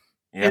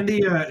 Yeah. And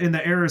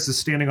the heiress is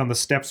standing on the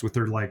steps with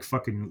her, like,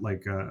 fucking,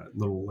 like,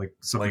 little, like,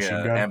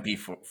 submachine gun.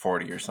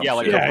 MP40 or something. Yeah,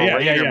 like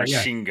a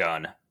machine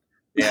gun.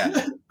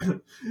 Yeah.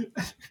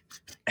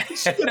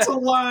 She gets a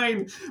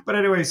line. But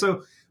anyway,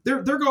 so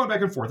they're going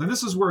back and forth, and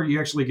this is where you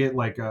actually get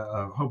like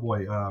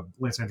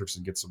Lance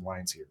Henriksen gets some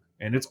lines here,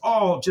 and it's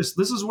all just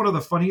this is one of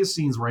the funniest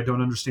scenes where I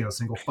don't understand a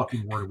single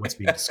fucking word of what's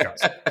being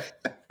discussed.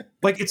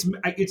 Like it's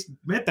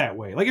meant that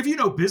way. Like if you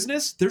know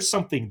business, there's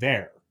something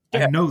there.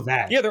 I know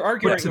that. Yeah, they're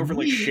arguing over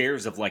like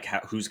shares of like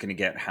who's going to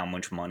get how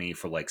much money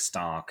for like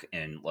stock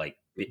and like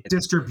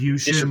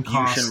distribution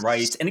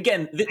rights. And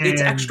again,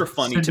 it's extra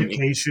funny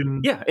syndication. To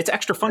me. Yeah, it's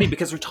extra funny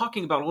because they're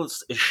talking about all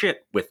this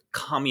shit with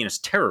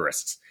communist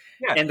terrorists.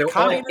 Yeah, and they're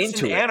all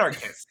into it.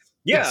 Anarchists.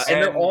 Yeah, yes.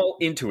 And they're all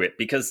into it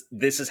because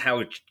this is how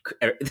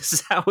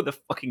the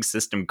fucking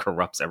system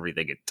corrupts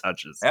everything it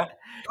touches. Yeah,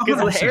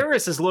 because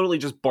Harris is literally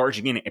just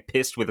barging in,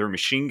 pissed with her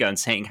machine gun,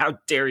 saying, "How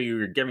dare you?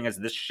 You're giving us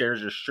this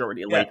shares, you're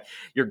shorting, like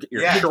you're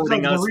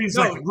shorting us."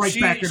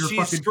 Back in her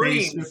fucking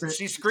face.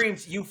 She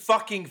screams, "You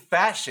fucking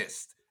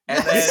fascist!"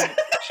 And then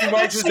she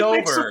marches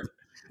over.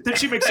 Then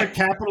she makes a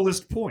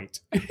capitalist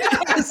point.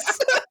 Yes.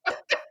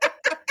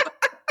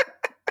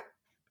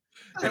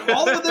 And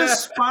all of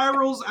this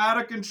spirals out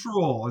of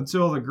control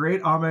until the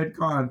great Ahmed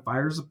Khan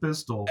fires a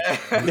pistol.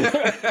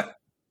 And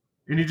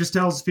he just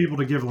tells people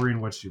to give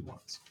Lorene what she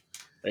wants.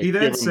 He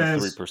then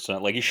says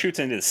 3%. Like he shoots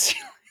into the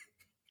ceiling.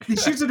 He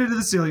shoots it into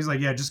the ceiling. He's like,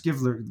 yeah, just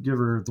give her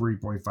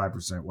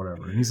 3.5%,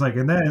 whatever. And he's like,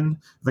 and then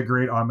the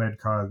great Ahmed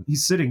Khan,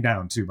 he's sitting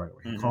down too, by the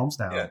way. He calms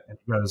down and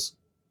he goes,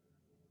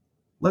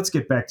 let's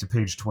get back to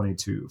page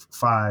 22,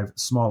 5,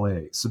 small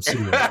a,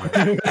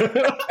 subsidiary.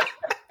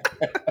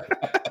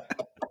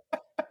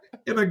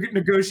 And the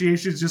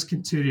negotiations just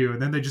continue,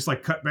 and then they just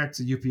like cut back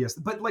to UPS,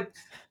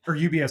 or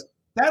UBS.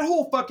 That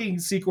whole fucking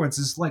sequence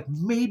is like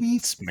maybe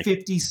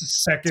 50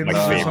 seconds or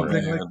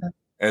something like that.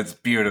 It's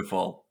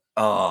beautiful.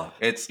 Oh,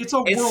 it's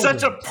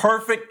such a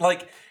perfect,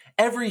 like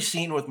every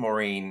scene with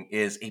Maureen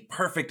is a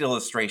perfect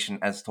illustration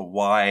as to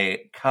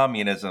why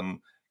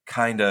communism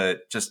kind of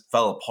just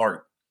fell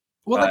apart.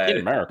 Well, in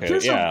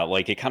America,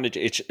 like it kind of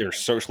or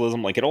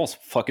socialism, like it all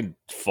fucking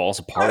falls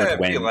apart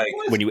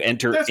when you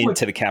enter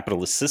into the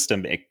capitalist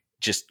system. It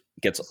just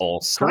gets all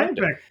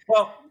Steinbeck.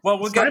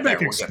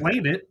 Steinbeck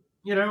explained it.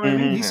 You know, I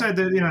mean, he said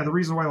that the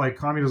reason why like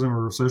communism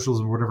or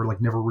socialism or whatever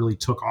like never really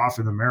took off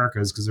in America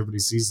is because everybody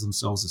sees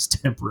themselves as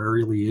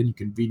temporarily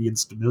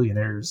inconvenienced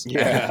millionaires.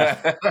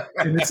 Yeah,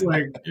 and it's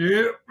like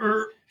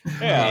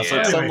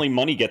so suddenly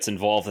money gets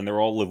involved, and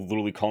they're all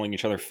literally calling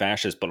each other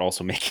fascists, but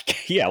also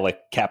making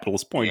like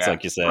capitalist points,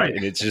 like you said,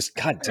 and it's just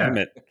God damn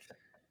it.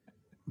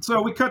 So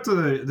we cut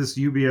to this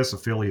UBS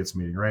affiliates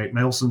meeting, right?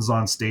 Nelson's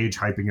on stage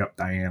hyping up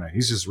Diana.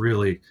 He's just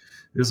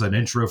this is an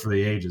intro for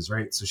the ages,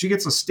 right? So she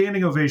gets a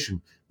standing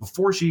ovation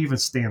before she even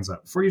stands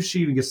up, before she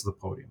even gets to the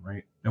podium,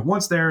 right? And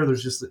once there,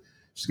 she's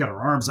got her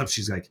arms up.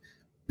 She's like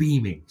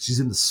beaming. She's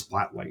in the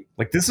spotlight.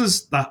 Like this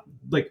is the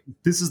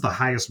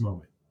highest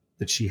moment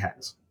that she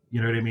has.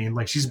 You know what I mean?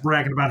 Like she's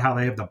bragging about how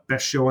they have the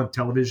best show on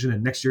television,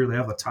 and next year they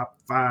have the top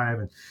 5,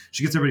 and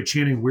she gets everybody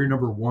chanting, "We're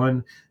number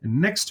 1."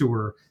 And next to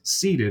her,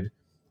 seated,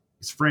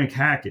 is Frank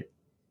Hackett,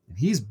 and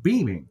he's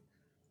beaming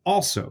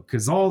also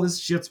because all this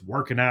shit's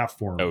working out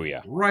for him. Oh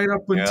yeah, right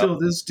up until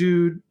this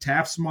dude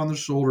taps him on the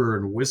shoulder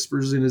and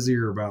whispers in his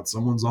ear about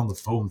someone's on the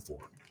phone for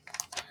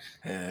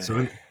him. So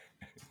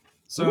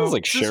it was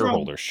like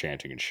shareholders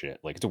chanting and shit.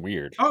 Like it's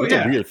weird. Oh, it's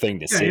a weird thing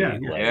to say.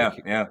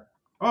 Yeah.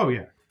 Oh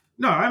yeah.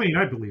 No, I mean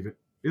I believe it.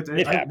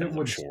 It happens,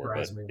 I'm sure,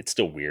 but it's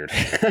still weird.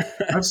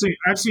 I've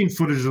seen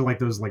footage of like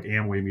those like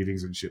Amway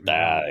meetings and shit.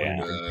 God,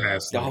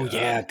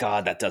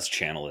 that does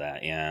channel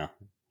that. Yeah.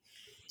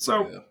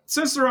 So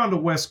since they're on the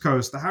West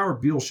Coast, the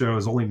Howard Beale show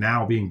is only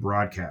now being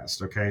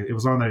broadcast. Okay, it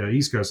was on the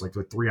East Coast like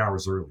 3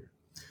 hours earlier.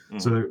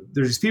 So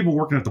there's these people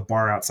working at the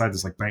bar outside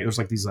this like bank. There's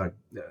like these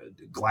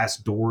glass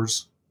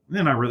doors.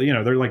 They're not really,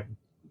 they're like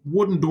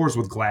wooden doors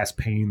with glass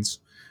panes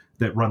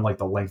that run like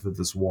the length of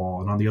this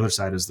wall, and on the other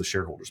side is the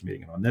shareholders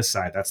meeting, and on this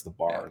side that's the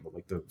bar,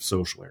 like the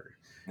social area.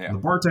 And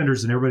the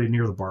bartenders and everybody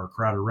near the bar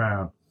crowd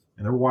around,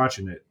 and they're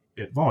watching it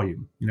at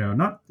volume,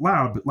 not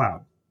loud but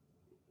loud.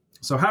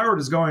 So Howard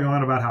is going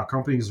on about how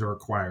companies are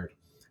acquired,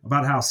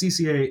 about how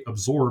CCA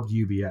absorbed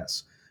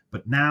UBS,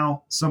 but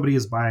now somebody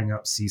is buying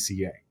up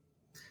CCA,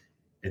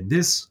 and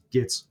this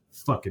gets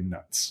fucking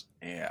nuts.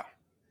 Yeah.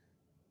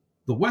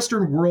 The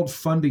Western World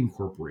Funding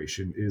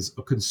Corporation is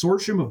a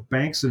consortium of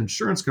banks and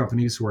insurance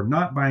companies who are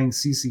not buying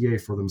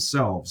CCA for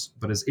themselves,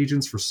 but as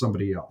agents for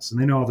somebody else.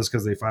 And they know all this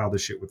because they filed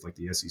this shit with like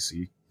the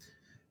SEC.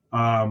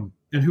 And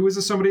who is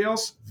this somebody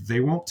else?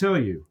 They won't tell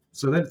you.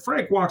 So then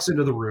Frank walks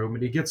into the room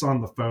and he gets on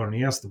the phone and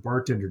he asks the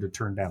bartender to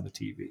turn down the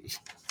TV.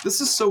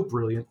 This is so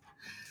brilliant.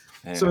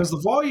 Yeah. So as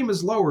the volume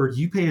is lowered,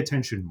 you pay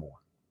attention more.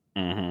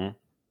 Mm-hmm.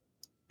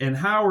 And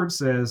Howard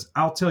says,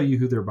 I'll tell you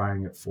who they're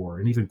buying it for.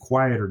 And even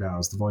quieter now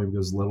as the volume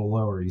goes a little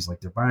lower. He's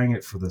like, they're buying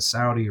it for the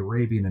Saudi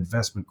Arabian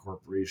Investment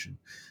Corporation.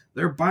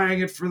 They're buying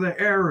it for the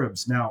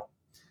Arabs. Now,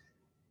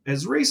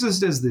 as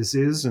racist as this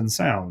is and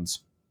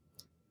sounds,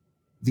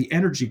 the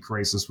energy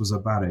crisis was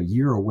about a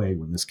year away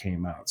when this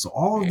came out. So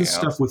all of this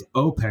stuff with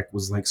OPEC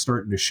was like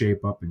starting to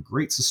shape up, and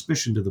great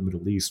suspicion to the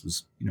Middle East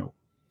was,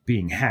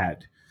 being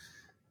had.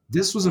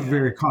 This was a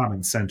very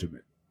common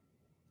sentiment.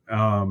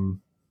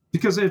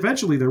 because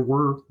eventually there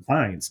were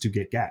lines to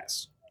get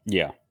gas.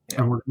 Yeah.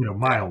 And we're,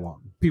 mile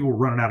long. People were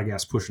running out of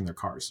gas pushing their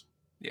cars.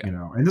 Yeah.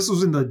 And this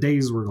was in the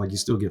days where like you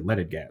still get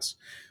leaded gas,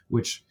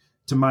 which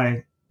to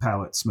my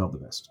palate smelled the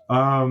best.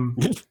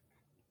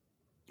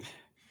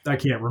 I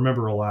can't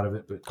remember a lot of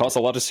it, but caused a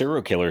lot of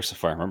serial killers,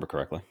 if I remember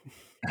correctly.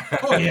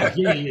 Oh yeah.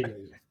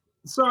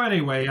 So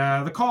anyway,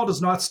 the call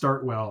does not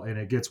start well, and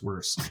it gets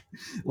worse.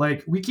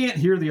 Like we can't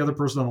hear the other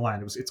person on the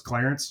line. It's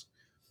Clarence,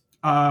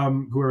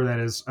 whoever that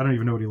is. I don't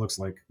even know what he looks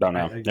like. Don't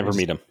know. Never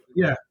meet him.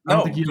 Yeah, I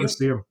don't think you ever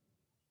see him.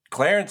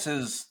 Clarence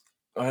is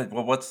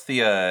what's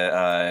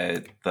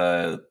the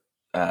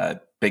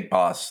big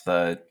boss?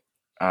 The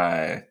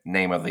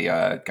name of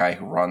the guy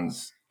who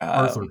runs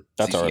Arthur.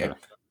 That's CCA. Arthur.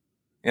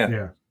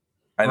 Yeah.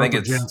 I think Arthur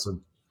it's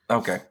Jensen.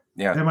 Okay.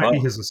 Yeah. That might be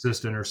his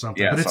assistant or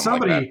something. Yeah, but it's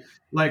something somebody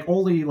like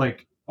only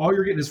like all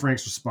you're getting is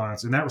Frank's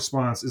response, and that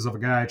response is of a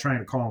guy trying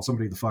to calm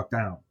somebody the fuck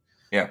down.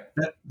 Yeah.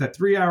 That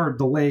 3-hour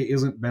delay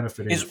isn't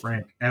benefiting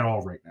Frank at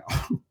all right now.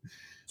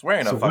 He's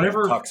wearing a fucking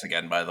tux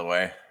again, by the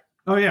way.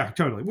 Oh yeah,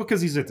 totally. Well,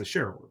 because he's at the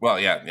Sherwood. Well,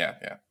 yeah.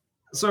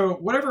 So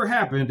whatever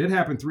happened, it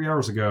happened 3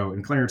 hours ago,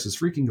 and Clarence is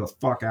freaking the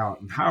fuck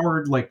out. And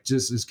Howard like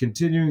just is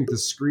continuing to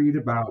screed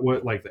about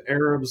what like the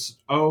Arabs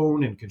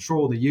own and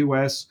control the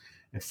U.S.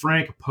 And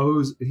Frank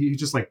he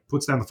just like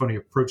puts down the phone, he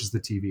approaches the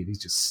TV, and he's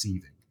just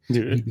seething.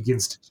 Yeah. He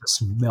begins to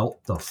just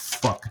melt the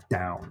fuck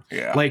down.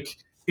 Yeah. Like,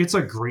 it's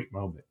a great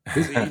moment.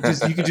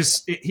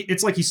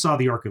 It's like he saw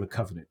the Ark of the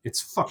Covenant. It's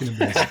fucking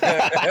amazing.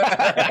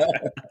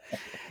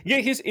 Yeah,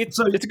 it's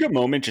a good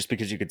moment just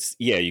because you get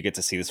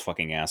to see this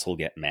fucking asshole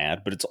get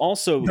mad, but it's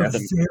also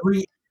the very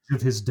edge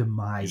of his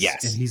demise.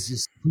 Yes. And he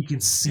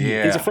can see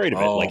it. He's afraid of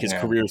it. Like his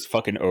career's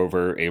fucking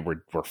over.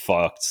 We're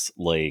fucked.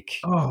 Like,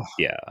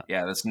 yeah.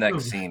 This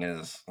next scene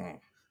is.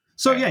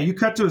 So yeah, you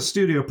cut to a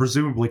studio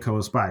presumably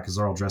close by because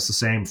they're all dressed the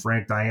same.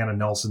 Frank, Diana,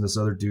 Nelson, this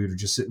other dude are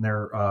just sitting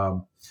there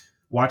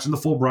watching the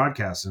full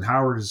broadcast, and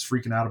Howard is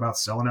freaking out about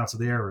selling out to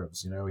the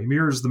Arabs. He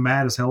mirrors the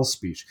mad as hell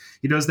speech.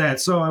 He does that.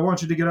 So I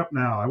want you to get up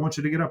now. I want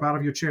you to get up out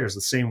of your chairs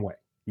the same way.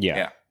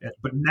 Yeah.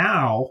 But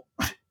now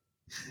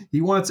he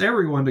wants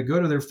everyone to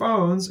go to their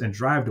phones and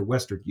drive to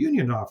Western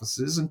Union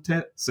offices and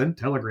send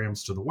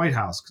telegrams to the White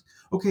House.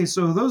 Okay,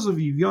 so those of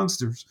you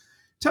youngsters,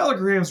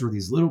 telegrams were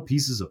these little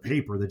pieces of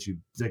paper that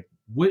it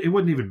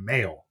wouldn't even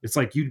mail. It's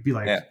like you'd be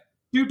like,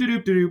 doop,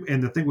 doop, doop, doop,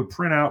 and the thing would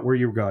print out where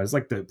you were going. It's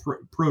like the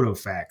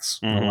proto-fax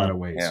in a lot of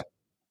ways. Yeah.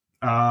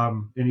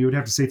 And you would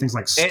have to say things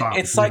like stop.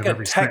 It's like a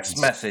text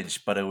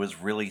message, but it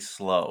was really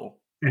slow.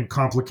 And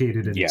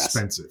complicated and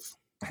expensive.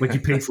 Like you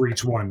paid for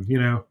each one,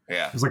 Yeah.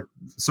 It was like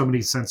so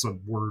many cents a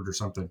word or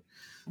something.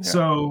 Yeah.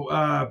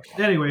 So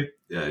anyway,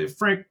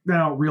 Frank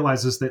now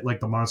realizes that like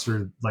the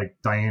monster like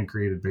Diane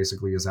created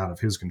basically is out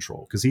of his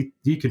control because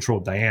he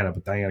controlled Diana,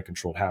 but Diana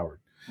controlled Howard.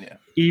 Yeah.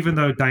 Even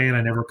though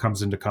Diana never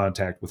comes into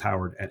contact with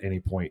Howard at any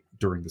point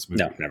during this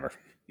movie. No, never.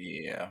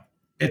 Yeah.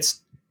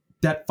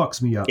 That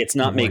fucks me up. It's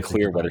not made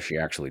clear whether she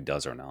actually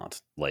does or not.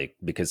 Like,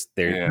 because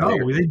they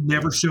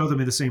never show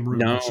them in the same room.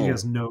 No.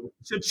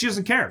 She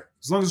doesn't care.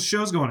 As long as the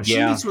show's going on. She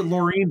meets with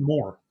Lorraine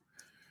more.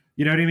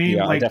 You know what I mean?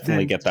 Yeah, like, I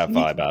definitely get that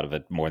vibe out of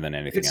it more than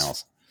anything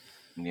else.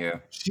 Yeah.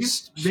 She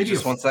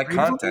just wants that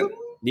content.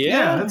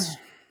 Yeah.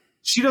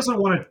 She doesn't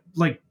want to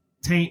like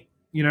taint,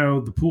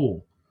 the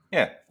pool.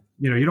 Yeah.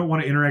 You don't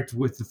want to interact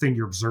with the thing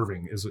you're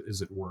observing, as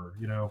it were,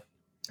 Yeah.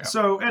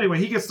 So anyway,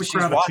 he gets the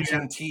crowd. She's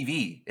watching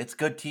TV. It's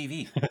good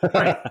TV.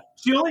 Right.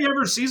 She only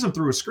ever sees him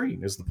through a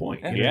screen. Is the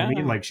point? You know what I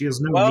mean? Like she has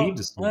no need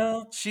to see him.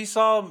 Well, she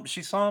saw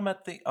him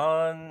at the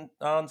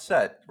on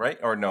set, right?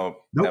 Or no?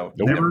 Nope,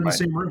 never in the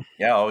same room.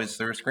 Yeah, always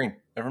through a screen.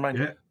 Never mind.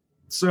 Yeah.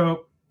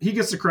 So he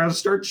gets the crowd to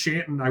start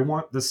chanting, "I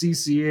want the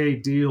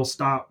CCA deal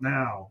stopped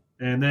now!"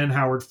 And then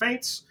Howard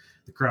faints.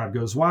 The crowd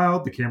goes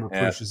wild. The camera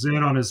pushes in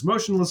on his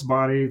motionless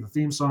body. The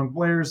theme song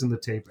blares and the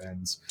tape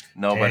ends.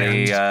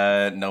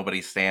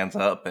 Nobody stands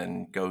up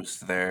and goes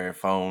to their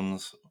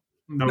phones.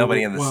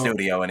 Nobody in the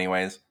studio,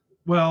 anyways.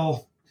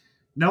 Well,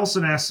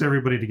 Nelson asks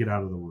everybody to get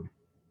out of the room,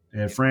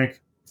 and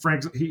Frank,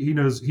 he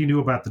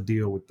knew about the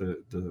deal with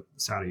the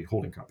Saudi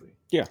holding company.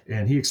 Yeah,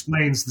 and he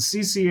explains the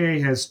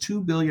CCA has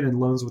 $2 billion in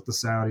loans with the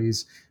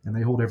Saudis, and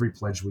they hold every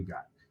pledge we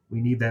got.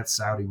 We need that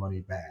Saudi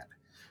money bad.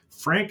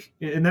 Frank,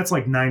 and that's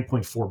like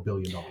 $9.4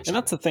 billion. And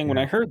that's the thing. When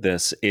I heard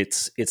this,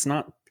 it's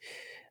not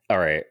all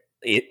right.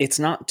 It's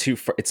not too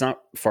far. It's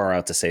not far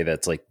out to say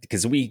that's like,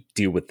 because we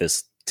deal with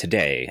this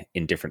today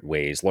in different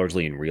ways,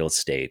 largely in real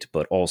estate,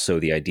 but also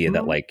the idea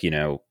that like,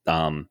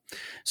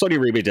 Saudi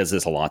Arabia does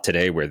this a lot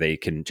today where they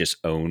can just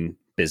own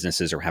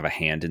businesses or have a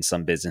hand in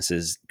some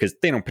businesses because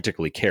they don't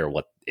particularly care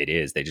what it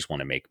is. They just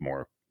want to make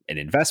more an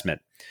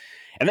investment.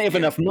 And they have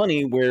enough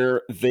money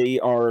where they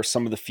are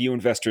some of the few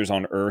investors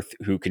on earth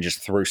who can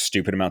just throw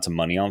stupid amounts of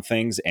money on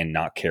things and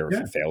not care if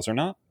it fails or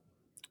not.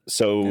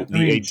 So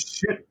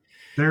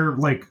they're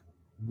like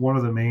one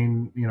of the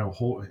main, I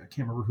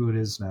can't remember who it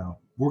is now.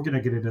 We're going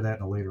to get into that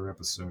in a later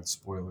episode,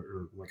 spoiler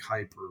or like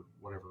hype or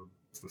whatever,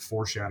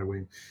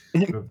 foreshadowing,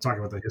 talking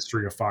about the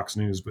history of Fox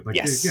News. But like,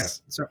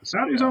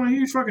 Saudi's on a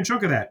huge fucking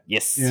chunk of that.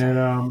 Yes.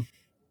 And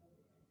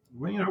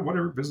well,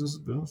 whatever, business is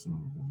business.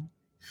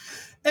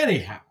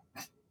 Anyhow,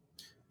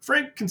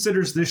 Frank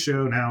considers this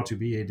show now to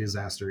be a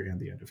disaster and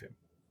the end of him.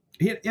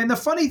 And the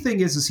funny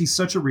thing is he's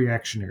such a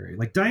reactionary.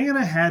 Like,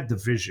 Diana had the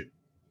vision.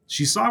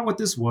 She saw what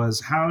this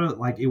was, how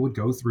it would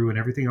go through and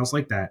everything else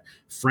like that.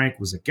 Frank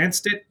was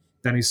against it.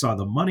 Then he saw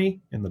the money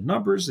and the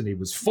numbers and he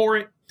was for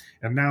it.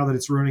 And now that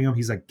it's ruining him,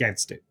 he's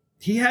against it.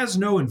 He has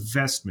no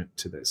investment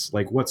to this,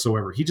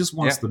 whatsoever. He just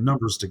wants the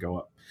numbers to go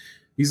up.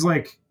 He's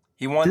like,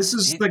 this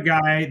is the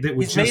guy that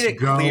would just go. He's made it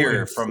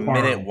clear from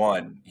minute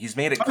one. He's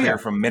made it clear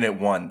from minute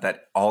one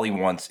that all he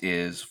wants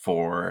is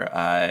for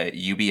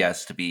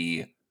UBS to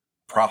be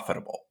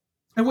profitable.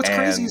 And what's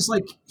crazy is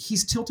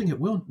he's tilting at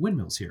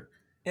windmills here.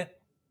 Yeah.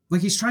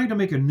 Like, he's trying to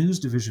make a news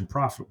division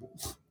profitable.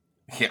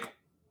 Yeah.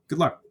 Good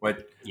luck.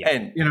 But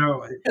and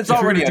it's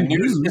already a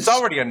news. It's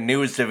already a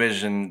news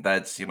division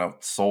that's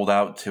sold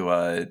out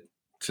to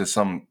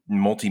some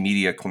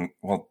multimedia,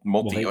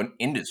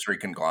 multi-industry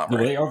conglomerate.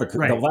 Well, they are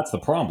well, that's the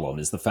problem,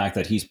 is the fact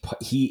that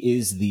he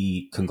is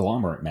the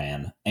conglomerate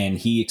man, and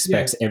he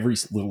expects every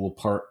little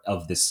part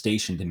of this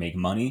station to make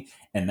money,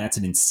 and that's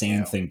an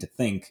insane thing to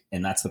think.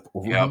 And that's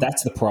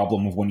the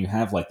problem of when you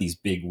have these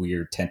big,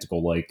 weird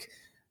tentacle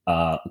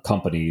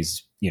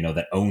companies,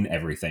 that own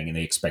everything, and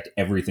they expect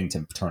everything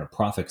to turn a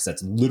profit, because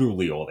that's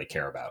literally all they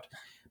care about.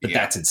 But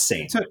that's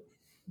insane.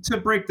 To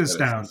break this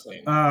down,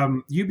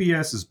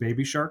 UBS is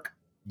Baby Shark.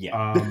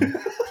 Yeah.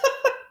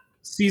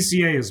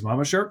 CCA is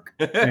Mama Shark,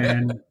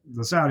 and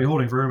the Saudi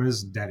holding firm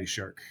is Daddy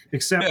Shark.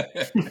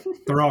 Except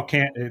they're all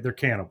they're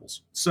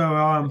cannibals.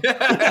 So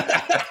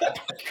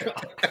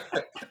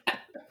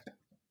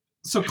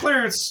so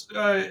Clarence,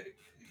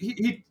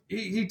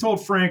 he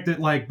told Frank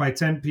that by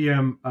 10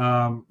 p.m.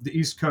 The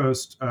East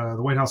Coast, the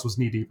White House was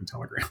knee deep in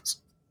telegrams.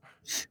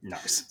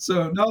 Nice.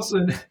 So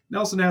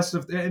Nelson asked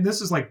if, and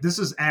this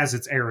is as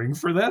it's airing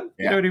for them.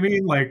 You know what I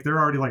mean? They're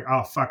already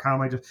oh fuck, how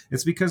am I just?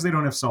 It's because they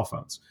don't have cell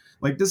phones.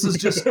 This is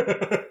just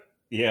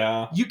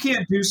You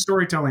can't do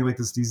storytelling like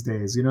this these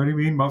days. You know what I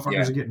mean?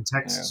 Motherfuckers are getting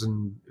texts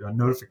and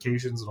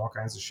notifications and all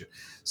kinds of shit.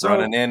 So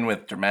running in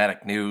with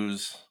dramatic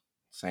news,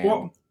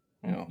 saying,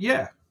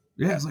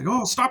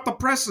 it's stop the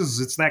presses.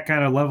 It's that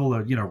kind of level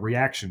of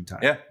reaction time.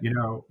 Yeah.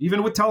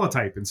 Even with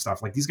teletype and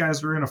stuff. These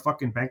guys are in a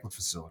fucking banquet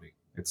facility.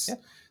 It's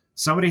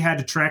somebody had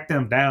to track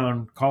them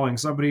down, calling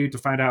somebody to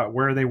find out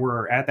where they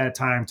were at that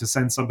time to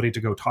send somebody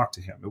to go talk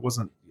to him. It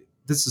wasn't.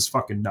 This is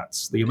fucking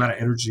nuts. The amount of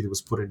energy that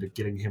was put into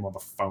getting him on the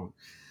phone.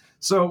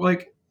 So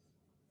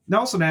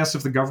Nelson asked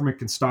if the government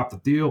can stop the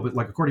deal, but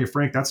according to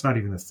Frank, that's not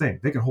even a thing.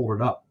 They can hold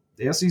it up.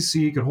 The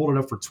SEC could hold it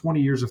up for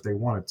 20 years if they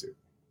wanted to.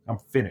 I'm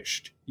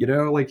finished.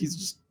 He's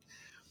just.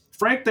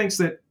 Frank thinks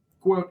that,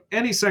 quote,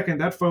 any second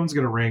that phone's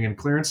going to ring and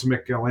Clarence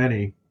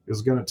McElhenney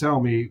is going to tell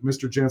me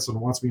Mr. Jensen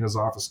wants me in his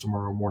office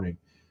tomorrow morning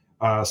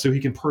so he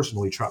can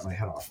personally chop my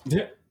head off.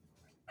 Yeah.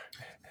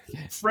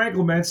 Frank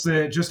laments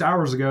that just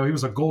hours ago he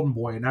was a golden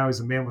boy and now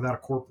he's a man without a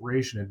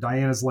corporation. And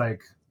Diana's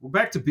like, well,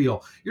 back to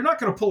Beale. You're not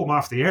going to pull him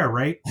off the air,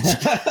 right?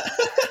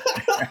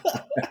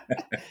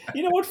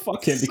 You know what?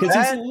 Fuck him, because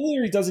he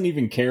literally doesn't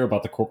even care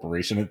about the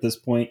corporation at this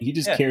point. He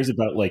just cares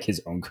about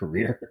his own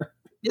career.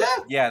 Yeah.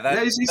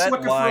 He's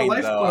that line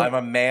though. I'm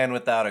a man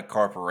without a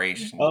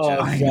corporation. Oh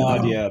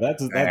God, yeah.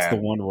 That's the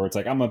one where it's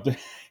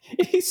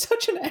he's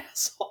such an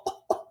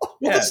asshole.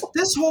 Well,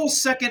 this whole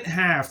second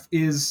half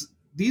is.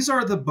 These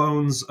are the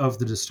bones of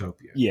the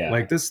dystopia.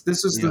 Yeah. This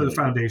is the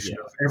foundation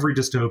of every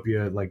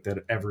dystopia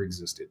that ever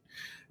existed.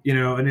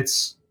 And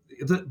it's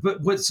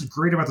but what's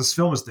great about this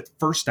film is that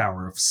first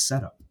hour of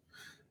setup.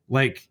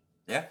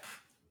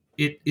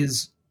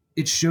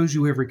 It shows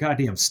you every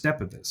goddamn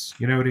step of this.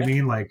 You know what I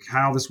mean?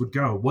 How this would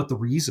go, what the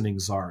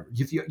reasonings are.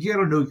 You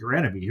got to know your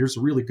enemy. Here's a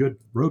really good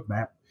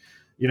roadmap.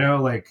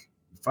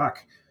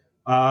 Fuck.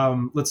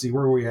 Let's see,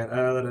 where are we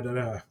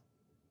at?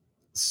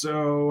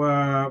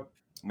 So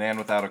man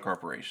without a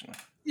corporation.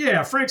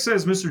 Yeah, Frank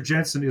says Mr.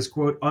 Jensen is,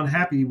 quote,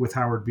 unhappy with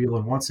Howard Beale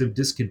and wants him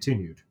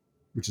discontinued,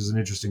 which is an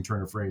interesting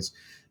turn of phrase.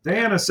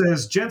 Diana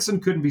says Jensen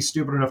couldn't be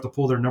stupid enough to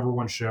pull their number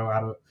one show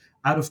out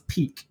of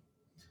peak.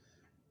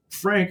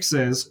 Frank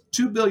says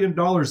 $2 billion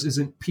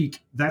isn't peak.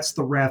 That's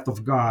the wrath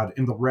of God,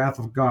 and the wrath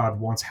of God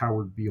wants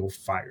Howard Beale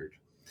fired.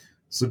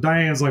 So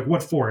Diane's like,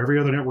 what for? Every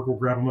other network will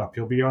grab him up.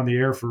 He'll be on the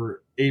air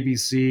for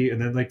ABC.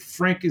 And then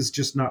Frank is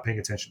just not paying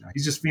attention now.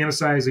 He's just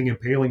fantasizing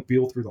impaling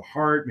Beale through the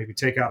heart, maybe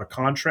take out a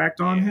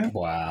contract on him.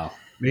 Wow.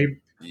 Maybe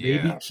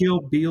kill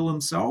Beale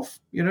himself,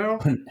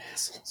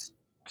 Jesus.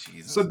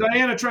 So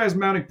Diana tries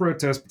mounting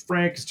protest, but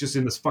Frank is just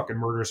in this fucking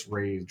murderous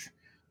rage.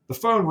 The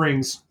phone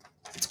rings.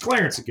 It's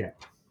Clarence again.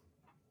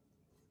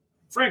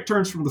 Frank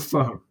turns from the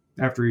phone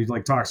after he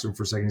talks to him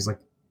for a second. He's like,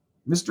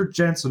 Mr.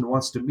 Jensen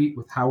wants to meet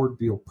with Howard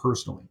Beale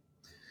personally.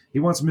 He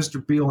wants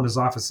Mr. Beale in his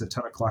office at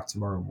 10 o'clock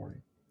tomorrow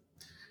morning.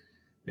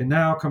 And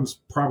now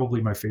comes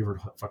probably my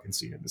favorite fucking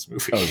scene in this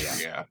movie. Oh,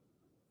 yeah.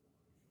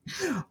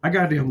 I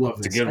goddamn love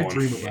this. It's a good one.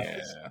 Dream about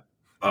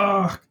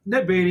this.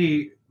 Ned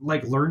Beatty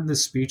learned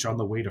this speech on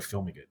the way to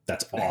filming it.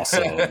 That's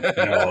awesome.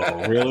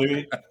 No,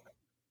 really?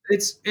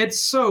 It's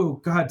so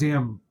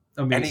goddamn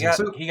amazing.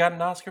 And he got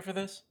an Oscar for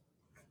this?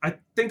 I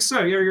think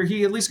so. Yeah,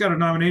 he at least got a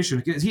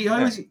nomination. He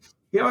always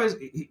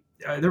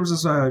there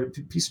was this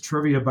piece of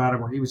trivia about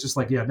him where he was just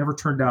like, yeah, never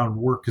turned down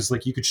work because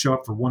like you could show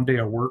up for one day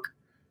of work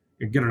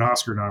and get an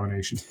Oscar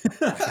nomination.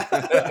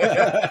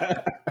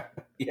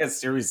 Yeah,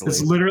 seriously.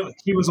 It's literally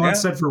he was on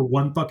set for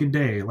one fucking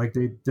day. Like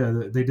they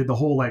did the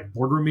whole like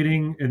boardroom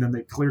meeting and then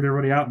they cleared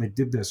everybody out and they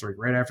did this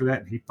right after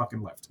that and he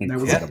fucking left. And that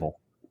was incredible.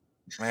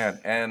 Man,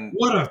 and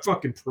what a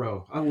fucking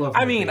pro! I love.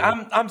 I mean,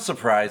 I'm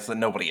surprised that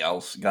nobody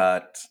else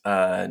got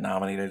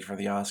nominated for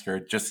the Oscar.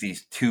 Just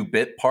these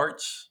 2-bit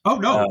parts. Oh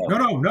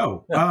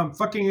no! Yeah.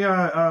 Fucking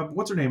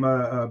what's her name?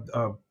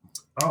 Oh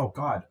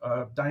god,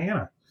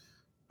 Diana.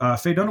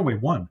 Faye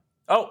Dunaway won.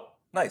 Oh,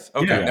 nice.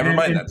 Okay, never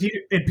mind that.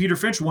 And Peter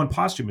Finch won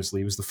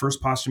posthumously. It was the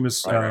first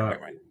posthumous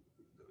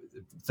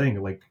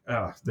thing. Like,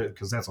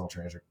 because that's all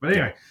tragic. But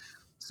anyway,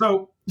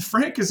 so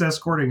Frank is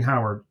escorting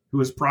Howard, who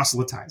is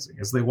proselytizing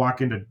as they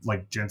walk into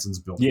like Jensen's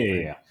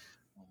building. Yeah.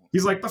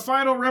 He's like, the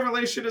final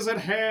revelation is at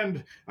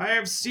hand. I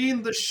have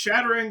seen the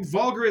shattering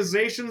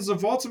vulgarizations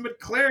of ultimate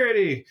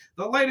clarity.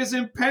 The light is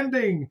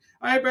impending.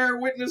 I bear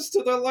witness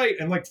to the light.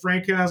 And like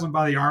Frank has him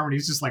by the arm, and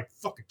he's just like,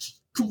 fucking,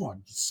 come on,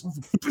 you son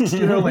of a bitch.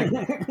 You know, like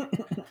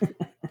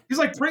he's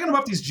like bringing him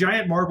up these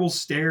giant marble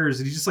stairs,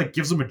 and he just like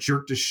gives him a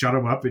jerk to shut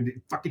him up, and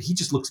fucking he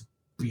just looks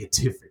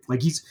beatific.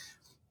 Like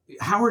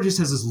Howard just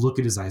has this look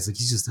in his eyes, like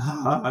he's just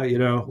you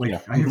know,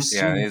 like I have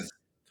seen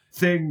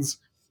things.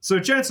 So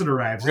Jensen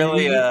arrives.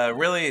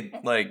 Really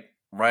like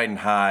riding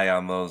high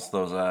on those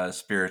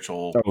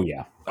spiritual. Oh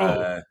yeah.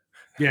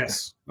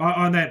 Yes,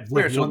 on that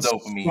like one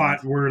dopamine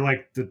spot where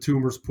like the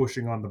tumor's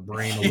pushing on the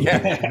brain. A little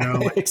bit, you know?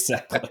 Like,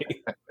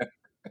 exactly.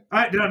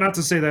 Not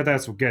to say that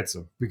that's what gets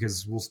him,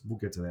 because we'll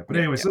get to that. But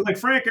anyway, so like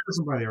Frank has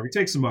him by the arm, he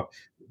takes him up.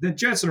 Then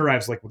Jensen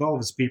arrives like with all of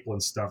his people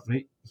and stuff,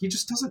 and he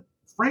just doesn't.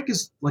 Frank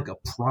is like a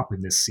prop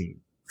in this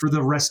scene for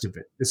the rest of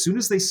it. As soon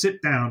as they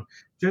sit down,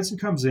 Jensen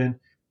comes in.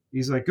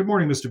 He's like, "Good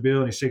morning, Mr. Bill,"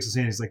 and he shakes his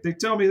hand. He's like, "They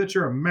tell me that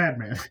you're a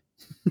madman."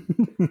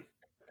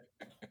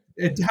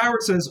 And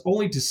Howard says,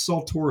 "Only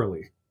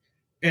desultorily."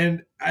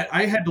 And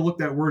I had to look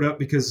that word up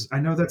because I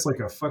know that's like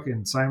a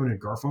fucking Simon and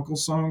Garfunkel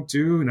song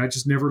too, and I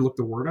just never looked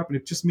the word up, and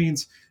it just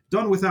means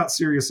done without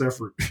serious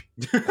effort.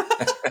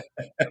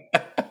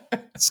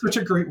 Such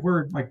a great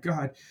word, my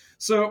God.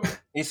 So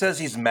he says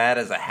he's mad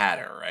as a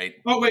hatter, right?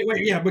 Oh wait,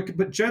 yeah,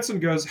 but Jensen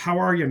goes, "How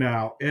are you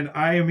now?" And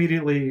I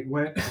immediately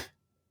went.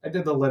 I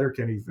did the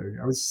Letterkenny thing.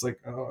 I was just like,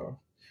 "Oh,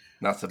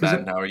 not so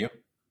bad." How are you?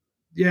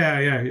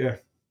 Yeah.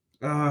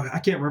 I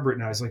can't remember it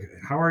now. He's like,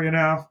 "How are you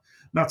now?"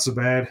 Not so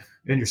bad.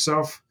 And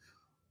yourself?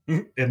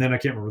 And then I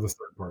can't remember the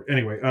third part.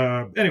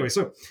 Anyway,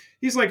 so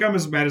he's like, "I'm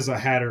as mad as a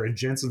hatter," and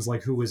Jensen's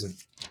like, "Who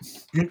isn't?"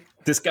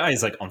 This guy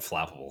is like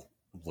unflappable.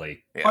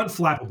 Like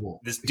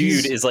unflappable. This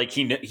dude is like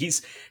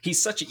he's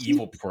such an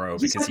evil pro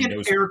because like he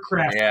knows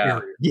aircraft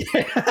carrier.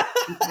 Yeah.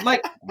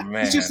 Like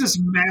man. It's just this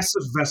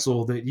massive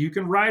vessel that you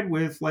can ride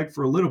with like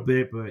for a little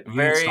bit, but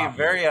very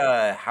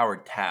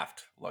Howard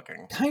Taft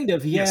looking. Kind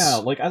of, yeah.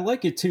 Yes. Like I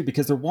like it too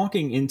because they're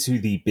walking into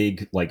the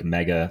big like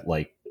mega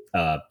like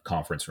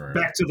conference room.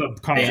 Back to the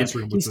conference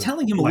room. He's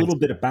telling him a little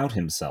bit about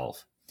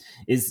himself.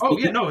 This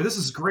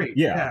is great.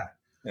 Yeah.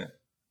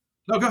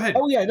 No, go ahead.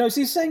 Oh yeah, no.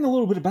 So he's saying a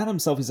little bit about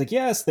himself. He's like,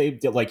 yes, they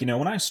like, you know,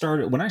 when I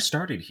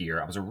started here,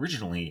 I was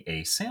originally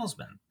a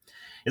salesman.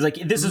 It's like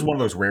this is one of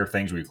those rare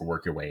things where you can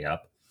work your way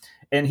up.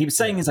 And he was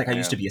saying, he's like, I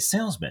used to be a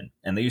salesman,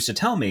 and they used to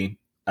tell me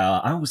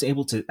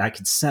I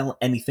could sell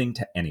anything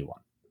to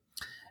anyone.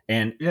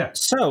 And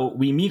so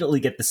we immediately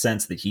get the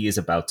sense that he is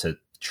about to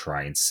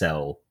try and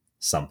sell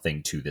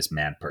something to this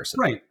mad person,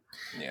 right?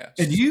 Yeah.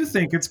 And you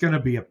think it's going to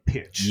be a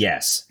pitch?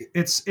 Yes.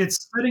 It's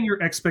setting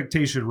your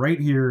expectation right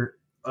here.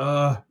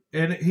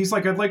 And he's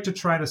like, "I'd like to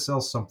try to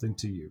sell something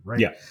to you," right?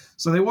 Yeah.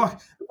 So they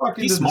walk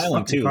into he's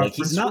smiling too. Like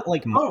he's not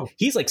like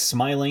he's like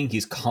smiling.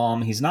 He's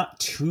calm. He's not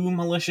too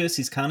malicious.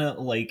 He's kind of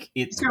like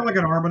he's got like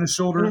an arm on his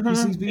shoulder.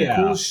 Mm-hmm. He's being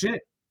cool as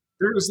shit.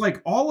 There's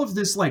like all of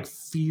this like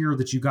fear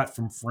that you got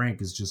from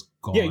Frank is just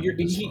gone. Yeah,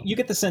 you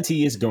get the sense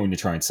he is going to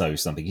try and sell you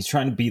something. He's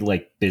trying to be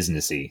like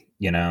businessy,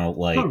 you know,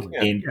 like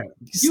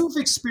You've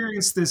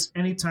experienced this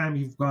anytime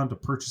you've gone to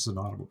purchase an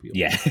automobile.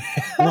 Yeah.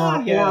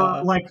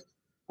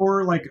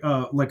 Or like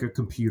a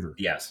computer.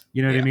 Yes.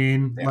 You know what I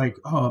mean? Yeah. Like,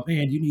 oh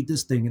man, you need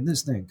this thing and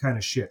this thing kind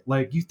of shit.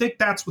 Like you think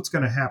that's what's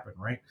going to happen,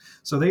 right?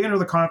 So they enter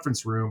the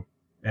conference room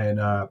and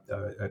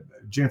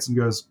Jensen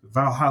goes,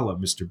 "Valhalla,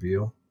 Mr.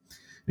 Beale."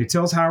 And he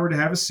tells Howard to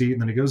have a seat,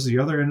 and then he goes to the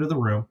other end of the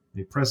room and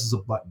he presses a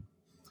button.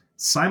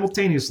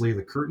 Simultaneously,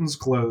 the curtains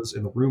close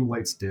and the room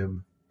lights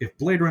dim. If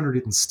Blade Runner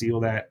didn't steal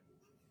that,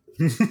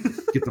 get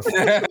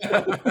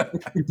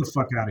the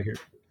fuck out of here.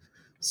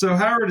 So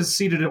Howard is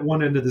seated at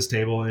one end of this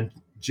table and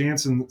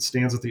Jansen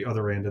stands at the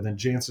other end, and then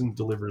Jansen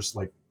delivers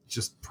like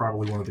just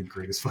probably one of the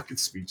greatest fucking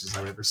speeches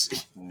I've ever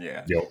seen.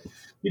 Yeah. Yep.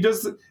 He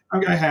does.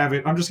 I have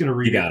it. I'm just going to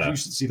read it. You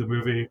should see the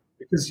movie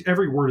because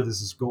every word of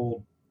this is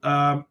gold.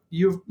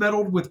 You've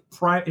meddled with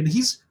pride, and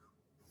he's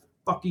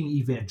fucking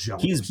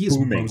evangelical. He's is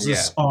booming.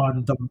 Moses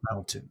on the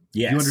mountain.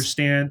 Yes. You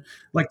understand?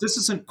 Like, this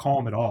isn't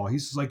calm at all.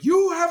 He's just like,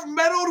 you have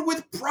meddled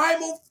with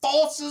primal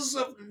forces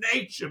of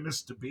nature,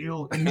 Mr.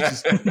 Beale. And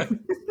he's just,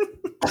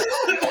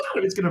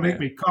 it's going to make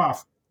me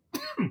cough.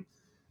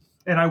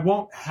 And I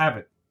won't have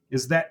it.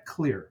 Is that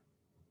clear?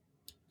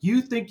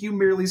 You think you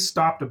merely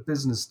stopped a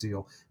business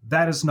deal.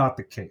 That is not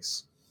the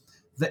case.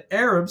 The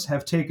Arabs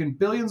have taken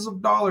billions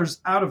of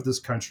dollars out of this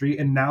country,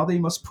 and now they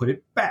must put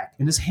it back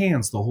in his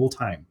hands the whole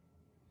time.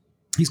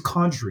 He's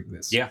conjuring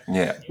this. Yeah.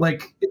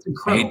 Like, it's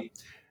incredible.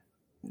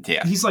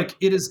 Yeah. He's like,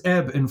 it is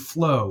ebb and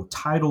flow,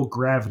 tidal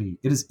gravity.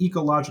 It is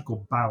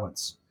ecological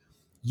balance.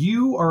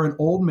 You are an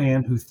old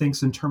man who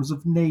thinks in terms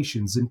of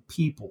nations and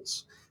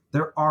peoples.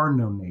 There are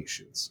no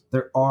nations.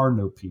 There are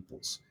no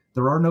peoples.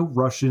 There are no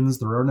Russians.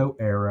 There are no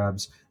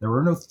Arabs. There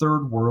are no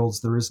third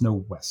worlds. There is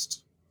no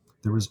West.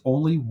 There is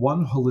only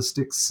one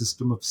holistic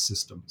system of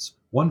systems,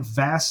 one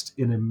vast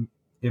and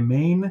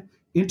immane,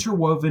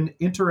 interwoven,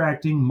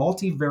 interacting,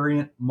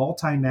 multivariant,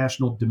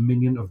 multinational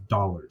dominion of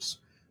dollars.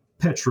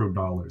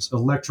 Petrodollars,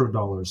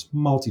 electrodollars,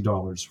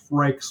 multi-dollars,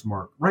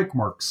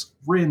 Reichsmarks,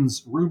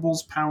 rins,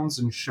 rubles, pounds,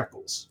 and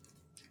shekels.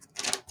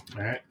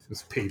 All right,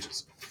 there's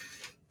pages.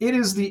 It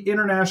is the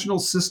international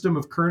system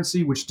of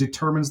currency which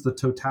determines the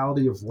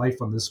totality of life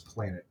on this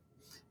planet.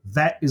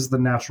 That is the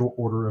natural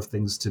order of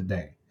things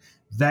today.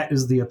 That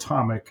is the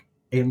atomic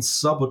and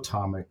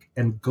subatomic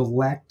and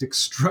galactic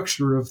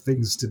structure of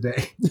things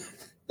today.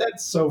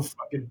 That's so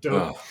fucking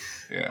dope.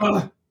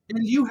 And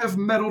you have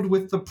meddled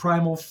with the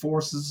primal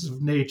forces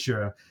of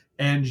nature,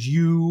 and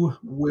you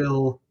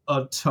will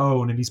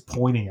atone. And he's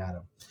pointing at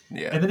him.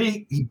 Yeah. And then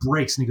he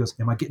breaks and he goes,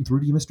 am I getting through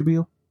to you, Mr.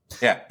 Beale?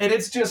 Yeah. And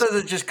it's just...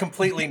 Does it just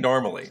completely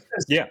normally.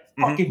 Yeah.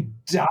 Fucking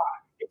die.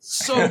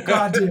 It's so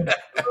goddamn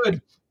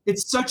good.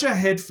 It's such a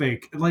head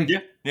fake. Like,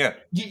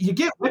 you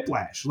get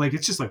whiplash. Like,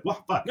 it's just like,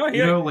 what fuck? No,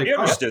 he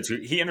understood.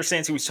 He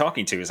understands who he's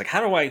talking to. He's like, how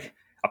do I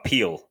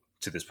appeal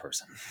to this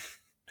person?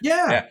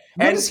 Yeah.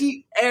 What is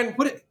he... And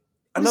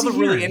another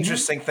really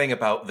interesting thing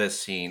about this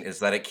scene is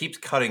that it keeps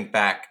cutting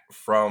back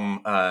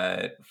from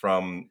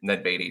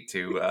Ned Beatty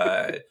to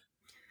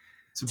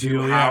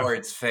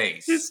Howard's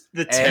face. Just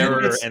the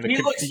terror and the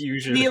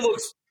confusion.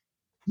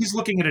 He's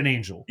looking at an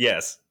angel.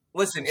 Yes.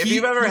 Listen, if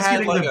you've ever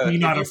had like a be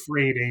not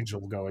afraid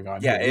angel going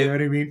on, you know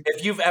what I mean?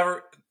 If you've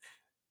ever,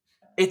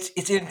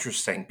 it's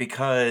interesting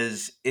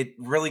because it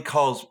really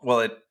calls.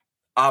 Well, it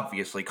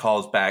obviously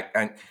calls back,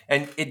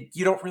 and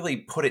you don't really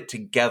put it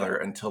together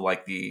until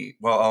like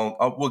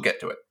we'll get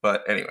to it.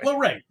 But anyway, well,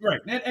 right,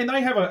 and I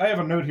have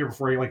a note here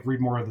before I like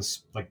read more of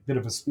this like bit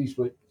of a speech,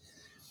 but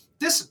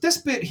this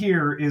bit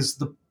here is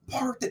the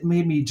part that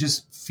made me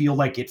just feel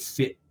like it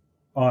fit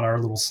on our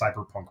little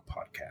cyberpunk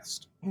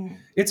podcast.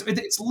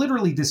 It's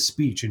literally this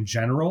speech in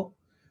general,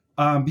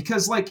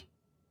 because like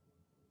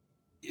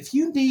if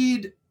you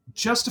need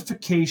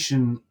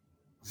justification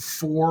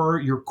for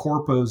your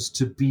corpos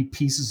to be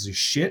pieces of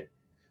shit,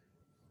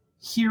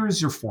 here is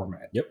your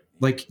format. Yep.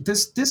 Like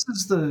this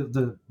is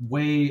the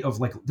way of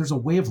like there's a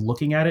way of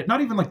looking at it,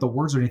 not even like the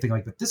words or anything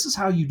like that. This is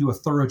how you do a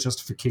thorough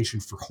justification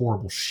for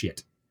horrible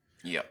shit.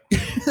 Yep.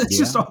 It's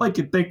just all I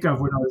could think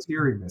of when I was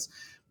hearing this.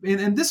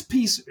 And this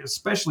piece,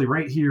 especially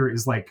right here,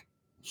 is like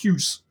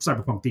huge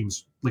cyberpunk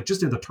themes, like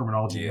just in the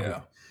terminology.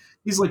 Yeah.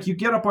 He's like, you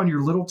get up on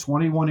your little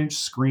 21-inch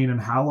screen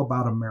and howl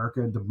about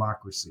America and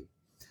democracy.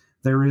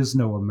 There is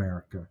no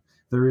America.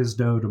 There is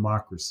no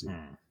democracy.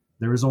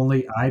 There is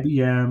only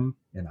IBM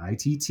and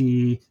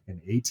ITT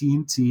and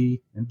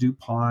AT&T and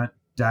DuPont,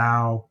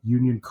 Dow,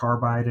 Union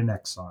Carbide, and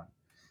Exxon.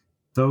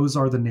 Those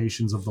are the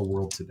nations of the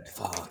world today.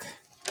 Fuck.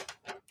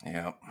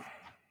 Yeah.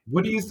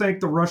 What do you think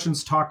the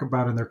Russians talk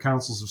about in their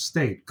councils of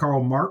state?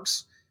 Karl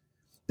Marx?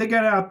 They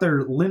got out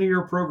their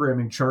linear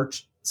programming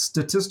charts,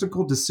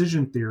 statistical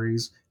decision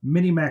theories,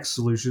 minimax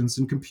solutions,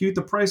 and compute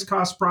the price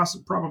cost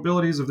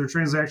probabilities of their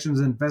transactions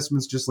and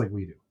investments just like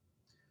we do.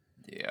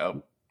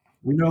 Yep.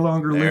 We no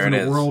longer live in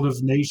a world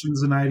of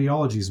nations and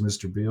ideologies,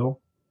 Mr. Beale.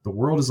 The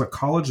world is a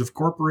college of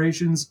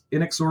corporations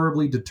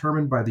inexorably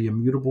determined by the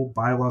immutable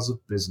bylaws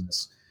of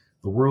business.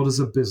 The world is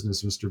a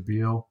business, Mr.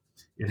 Beale.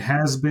 It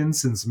has been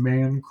since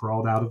man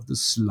crawled out of the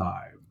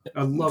slime.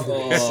 I love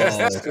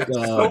it.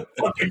 Oh,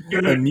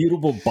 God.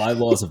 Immutable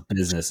bylaws of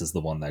business is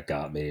the one that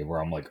got me,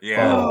 where I'm like,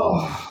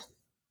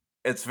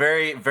 It's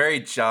very,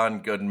 very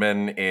John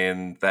Goodman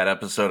in that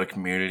episode of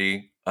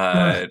Community,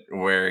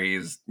 where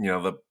he's,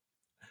 the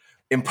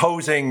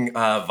imposing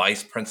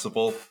vice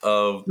principal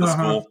of the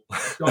school.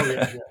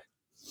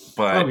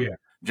 But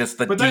just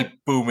the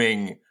deep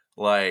booming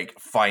like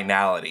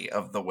finality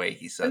of the way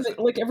he says it.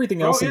 Like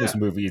everything else in this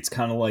movie, it's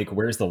kind of like,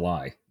 where's the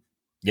lie?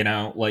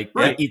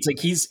 It's like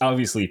he's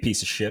obviously a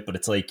piece of shit, but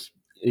it's like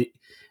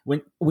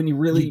when you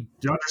really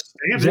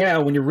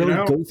understand when you really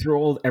go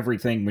through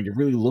everything, when you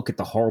really look at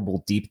the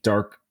horrible, deep,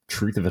 dark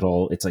truth of it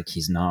all, it's like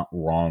he's not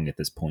wrong at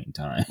this point in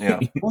time. Yeah.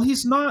 Well,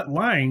 he's not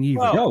lying either.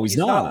 Well, no, he's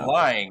not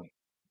lying,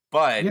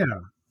 but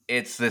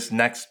it's this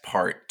next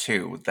part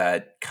too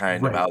that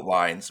kind of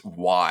outlines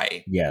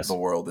why the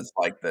world is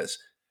like this.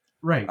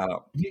 Right.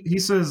 He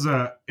says,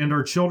 and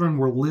our children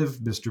will live,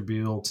 Mr.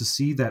 Beale, to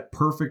see that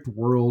perfect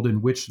world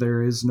in which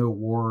there is no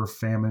war or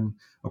famine,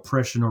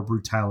 oppression or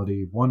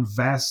brutality. One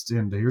vast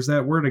and, here's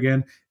that word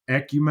again,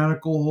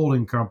 ecumenical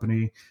holding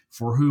company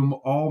for whom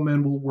all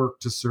men will work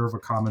to serve a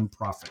common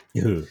profit.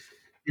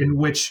 In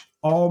which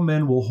all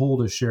men will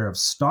hold a share of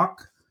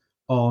stock,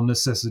 all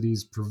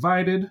necessities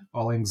provided,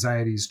 all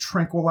anxieties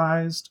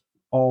tranquilized,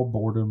 all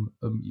boredom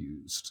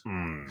amused.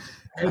 And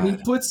he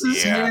puts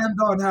his hand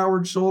on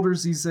Howard's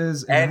shoulders. He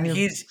says, and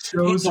he's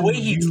the way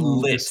he's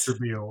lit Mr.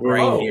 Beale.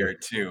 right here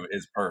too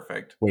is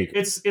perfect.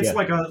 It's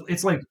like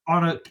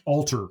on an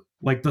altar,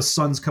 like the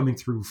sun's coming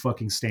through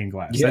fucking stained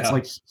glass. Yeah. That's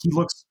like he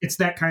looks. It's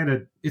that kind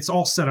of. It's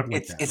all set up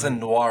like that. It's right? A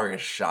noirish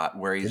shot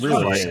where he's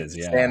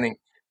standing.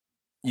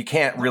 You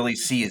can't really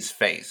see his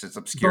face. It's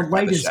obscured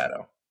by the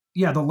shadow.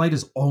 Yeah, the light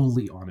is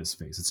only on his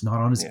face. It's not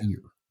on his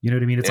ear. You know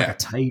what I mean? It's like a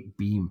tight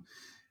beam.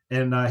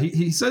 And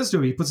he says to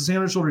him, he puts his hand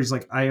on his shoulder. He's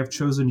like, I have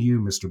chosen you,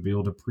 Mr.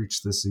 Beale, to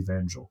preach this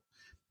evangel.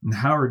 And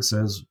Howard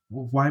says,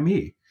 well, why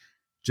me?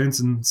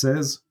 Jensen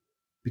says,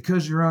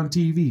 because you're on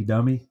TV,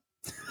 dummy.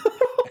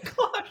 Oh,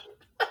 gosh.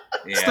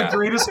 It's the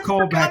greatest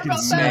callback in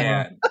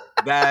cinema.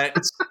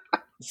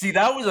 See,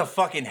 that was a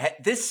fucking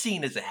this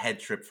scene is a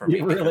head trip for me.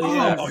 It really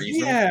is.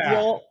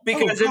 Yeah.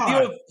 Because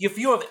if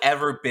you have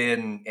ever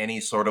been any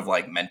sort of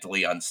like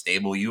mentally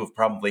unstable, you have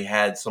probably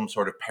had some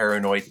sort of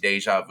paranoid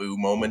deja vu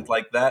moment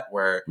like that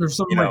where there's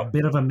some like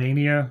bit of a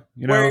mania,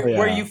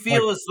 where you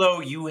feel as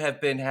though you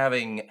have been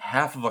having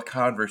half of a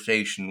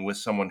conversation with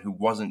someone who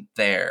wasn't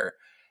there,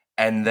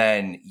 and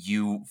then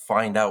you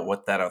find out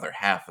what that other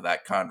half of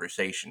that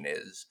conversation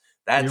is.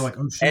 That's you're like,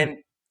 oh shit.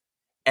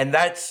 And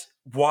that's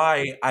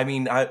why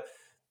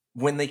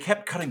when they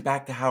kept cutting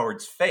back to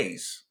Howard's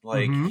face,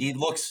 like he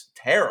looks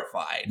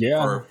terrified.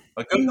 Yeah.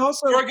 I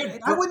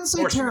wouldn't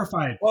say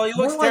terrified. Well, he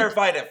looks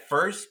terrified at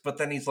first, but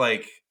then he's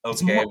like,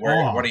 okay,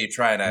 what are you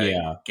trying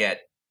to get?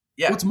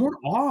 Yeah. Well, it's more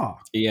awe.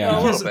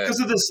 Yeah. Because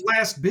of this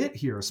last bit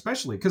here,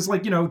 especially. Because,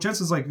 like,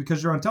 Jensen's like,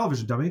 because you're on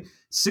television, dummy.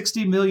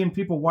 60 million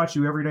people watch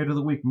you every day of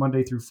the week,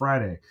 Monday through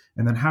Friday.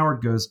 And then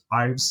Howard goes,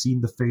 I've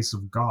seen the face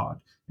of God.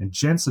 And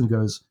Jensen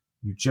goes,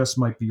 you just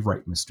might be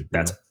right, Mr. Beale.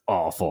 That's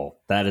awful.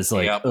 That is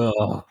like,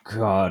 oh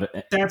God,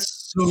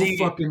 that's so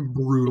fucking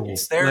brutal.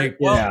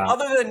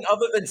 Other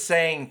than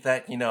saying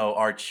that,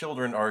 our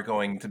children are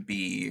going to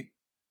be,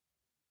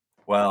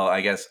 well,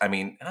 I guess,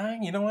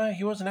 you know what?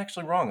 He wasn't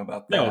actually wrong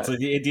about that. No, it's like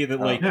the idea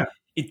that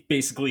it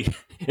basically,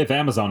 if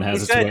Amazon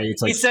has its way,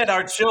 it's like he said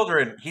our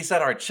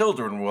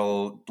children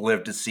will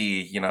live to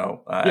see,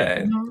 Well,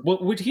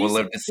 will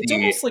live to see. It's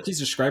almost like he's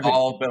describing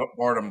all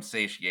boredom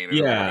satiated.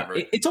 Yeah,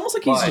 it's almost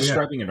like he's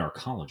describing a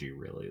narcology.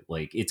 Really,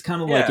 like it's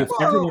kind of like if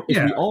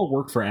we all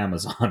work for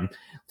Amazon,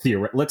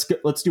 let's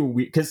do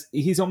because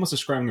he's almost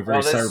describing a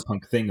very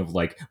cyberpunk thing of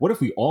like, what if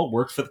we all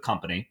worked for the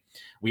company?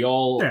 We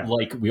all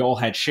we all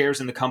had shares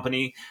in the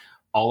company.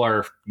 All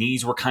our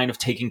needs were kind of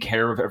taken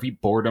care of, every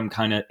boredom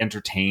kind of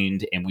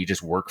entertained, and we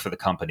just work for the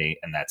company,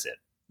 and that's it.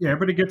 Yeah,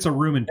 but it gets a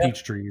room in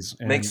Peachtrees.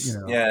 And,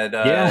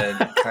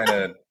 kind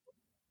of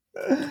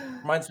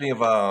reminds me of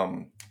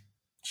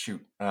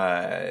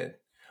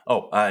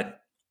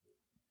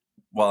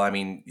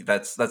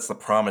that's the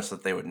promise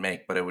that they would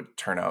make, but it would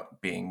turn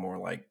out being more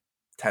like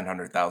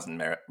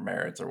 100,000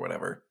 merits or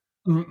whatever.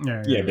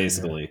 Yeah,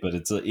 basically. But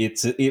it's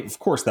of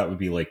course that would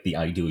be like the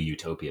ideal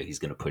utopia he's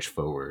going to push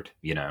forward.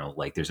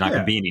 Like there's not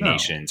going to be any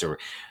nations, or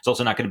it's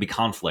also not going to be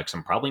conflicts,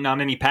 and probably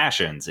not any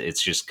passions.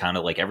 It's just kind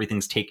of like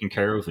everything's taken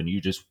care of, and you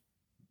just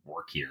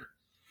work here.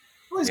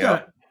 Well, he's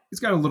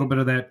got a little bit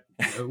of that.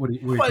 What do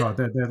you call it?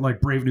 That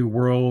like Brave New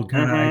World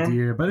kind of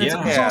idea. But it's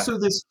also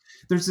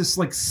there's this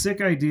like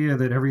sick idea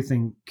that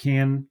everything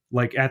can,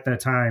 like at that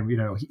time,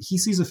 he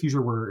sees a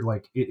future where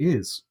like it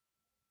is.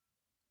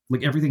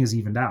 Like everything is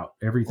evened out.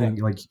 Everything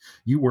like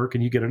you work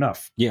and you get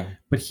enough. Yeah.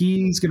 But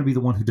he's going to be the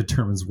one who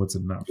determines what's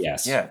enough.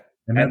 Yes. Yeah.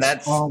 And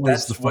that's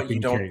always the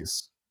fucking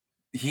case.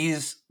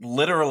 He's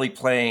literally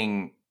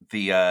playing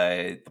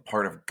the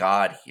part of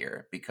God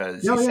here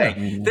because he's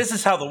saying this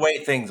is how the way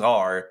things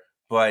are,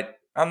 but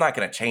I'm not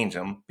going to change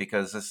them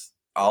because this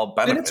all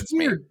benefits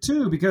me. And it's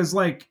weird too because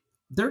like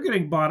they're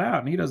getting bought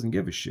out and he doesn't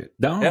give a shit.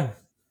 No. Yeah.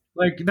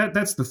 Like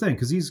that's the thing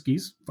because he's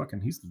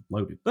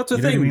loaded. That's the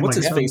thing. I mean? What's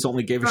his face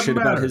only gave a shit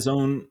about his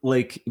own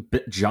like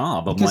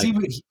job. I'm because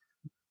like,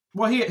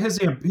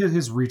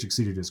 his reach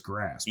exceeded his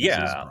grasp.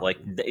 Yeah, like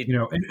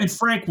and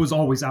Frank was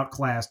always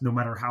outclassed no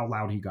matter how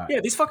loud he got. Yeah,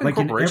 these fucking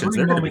corporations,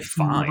 they're gonna be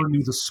fine. Never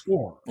knew the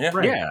score. Yeah,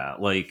 right. Yeah,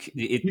 like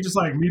he just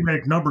like me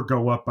make number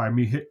go up by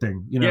me hit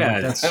thing.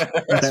 That's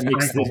that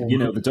makes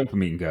the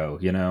dopamine go.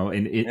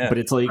 But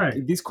it's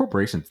like these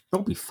corporations,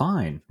 they'll be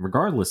fine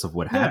regardless of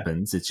what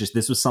happens. It's just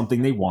this was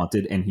something they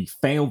wanted and he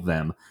failed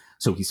them,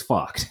 so he's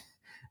fucked.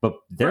 But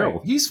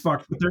he's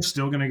fucked, but they're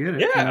still gonna get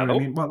it. Yeah, you know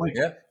what I mean?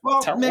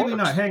 Well, maybe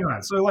not. Hang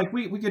on. So like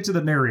we get to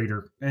the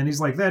narrator, and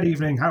he's like, that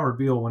evening, Howard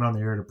Beale went on the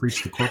air to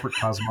preach the corporate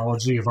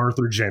cosmology of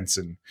Arthur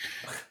Jensen.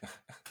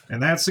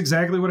 And that's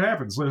exactly what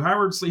happens. So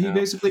Howard, he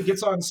basically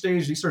gets on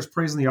stage and he starts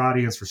praising the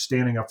audience for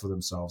standing up for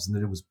themselves, and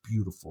that it was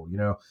beautiful. You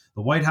know,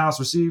 the White House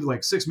received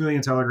like 6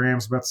 million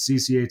telegrams about the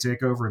CCA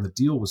takeover, and the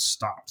deal was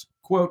stopped.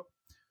 Quote,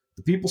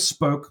 the people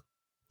spoke,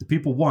 the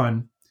people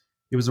won.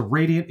 It was a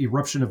radiant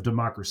eruption of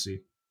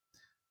democracy.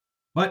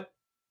 But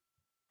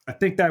I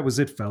think that was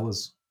it,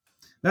 fellas.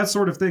 That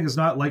sort of thing is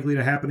not likely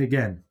to happen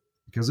again,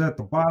 because at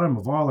the bottom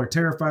of all our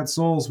terrified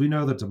souls, we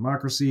know that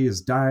democracy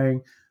is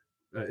dying,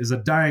 is a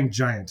dying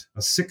giant,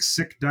 a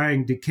sick,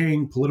 dying,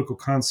 decaying political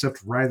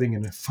concept writhing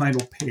in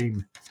final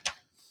pain.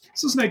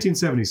 This is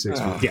 1976.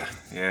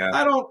 Yeah.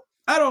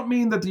 I don't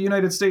mean that the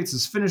United States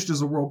is finished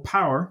as a world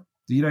power.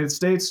 The United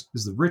States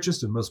is the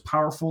richest and most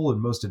powerful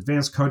and most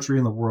advanced country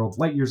in the world,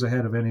 light years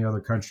ahead of any other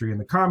country, and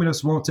the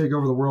communists won't take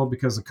over the world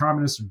because the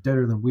communists are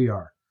deader than we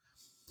are.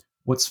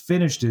 What's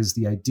finished is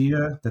the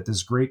idea that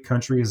this great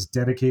country is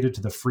dedicated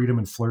to the freedom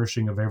and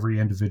flourishing of every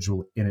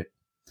individual in it.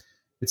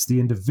 It's the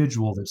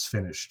individual that's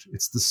finished.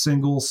 It's the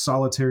single,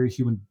 solitary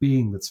human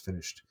being that's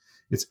finished.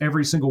 It's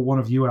every single one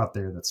of you out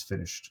there that's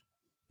finished.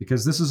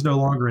 Because this is no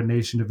longer a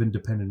nation of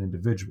independent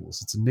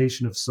individuals. It's a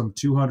nation of some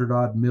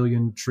 200-odd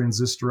million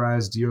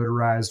transistorized,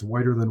 deodorized,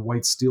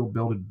 whiter-than-white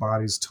steel-belted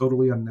bodies,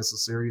 totally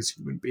unnecessary as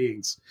human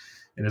beings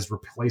and as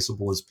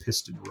replaceable as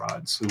piston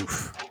rods.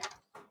 Oof.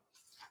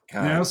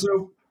 Now,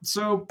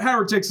 so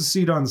Howard takes a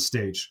seat on the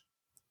stage.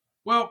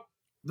 Well,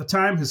 the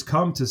time has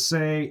come to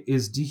say,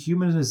 is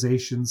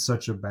dehumanization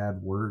such a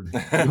bad word?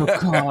 Oh,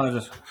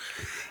 God.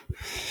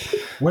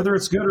 Whether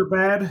it's good or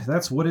bad,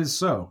 that's what is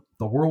so.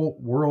 The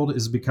world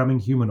is becoming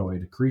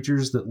humanoid.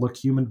 Creatures that look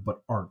human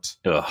but aren't.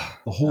 Ugh.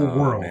 The whole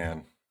world.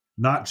 Man.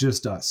 Not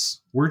just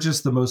us. We're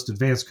just the most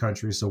advanced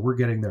country, so we're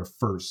getting there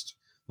first.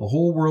 The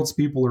whole world's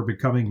people are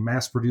becoming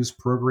mass-produced,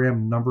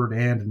 programmed, numbered,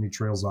 and he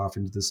trails off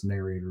into this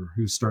narrator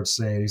who starts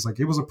saying, he's like,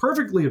 it was a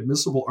perfectly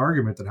admissible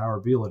argument that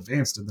Howard Beale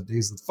advanced in the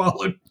days that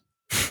followed.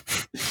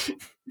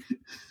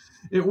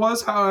 It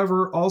was,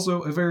 however,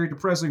 also a very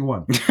depressing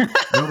one.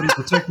 Nobody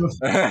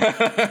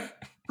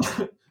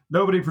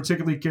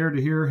particularly cared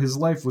to hear his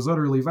life was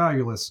utterly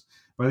valueless.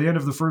 By the end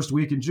of the first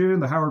week in June,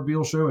 the Howard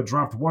Beale Show had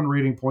dropped 1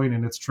 rating point,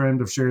 and its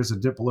trend of shares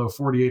had dipped below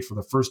 48 for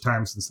the first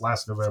time since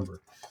last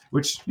November,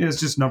 which is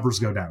just numbers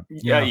go down.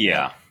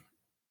 Yeah.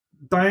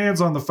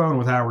 Diane's on the phone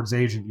with Howard's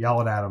agent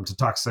yelling at him to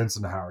talk sense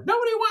into Howard.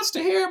 Nobody wants to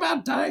hear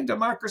about dying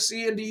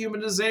democracy and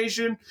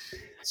dehumanization.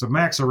 So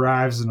Max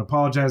arrives and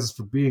apologizes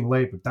for being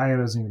late, but Diane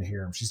doesn't even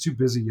hear him. She's too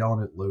busy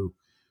yelling at Lou.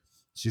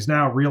 She's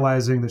now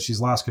realizing that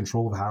she's lost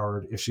control of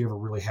Howard, if she ever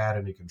really had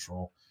any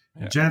control.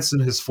 Yeah.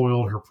 Jensen has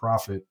foiled her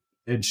prophet,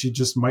 and she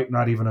just might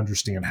not even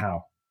understand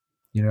how.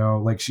 You know,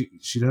 like she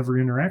never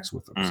interacts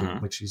with him. Mm-hmm. So,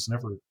 like, she's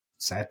never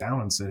sat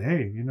down and said,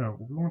 hey, you know,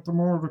 we want the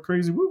more of a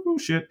crazy woo-woo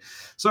shit.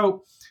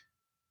 So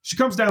she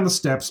comes down the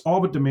steps,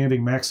 all but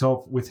demanding Max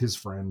help with his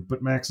friend,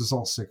 but Max is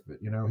all sick of it.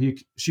 You know,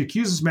 she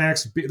accuses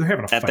Max. They're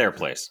having a fight at their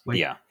place. Like,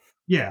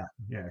 yeah,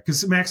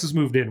 because Max has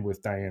moved in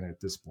with Diana at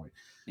this point.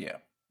 Yeah.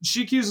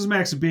 She accuses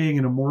Max of being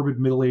in a morbid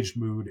middle-aged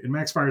mood, and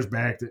Max fires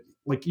back that,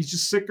 like, he's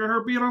just sick of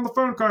her being on the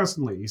phone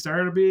constantly. He's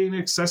tired of being an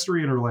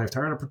accessory in her life,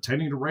 tired of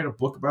pretending to write a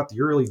book about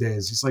the early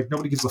days. He's like,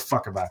 nobody gives a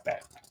fuck about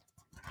that.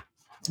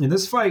 And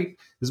this fight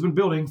has been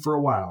building for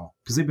a while,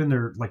 because they've been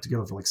there, like,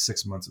 together for, like,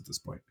 6 months at this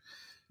point.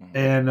 Mm-hmm.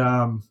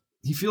 And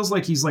he feels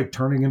like he's, like,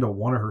 turning into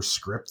one of her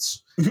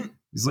scripts.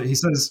 He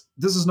says,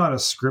 this is not a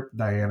script,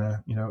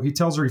 Diana. You know, he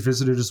tells her he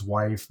visited his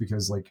wife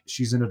because, like,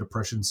 she's in a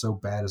depression so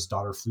bad his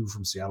daughter flew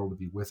from Seattle to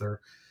be with her.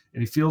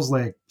 And he feels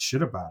like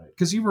shit about it.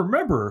 Because you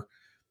remember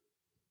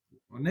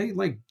when they,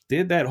 like,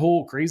 did that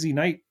whole crazy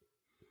night,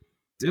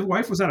 his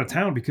wife was out of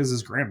town because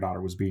his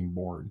granddaughter was being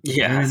born. Yeah.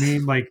 You know what I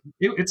mean? Like,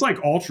 it's,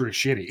 like, ultra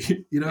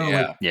shitty. You know?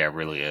 Yeah. Like, yeah, it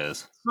really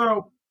is.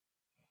 So,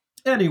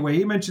 anyway,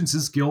 he mentions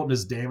his guilt and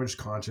his damaged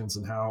conscience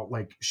and how,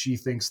 like, she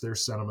thinks they're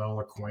sentimental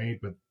or quaint,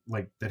 but,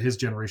 like, that his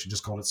generation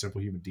just called it simple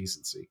human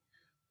decency.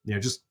 You know,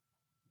 just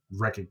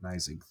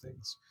recognizing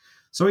things.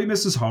 So he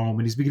misses home,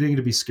 and he's beginning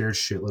to be scared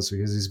shitless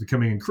because he's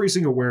becoming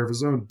increasingly aware of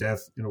his own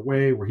death in a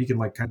way where he can,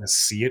 like, kind of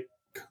see it.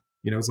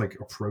 You know, it's, like,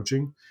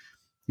 approaching.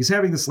 He's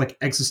having this, like,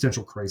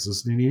 existential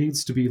crisis, and he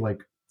needs to be,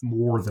 like,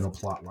 more than a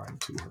plot line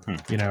to her,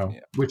 you know,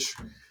 which...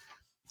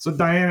 So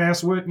Diane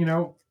asks what, you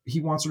know, he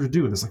wants her to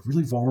do in this, like,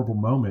 really vulnerable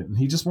moment, and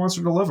he just wants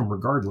her to love him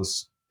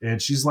regardless.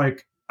 And she's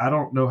like, I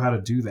don't know how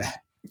to do that.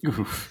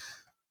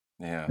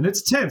 Yeah. And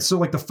it's tense. So,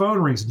 like, the phone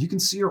rings, and you can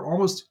see her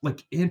almost,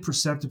 like,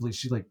 imperceptibly,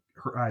 she, like,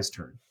 her eyes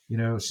turn, you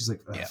know, she's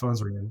like, the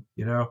phone's ringing,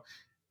 you know,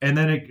 and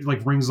then it,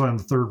 like, rings on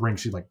the third ring.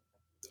 She's like,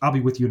 I'll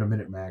be with you in a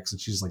minute, Max.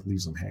 And she just, like,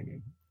 leaves him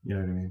hanging. You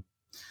know what I mean?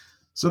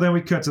 So then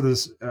we cut to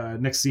this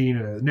next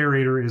scene.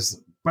 Narrator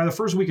is, by the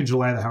first week in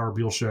July, the Howard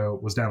Beale Show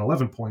was down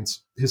 11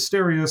 points.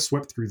 Hysteria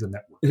swept through the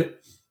network.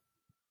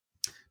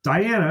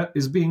 Diana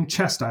is being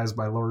chastised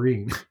by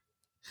Laureen.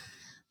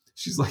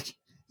 She's like,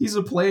 he's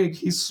a plague.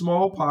 He's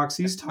smallpox.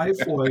 He's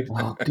typhoid.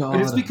 Oh, God.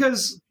 And it's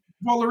because,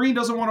 well, Laureen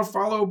doesn't want to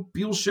follow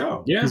Beale's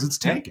show because it's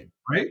taken,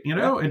 right? You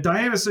know? And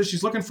Diana says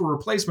she's looking for a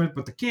replacement,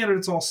 but the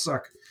candidates all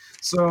suck.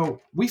 So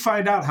we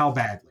find out how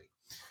badly.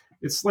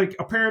 it's like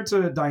apparent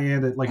to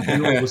Diane that like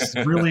Bill was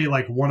really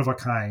like one of a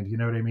kind. You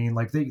know what I mean?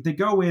 Like they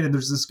go in and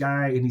there's this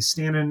guy and he's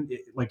standing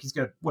like he's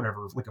got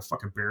whatever, like a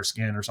fucking bear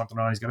skin or something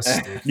on. He's got a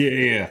stick.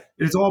 Yeah.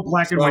 And it's all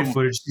black and white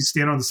footage. He's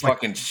standing on this like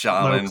fucking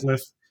shaman low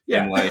cliff.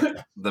 Yeah, in like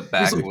the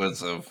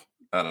backwoods of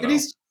I don't know. And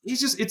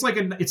he's just it's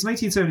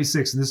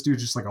 1976 and this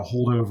dude's just like a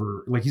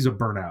holdover, like he's a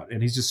burnout,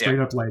 and he's just straight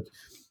up like,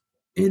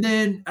 and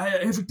then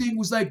everything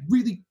was like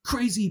really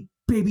crazy,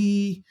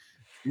 baby.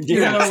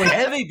 Yeah, it was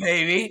heavy,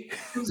 baby.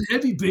 It was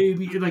heavy,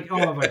 baby. And like,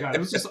 oh my god, it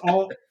was just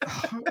all.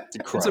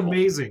 It's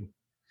amazing.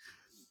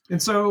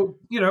 And so,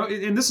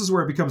 and this is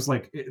where it becomes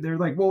like, they're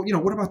like, well,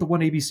 what about the one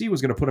ABC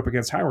was going to put up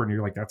against Howard? And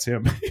you're like, that's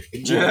him.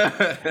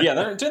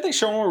 Didn't they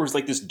show him where it was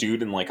like this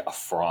dude in like a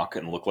frock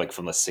and looked like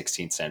from the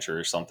 16th century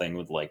or something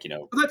with like,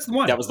 that's the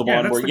one. That was the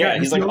one where,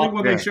 he's the like, only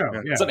one they show.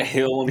 Yeah. It's on a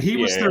hill. He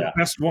was their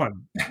best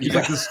one. He's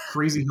like this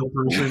crazy hill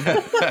person.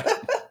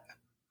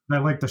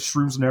 That like the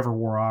shrooms never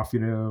wore off,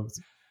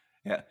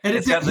 Yeah. And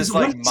it's got this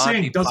like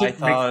Monty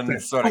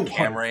Python sort of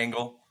camera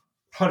angle.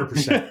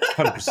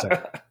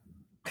 100%.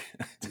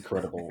 It's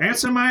incredible.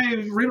 Answer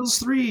my riddles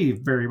 3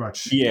 very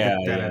much. Yeah.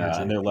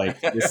 And they're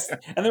like this,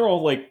 and they're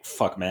all like,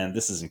 "Fuck, man,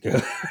 this isn't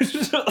good."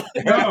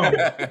 No,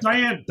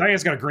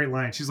 Diane's got a great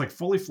line. She's like,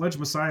 "Fully fledged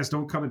messiahs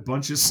don't come in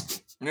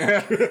bunches."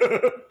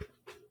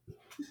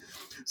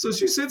 So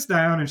she sits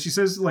down and she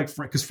says, like,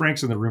 because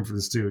Frank's in the room for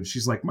this too, and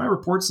she's like, "My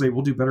reports say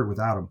we'll do better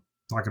without him."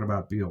 Talking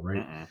about Beale,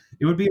 right?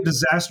 It would be a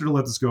disaster to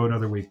let this go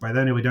another week. By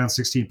then, he'll be down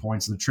 16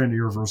 points, and the trend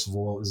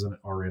irreversible isn't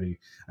already.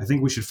 I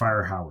think we should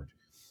fire Howard.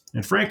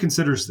 And Frank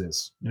considers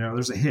this.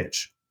 There's a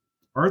hitch.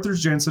 Arthur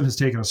Jensen has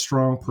taken a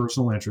strong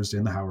personal interest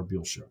in the Howard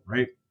Beale show,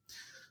 right?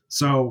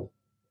 So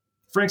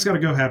Frank's got to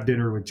go have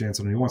dinner with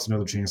Jensen, and he wants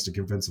another chance to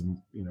convince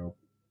him, to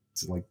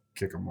like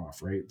kick him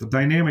off, right? The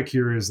dynamic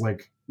here is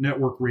like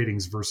network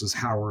ratings versus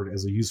Howard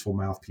as a useful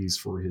mouthpiece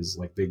for his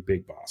like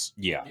big boss.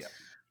 Yeah.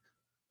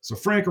 So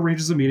Frank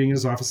arranges a meeting in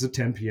his office at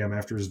 10 p.m.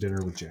 after his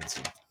dinner with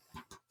Jensen.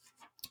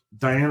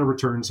 Diana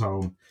returns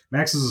home.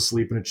 Max is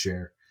asleep in a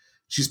chair.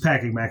 She's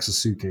packing Max's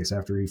suitcase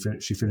after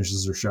she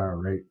finishes her shower,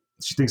 right?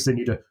 She thinks they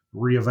need to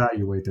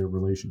reevaluate their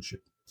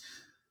relationship.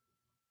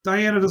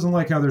 Diana doesn't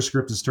like how their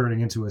script is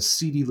turning into a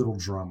seedy little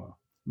drama.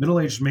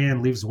 Middle-aged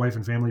man leaves wife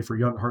and family for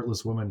young,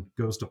 heartless woman,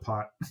 goes to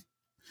pot.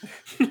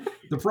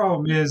 The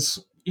problem is,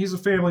 he's a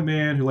family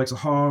man who likes a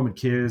home and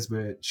kids,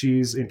 but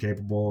she's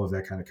incapable of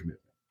that kind of commitment.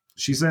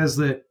 She says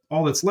that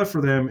all that's left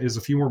for them is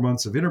a few more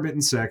months of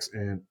intermittent sex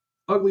and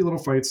ugly little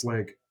fights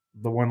like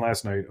the one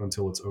last night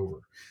until it's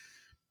over.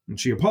 And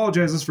she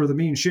apologizes for the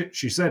mean shit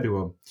she said to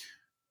him.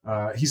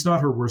 He's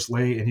not her worst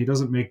lay, and he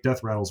doesn't make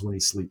death rattles when he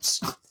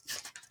sleeps.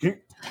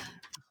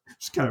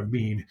 It's kind of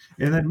mean.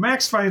 And then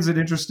Max finds it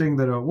interesting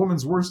that a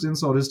woman's worst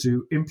insult is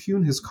to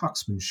impugn his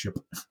coxmanship.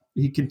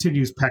 He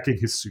continues packing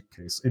his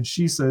suitcase, and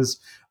she says,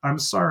 "I'm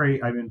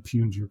sorry I've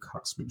impugned your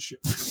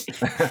coxmanship."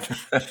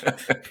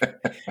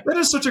 That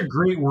is such a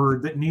great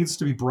word that needs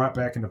to be brought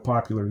back into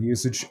popular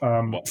usage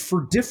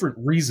for different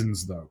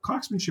reasons, though.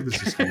 Coxmanship is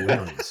just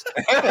hilarious.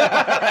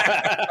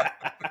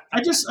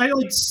 I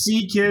like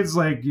see kids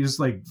like just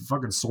like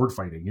fucking sword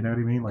fighting. You know what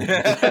I mean? Like.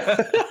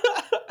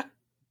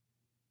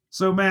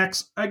 So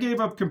Max, I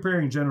gave up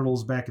comparing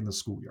genitals back in the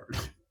schoolyard.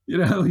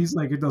 He's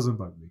like, it doesn't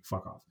bug me.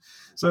 Fuck off.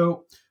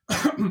 So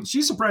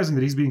she's surprising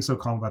that he's being so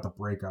calm about the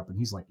breakup, and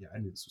he's like, yeah, I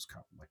knew this was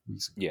coming like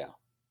weeks ago.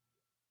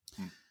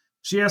 Yeah.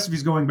 She asks if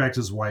he's going back to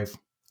his wife,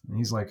 and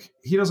he's like,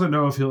 he doesn't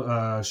know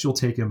if she'll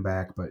take him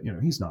back, but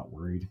he's not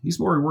worried. He's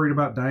more worried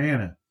about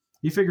Diana.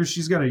 He figures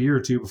she's got a year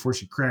or two before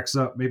she cracks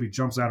up, maybe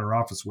jumps out her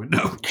office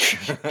window.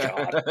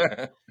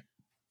 God.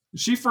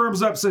 She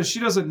firms up, says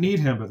she doesn't need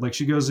him, but like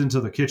she goes into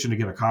the kitchen to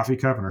get a coffee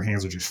cup and her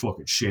hands are just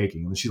fucking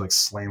shaking. And then she like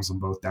slams them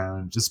both down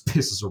and just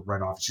pisses her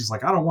right off. She's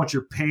like, I don't want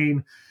your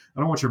pain. I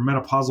don't want your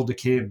menopausal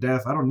decay and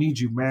death. I don't need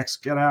you, Max.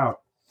 Get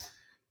out.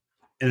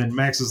 And then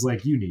Max is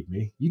like, you need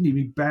me. You need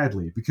me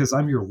badly because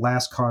I'm your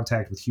last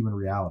contact with human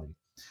reality.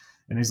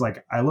 And he's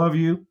like, I love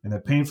you. And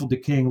that painful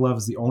decaying love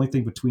is the only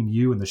thing between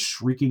you and the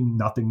shrieking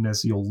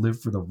nothingness you'll live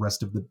for the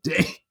rest of the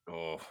day.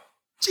 Oh,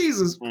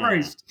 Jesus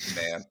Christ.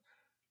 Man.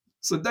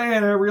 So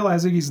Diana,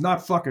 realizing he's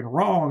not fucking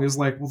wrong, is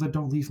like, well, then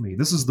don't leave me.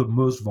 This is the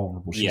most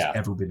vulnerable she's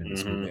ever been in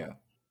this movie. Yeah.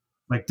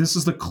 Like, this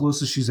is the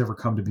closest she's ever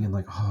come to being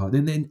like, oh,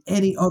 then in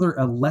any other,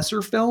 a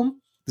lesser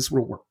film, this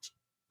would have worked.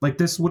 Like,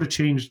 this would have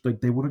changed.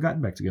 Like, they would have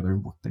gotten back together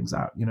and worked things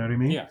out. You know what I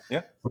mean?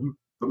 Yeah.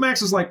 But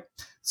Max is like,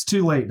 it's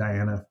too late,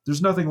 Diana.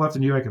 There's nothing left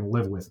in you I can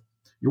live with.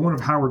 You're one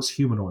of Howard's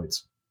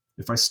humanoids.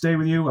 If I stay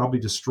with you, I'll be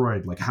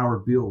destroyed, like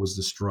Howard Beale was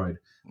destroyed,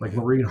 like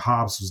Maureen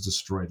Hobbs was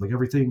destroyed, like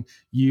everything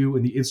you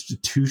and the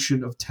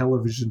institution of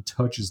television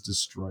touch is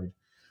destroyed.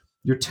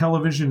 You're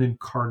television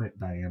incarnate,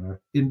 Diana,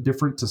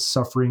 indifferent to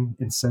suffering,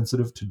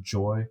 insensitive to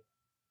joy.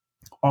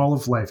 All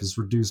of life is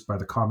reduced by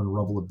the common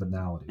rubble of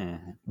banality.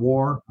 Mm-hmm.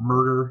 War,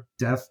 murder,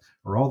 death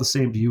are all the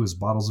same to you as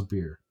bottles of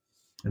beer.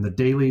 And the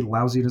daily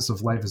lousiness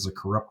of life is a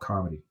corrupt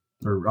comedy.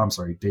 Or, I'm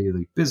sorry,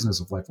 daily business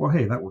of life. Well,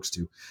 hey, that works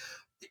too.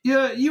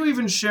 Yeah, you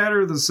even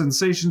shatter the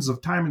sensations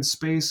of time and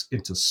space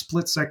into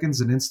split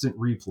seconds and instant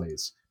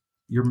replays.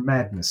 You're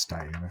madness,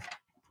 Diana.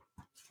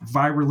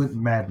 Virulent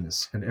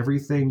madness, and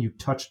everything you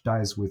touch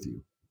dies with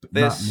you. But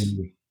not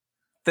me.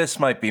 This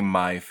might be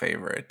my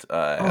favorite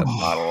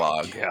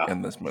monologue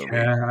in this movie.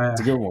 Yeah,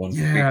 it's a good one.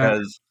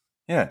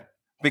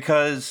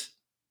 Because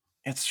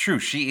it's true.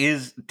 She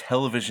is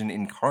television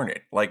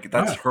incarnate. Like,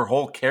 that's her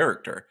whole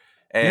character.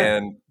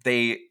 And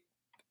they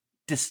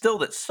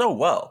distilled it so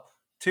well,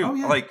 too. Oh,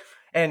 yeah. Like,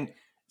 and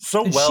she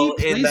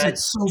plays it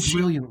so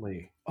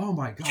brilliantly. Oh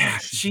my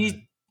gosh.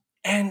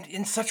 And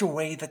in such a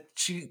way that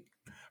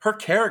her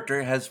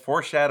character has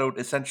foreshadowed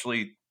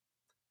essentially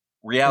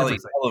reality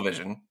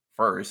television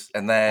first,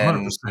 and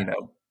then 100%.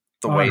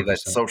 The way that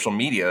social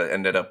media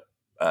ended up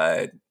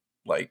the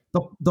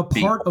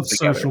part of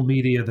social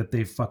media that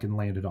they fucking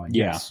landed on.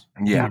 The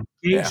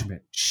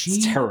engagement.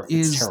 She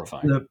is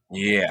terrifying.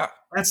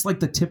 That's like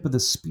the tip of the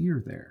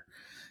spear there.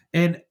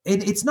 And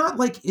it's not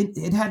like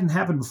it hadn't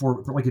happened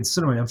before, like in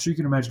cinema. I'm sure you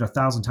can imagine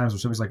 1,000 times where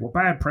somebody's like, well,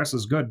 bad press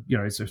is good.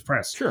 It's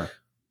press. Sure.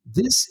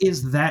 This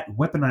is that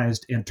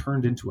weaponized and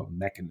turned into a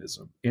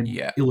mechanism and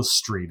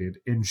illustrated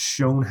and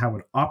shown how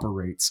it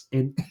operates.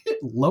 And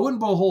lo and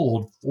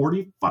behold,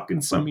 40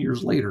 fucking some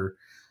years later,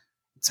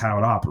 it's how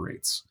it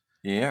operates.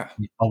 Yeah.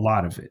 A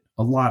lot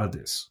of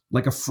this,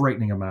 like a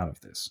frightening amount of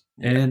this.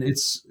 Yeah. And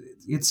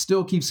it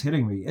still keeps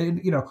hitting me.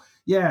 And,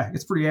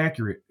 it's pretty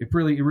accurate. It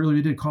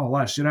really did call a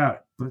lot of shit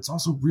out, but it's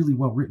also really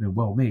well written and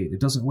well made. It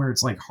doesn't wear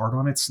its like heart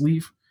on its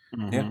sleeve.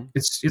 Mm-hmm. Yeah.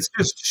 It's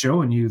just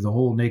showing you the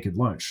whole naked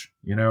lunch,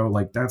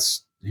 like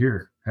that's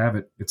here, have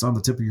it. It's on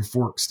the tip of your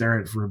fork, stare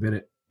at it for a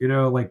minute,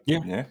 and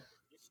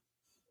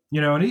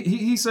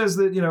he says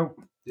that,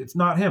 it's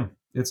not him.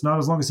 It's not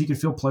as long as he can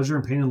feel pleasure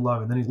and pain and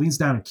love. And then he leans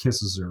down and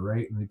kisses her,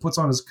 right? And he puts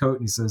on his coat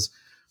and he says,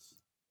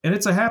 and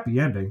it's a happy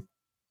ending.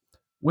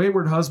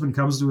 Wayward husband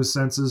comes to his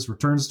senses,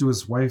 returns to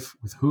his wife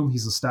with whom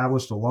he's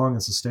established a long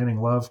and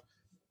sustaining love.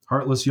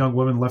 Heartless young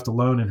woman left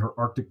alone in her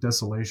Arctic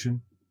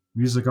desolation.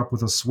 Music up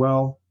with a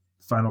swell.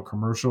 Final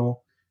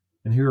commercial,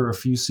 and here are a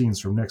few scenes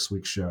from next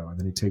week's show, and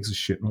then he takes his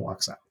shit and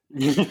walks out.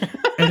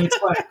 And it's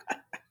like,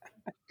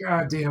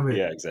 God damn it.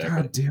 Yeah, exactly.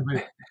 God damn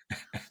it.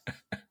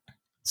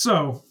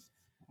 So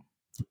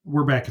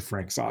we're back at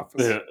Frank's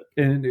office,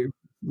 and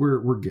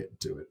we're getting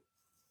to it.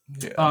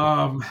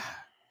 Yeah.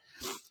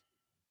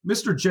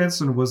 Mr.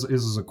 Jensen this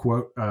is a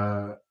quote.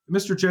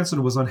 Mr.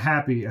 Jensen was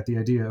unhappy at the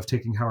idea of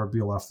taking Howard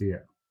Beale off the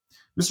air.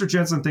 Mr.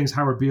 Jensen thinks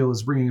Howard Beale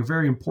is bringing a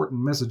very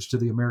important message to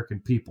the American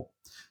people.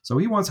 So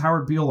he wants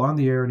Howard Beale on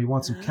the air and he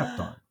wants him kept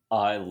on.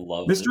 I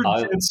love Mr.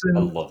 Jensen. I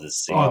love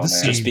this scene.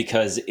 Just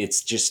because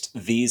it's just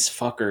these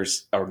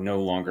fuckers are no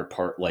longer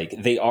part,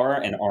 they are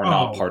and are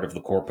not part of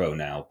the corpo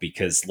now,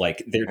 because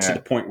they're to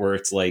the point where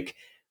it's like,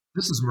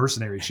 this is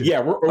mercenary shit.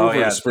 Yeah, we're over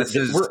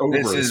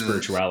the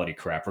spirituality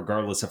crap,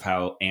 regardless of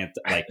how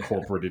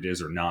corporate it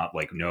is or not.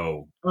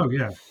 No. Oh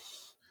yeah.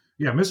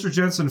 Yeah, Mr.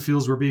 Jensen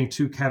feels we're being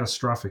too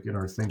catastrophic in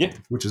our thinking,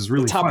 which is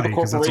really funny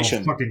because that's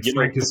all fucking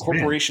Frank the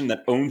corporation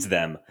that owns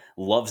them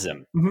loves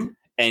him,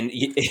 and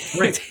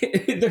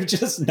they're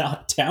just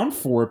not down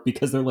for it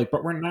because they're like,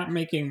 but we're not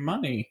making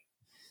money.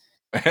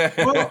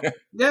 Well,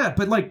 yeah,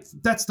 but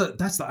that's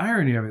the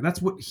irony of it.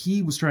 That's what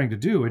he was trying to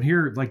do, and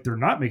here they're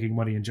not making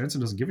money, and Jensen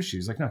doesn't give a shit.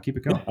 He's like, no, keep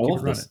it going, keep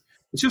it running.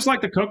 It's just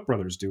like the Koch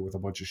brothers do with a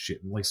bunch of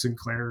shit, and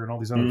Sinclair and all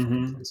these other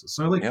fucking places.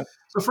 So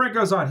so Frank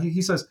goes on.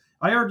 He says,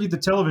 I argued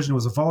that television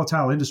was a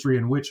volatile industry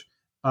in which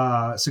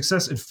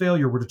success and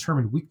failure were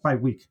determined week by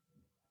week.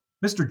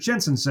 Mr.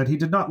 Jensen said he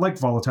did not like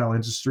volatile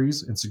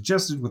industries and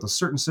suggested with a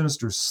certain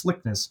sinister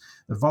slickness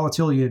that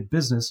volatility in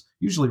business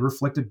usually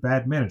reflected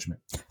bad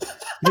management. He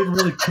didn't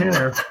really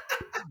care.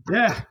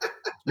 Yeah.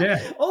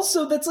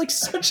 Also, that's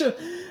such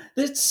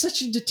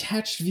a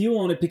detached view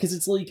on it, because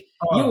it's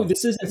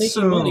this isn't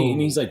making money,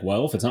 and he's like,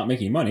 well, if it's not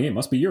making money, it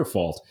must be your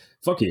fault.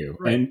 Fuck you.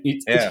 Right. And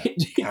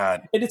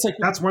it's like,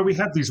 that's why we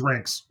have these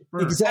ranks.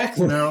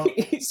 Exactly. So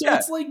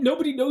it's like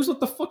nobody knows what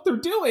the fuck they're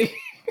doing.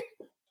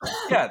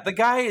 Yeah, the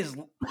guy is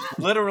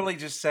literally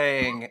just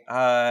saying,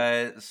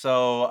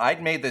 so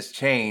I'd made this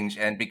change,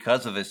 and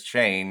because of this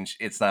change,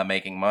 it's not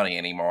making money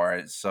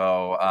anymore.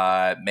 So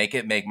make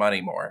it make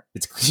money more.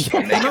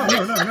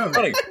 No.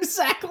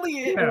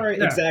 Exactly right.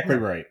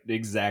 Yeah.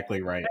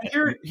 Exactly right.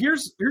 And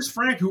here's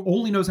Frank, who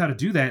only knows how to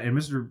do that, and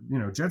Mr.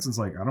 Jensen's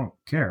like, I don't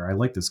care. I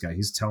like this guy.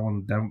 He's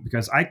telling them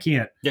because I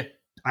can't. Yeah.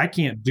 I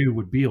can't do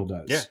what Beale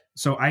does. Yeah.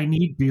 So I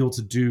need Beale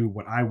to do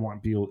what I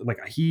want Beale.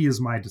 He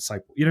is my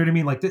disciple. You know what I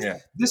mean?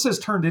 This has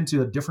turned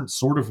into a different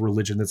sort of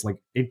religion that's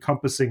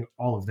encompassing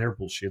all of their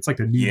bullshit. It's like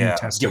the New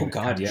Testament. Oh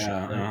God, yeah. Shit,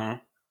 right? Uh-huh.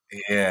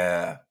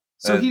 Yeah.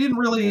 So he didn't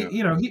really,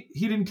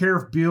 he didn't care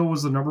if Beale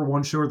was the number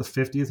one show or the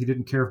 50th. He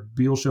didn't care if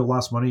Beale show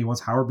lost money. He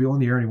wants Howard Beale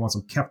in the air and he wants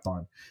him kept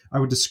on. I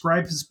would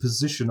describe his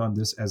position on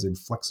this as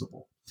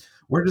inflexible.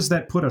 Where does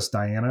that put us,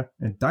 Diana?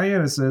 And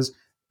Diana says,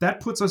 that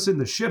puts us in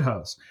the shit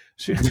house.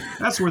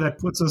 That's where that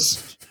puts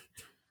us.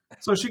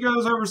 So she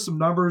goes over some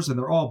numbers, and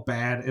they're all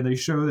bad, and they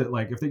show that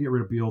if they get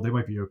rid of Beale, they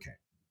might be okay.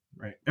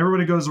 Right?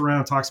 Everybody goes around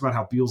and talks about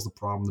how Beale's the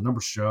problem. The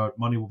numbers show it.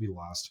 Money will be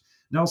lost.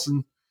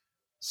 Nelson,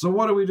 so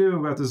what do we do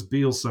about this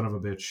Beale son of a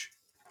bitch?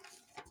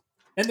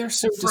 And they're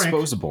so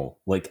disposable.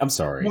 Like, I'm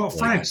sorry. Well,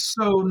 Frank's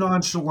so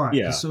nonchalant.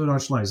 Yeah. He's so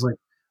nonchalant. He's like,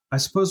 I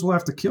suppose we'll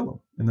have to kill him.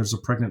 And there's a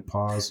pregnant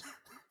pause.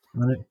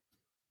 And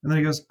then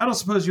he goes, I don't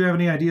suppose you have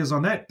any ideas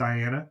on that,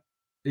 Diana.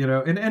 You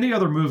know, in any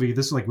other movie,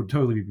 this like would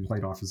totally be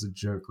played off as a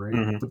joke, right?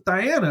 Mm-hmm. But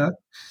Diana,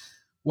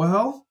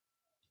 well,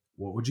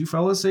 what would you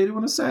fellas say to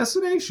an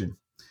assassination?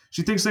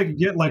 She thinks they could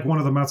get like one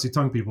of the Mao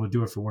Zedong people to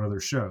do it for one of their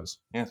shows.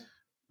 Yeah.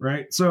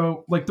 Right?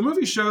 So like the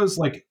movie shows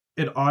like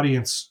an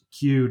audience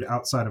queued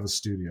outside of a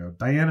studio.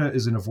 Diana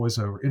is in a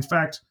voiceover. In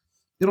fact,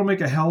 it'll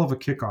make a hell of a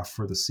kickoff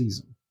for the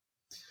season.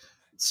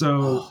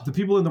 So the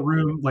people in the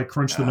room like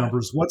crunch the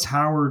numbers. What's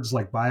Howard's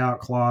like buyout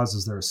clause?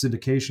 Is there a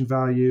syndication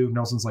value?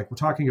 Nelson's like, we're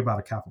talking about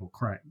a capital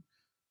crime.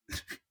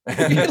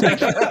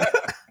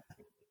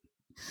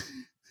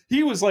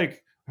 He was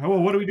like, oh,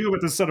 well, what do we do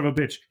with this son of a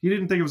bitch? He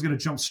didn't think it was going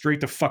to jump straight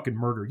to fucking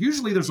murder.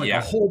 Usually there's like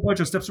a whole bunch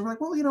of steps. And we're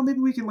like, well, you know, maybe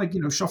we can like,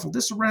 you know, shuffle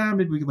this around.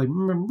 Maybe we can like,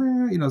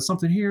 you know,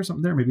 something here,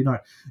 something there. Maybe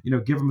not, you know,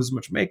 give him as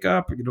much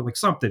makeup, or, you know, like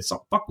something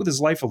fuck with his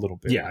life a little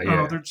bit.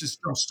 Yeah. They're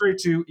just going straight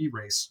to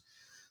erase.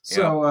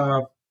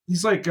 So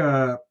he's like,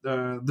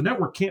 the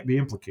network can't be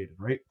implicated,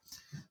 right?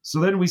 So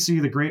then we see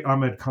the great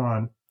Ahmed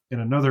Khan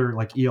and another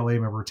like ELA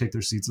member take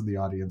their seats in the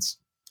audience.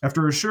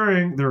 After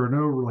assuring there are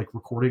no like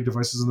recording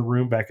devices in the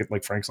room back at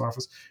like Frank's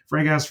office,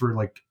 Frank asks for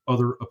like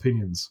other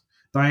opinions.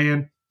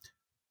 Diane,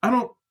 I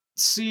don't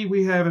see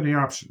we have any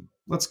option.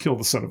 Let's kill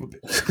the son of a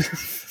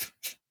bitch.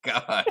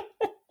 God.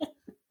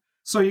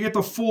 So you get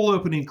the full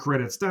opening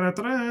credits.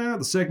 Da-da-da-da.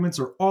 The segments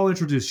are all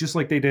introduced just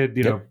like they did,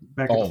 you know,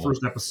 back in the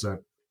first episode.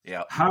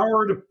 Yeah.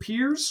 Howard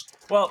appears.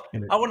 Well,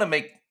 I want to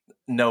make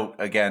note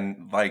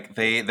again, like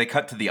they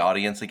cut to the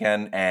audience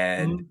again,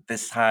 and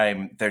this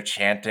time they're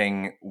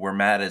chanting, we're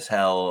mad as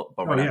hell,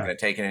 but we're not going to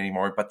take it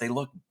anymore. But they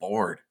look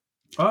bored.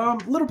 A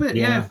little bit.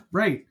 Yeah,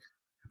 right.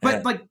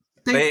 But like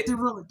they're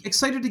really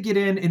excited to get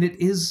in, and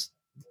it is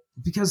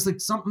because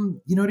like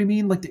something, you know what I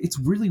mean? Like it's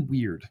really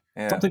weird.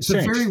 Yeah. Something's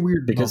changed. A very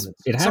weird because moment.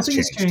 It has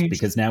changed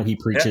because now he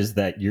preaches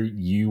that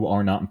you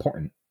are not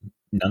important.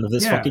 None of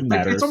this fucking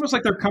matters. It's almost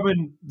like they're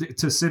coming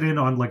to sit in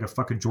on like a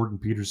fucking Jordan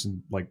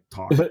Peterson like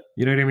talk.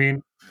 You know what I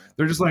mean?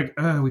 They're just like,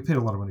 we paid a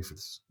lot of money for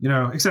this. You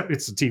know, except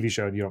it's a TV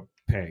show and you don't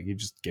pay. You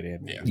just get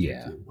in.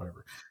 Yeah.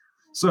 Whatever.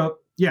 So,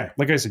 yeah,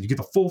 like I said, you get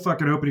the full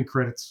fucking opening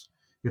credits.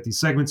 You get these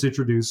segments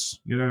introduced,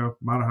 you know,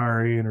 Mata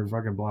Hari and her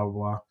fucking blah, blah,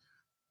 blah.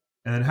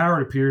 And then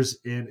Howard appears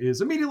and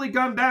is immediately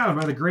gunned down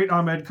by the great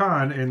Ahmed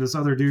Khan and this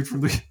other dude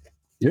from the...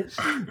 Yep.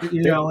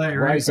 LA, right?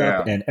 Rise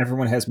up, and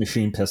everyone has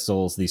machine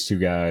pistols. These two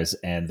guys,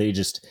 and they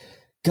just,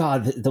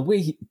 God, the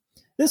way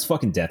this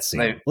fucking death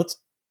scene.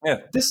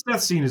 This death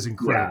scene is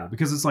incredible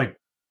because it's like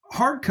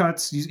hard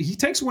cuts. He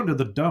takes one to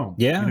the dome.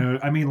 Yeah, you know,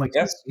 I mean, like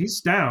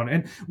he's down.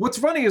 And what's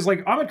funny is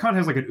like Ahmed Khan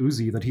has like an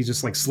Uzi that he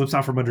just like slips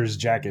out from under his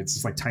jacket. It's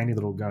this like tiny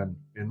little gun,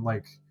 and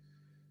like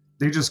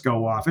they just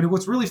go off. And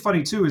what's really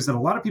funny too is that a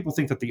lot of people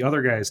think that the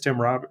other guy is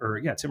Tim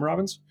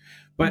Robbins,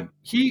 but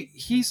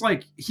he's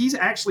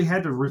actually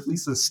had to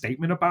release a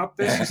statement about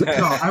this. He's like,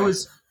 no, I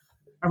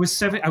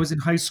was in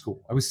high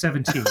school. I was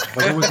 17. Like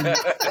I wasn't.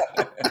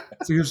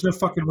 So there's no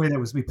fucking way that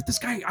was me. But this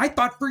guy, I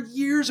thought for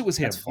years it was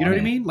him. You know what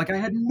I mean? Like I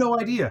had no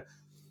idea.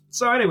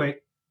 So anyway,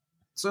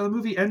 the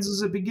movie ends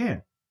as it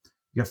began.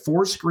 You got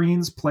 4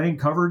 screens playing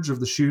coverage of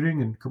the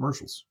shooting and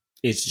commercials.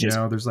 It's just,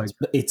 you know, there's like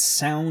it's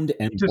sound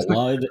and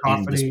blood,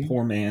 and this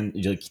poor man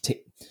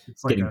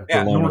it's like getting a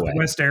blown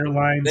Northwest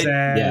Airlines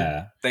ad.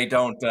 Yeah, they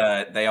don't.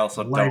 They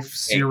also Life don't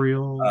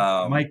cereal.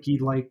 Mikey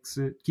likes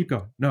it. Keep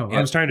going. No, Yeah. I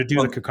was trying to do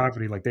the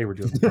cacophony like they were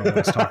doing.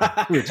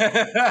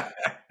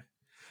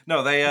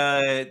 No,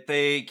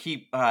 they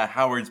keep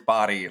Howard's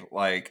body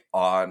like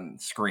on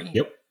screen.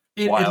 Yep.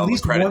 At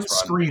least one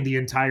screen the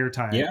entire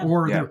time. Yeah.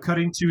 Or they're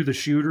cutting to the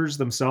shooters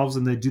themselves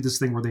and they do this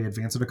thing where they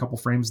advance it a couple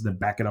frames and then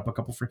back it up a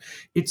couple frames.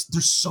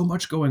 There's so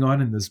much going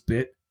on in this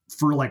bit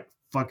for like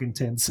fucking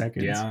 10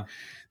 seconds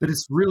that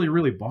it's really,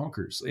 really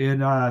bonkers.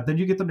 And then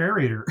you get the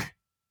narrator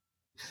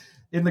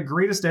in the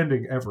greatest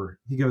ending ever.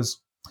 He goes,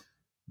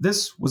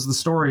 "This was the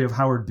story of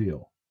Howard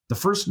Beale, the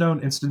first known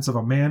instance of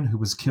a man who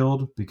was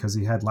killed because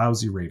he had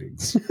lousy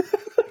ratings."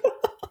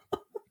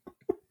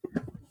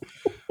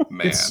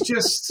 Man. It's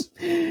just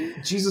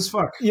Jesus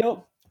fuck.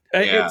 Yep.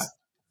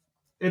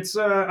 It's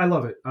I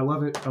love it. I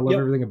love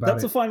everything about it.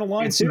 That's the final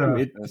line too.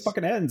 It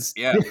fucking ends.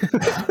 Yeah.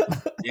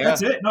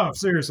 That's it. No,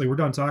 seriously, we're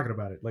done talking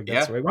about it. Like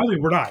that's the way. I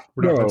mean, we're not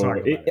done talking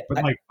about it.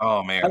 But like,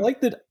 oh man, I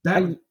like that.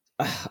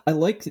 I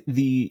like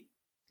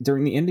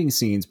during the ending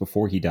scenes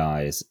before he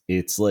dies.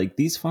 It's like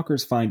these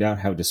fuckers find out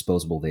how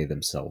disposable they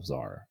themselves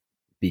are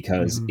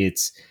because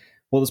it's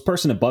this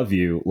person above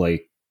you,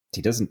 like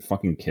he doesn't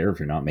fucking care if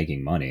you're not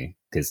making money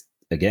because.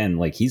 Again,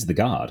 like he's the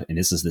god and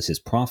this is his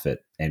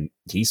prophet and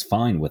he's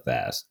fine with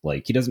that.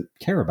 Like he doesn't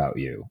care about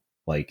you.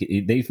 Like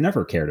they've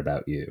never cared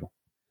about you.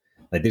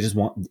 Like they just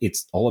want,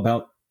 it's all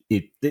about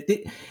it.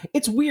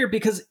 It's weird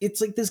because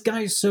it's like this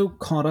guy is so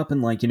caught up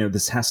in like, you know,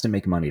 this has to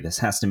make money. This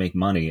has to make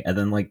money. And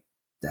then like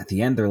at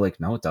the end, they're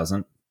like, no, it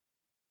doesn't.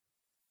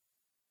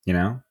 You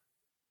know?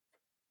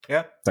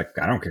 Yeah. It's like,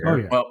 I don't care. Oh,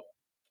 yeah. Well,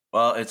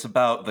 Well, it's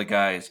about the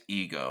guy's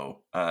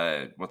ego.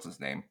 What's his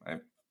name?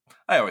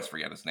 I always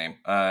forget his name.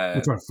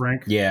 Which one,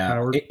 Frank? Yeah,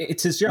 Howard?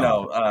 It's his job.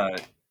 No,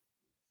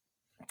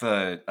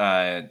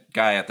 the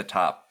guy at the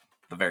top,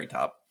 the very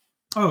top.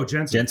 Oh,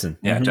 Jensen.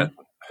 Yeah, Jensen.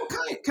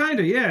 Kind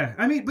of, yeah.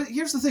 I mean, but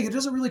here's the thing: it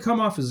doesn't really come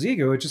off as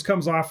ego. It just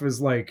comes off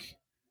as like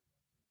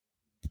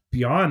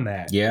beyond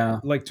that. Yeah,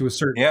 like to a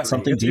certain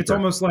something deeper. It's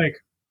almost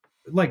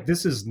like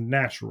this is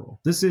natural.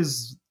 This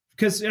is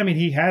because I mean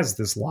he has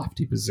this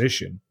lofty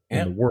position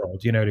in the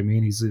world. You know what I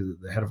mean? He's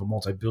the head of a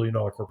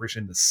multi-billion-dollar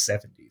corporation in the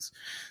 70s.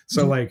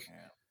 So like.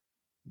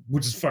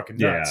 Which is fucking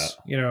nuts.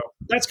 You know,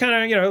 that's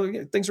kind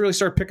of, things really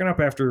start picking up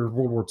after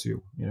World War II.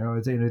 You know,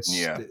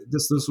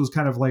 this was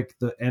kind of like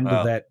the end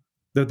of that,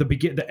 the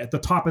begin at the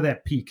top of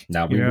that peak.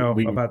 Now we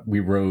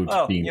rode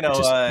being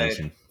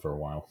participation for a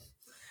while.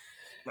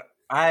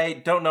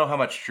 I don't know how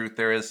much truth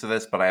there is to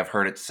this, but I've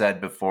heard it said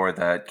before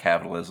that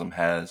capitalism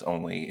has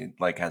only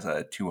has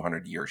a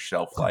 200-year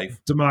shelf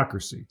life.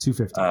 Democracy,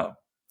 250.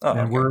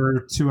 And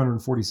we're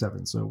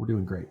 247, so we're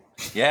doing great.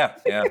 Yeah.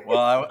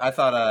 Well, I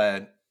thought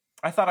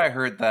I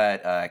heard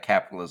that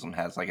capitalism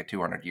has like a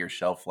 200-year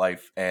shelf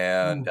life,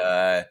 and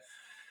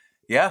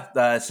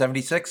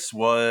 76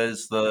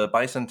 was the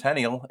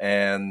bicentennial,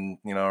 and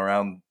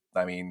around.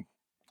 I mean,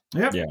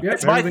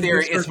 it's my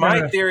theory. It's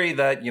my theory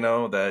that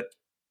that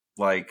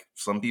like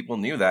some people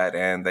knew that,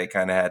 and they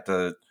kind of had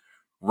to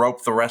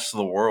rope the rest of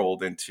the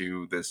world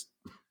into this.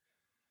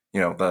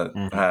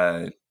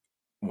 The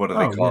what do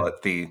they call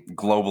it? The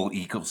global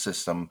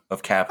ecosystem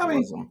of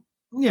capitalism.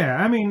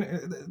 I mean,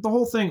 the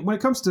whole thing, when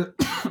it comes to,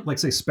 like,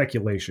 say,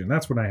 speculation,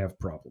 that's when I have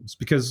problems.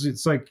 Because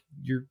it's like,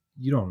 you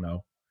don't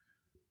know.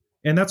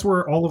 And that's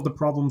where all of the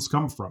problems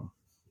come from.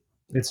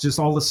 It's just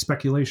all this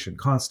speculation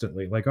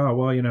constantly. Like, oh,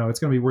 well, it's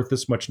going to be worth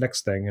this much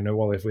next thing. And,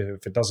 well, if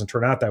it doesn't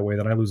turn out that way,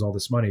 then I lose all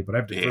this money. But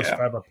I've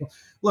diversified my...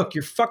 Look,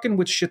 you're fucking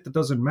with shit that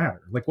doesn't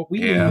matter. Like, what we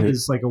need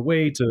is, like, a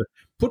way to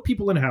put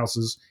people in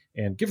houses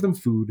and give them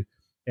food.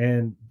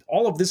 And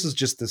all of this is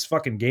just this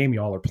fucking game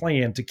y'all are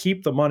playing to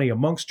keep the money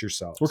amongst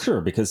yourselves. Well,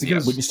 sure, because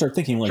when you start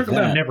thinking like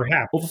that, never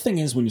happened. Well, the thing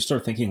is, when you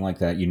start thinking like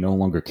that, you no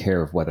longer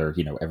care of whether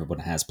everyone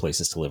has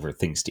places to live or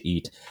things to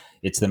eat.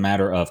 It's the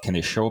matter of, can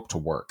they show up to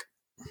work?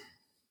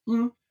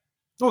 Mm-hmm.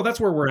 Oh,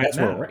 that's where we're at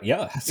now.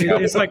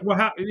 It's like, well,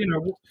 how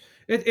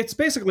it's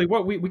basically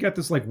what we got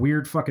this like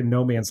weird fucking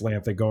no man's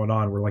land thing going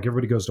on, where like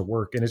everybody goes to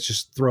work and it's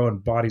just throwing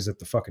bodies at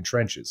the fucking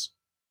trenches.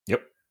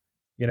 Yep.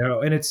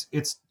 And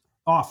it's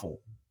awful.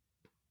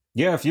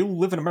 Yeah, if you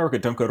live in America,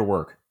 don't go to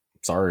work.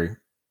 Sorry.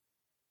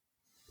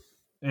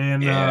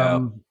 And I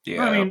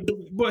mean,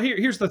 well,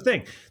 here's the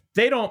thing: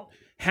 they don't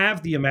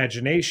have the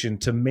imagination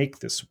to make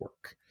this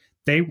work.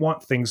 They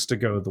want things to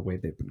go the way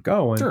they've been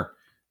going. Sure.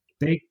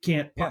 They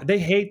can't. They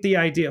hate the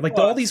idea. Like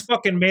all these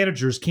fucking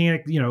managers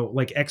can't,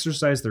 like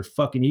exercise their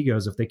fucking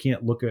egos if they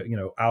can't look at,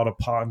 out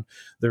upon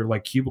their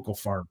like cubicle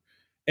farm.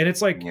 And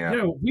it's like,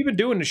 we've been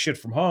doing this shit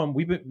from home.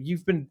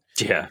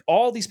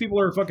 All these people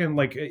are fucking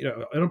like,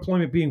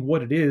 unemployment being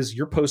what it is,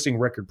 you're posting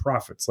record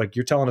profits. Like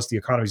you're telling us the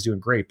economy's doing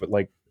great, but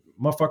like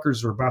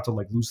motherfuckers are about to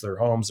like lose their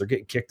homes. They're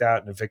getting kicked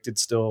out and evicted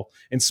still,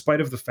 in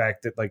spite of the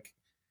fact that like,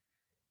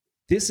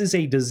 this is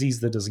a disease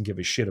that doesn't give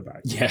a shit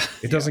about you. Yeah.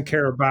 It doesn't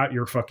care about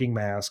your fucking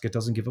mask. It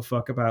doesn't give a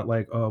fuck about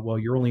like, oh, well,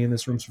 you're only in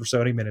this room for so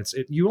many minutes.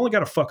 You only got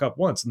to fuck up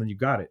once and then you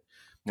got it.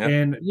 Yep.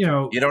 And you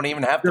don't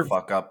even have to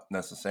fuck up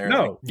necessarily.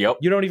 No,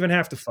 you don't even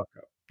have to fuck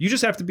up. You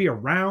just have to be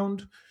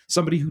around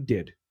somebody who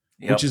did,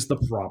 which is the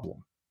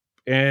problem.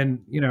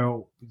 And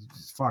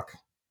fuck,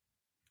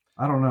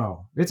 I don't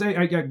know.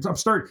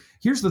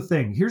 Here's the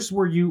thing. Here's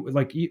where you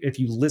like, if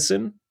you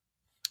listen.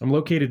 I'm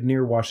located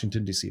near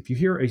Washington, D.C. If you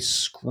hear a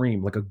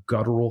scream, like a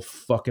guttural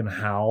fucking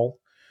howl,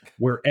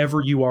 wherever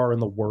you are in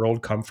the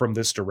world come from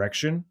this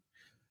direction,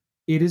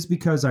 it is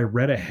because I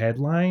read a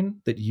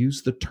headline that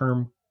used the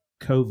term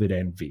COVID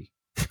envy.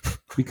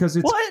 Because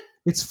it's what?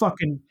 It's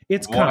fucking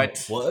it's coming.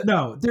 What?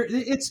 No,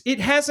 it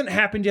hasn't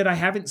happened yet. I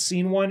haven't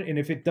seen one, and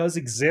if it does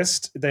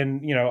exist,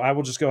 then I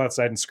will just go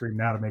outside and scream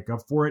now to make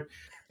up for it.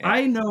 Yeah.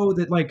 I know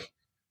that like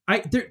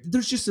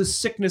there's just a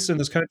sickness in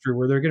this country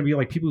where there are going to be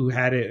like people who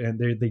had it and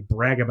they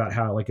brag about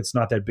how like it's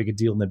not that big a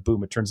deal, and then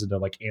boom, it turns into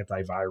like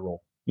antiviral.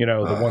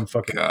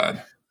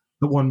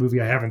 The one movie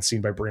I haven't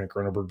seen by Brandon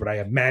Cronenberg, but I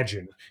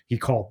imagine he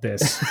called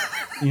this.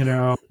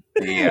 Yeah,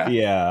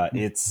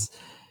 it's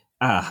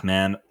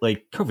man,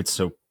 like COVID's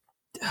so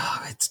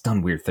it's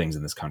done weird things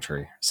in this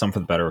country. Some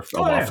for the better, a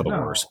lot for the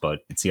worse.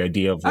 But it's the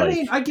idea of like, I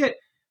mean, I get.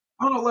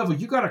 On a level,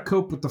 you got to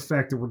cope with the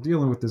fact that we're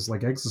dealing with this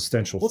like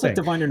existential thing. It's like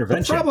divine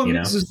intervention. The problem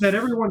is that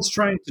everyone's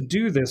trying to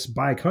do this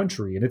by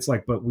country, and it's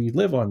like, but we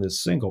live on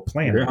this single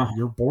planet. Yeah.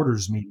 Your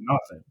borders mean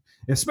nothing,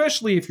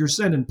 especially if you're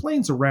sending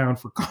planes around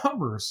for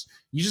commerce.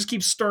 You just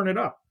keep stirring it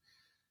up.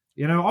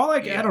 I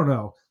don't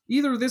know.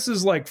 Either this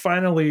is like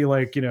finally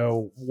like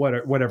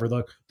whatever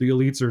the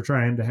elites are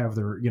trying to have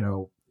their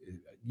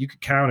you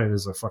could count it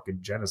as a fucking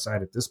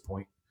genocide at this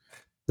point.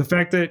 The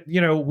fact that,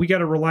 we got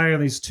to rely on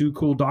these two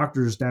cool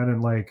doctors down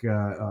in like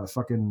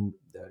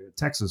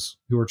Texas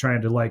who are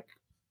trying to like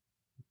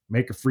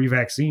make a free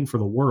vaccine for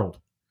the world,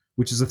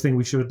 which is a thing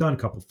we should have done a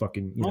couple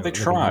fucking. They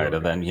tried,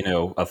 and then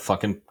a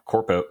fucking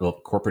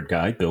corporate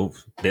guy, Bill,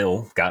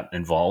 got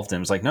involved and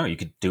was like, "No, you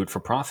could do it for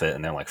profit,"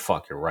 and they're like,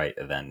 "Fuck, you're right."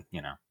 And then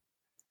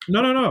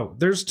No.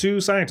 There's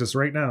 2 scientists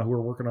right now who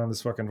are working on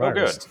this fucking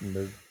virus. Oh,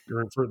 good.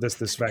 And for this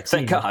vaccine.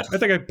 Thank God. I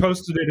think I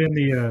posted it in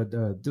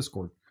the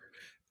Discord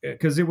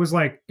because it was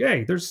like,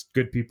 hey, there's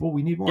good people.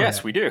 We need more.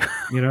 Yes, we do.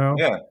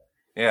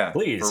 Yeah,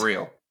 please, for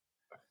real.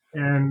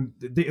 And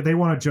they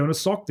want to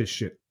Jonas Salk this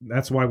shit.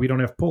 That's why we don't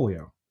have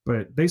polio.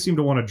 But they seem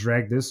to want to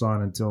drag this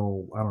on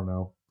until, I don't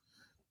know,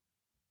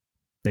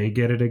 they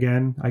get it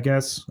again, I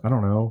guess. I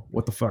don't know.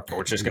 What the fuck?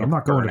 We're just I'm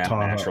not going to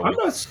Tahoe. I'm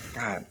not.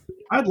 God.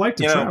 I'd like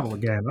to travel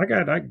again.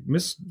 I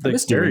miss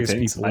doing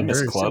things. I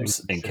miss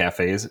clubs and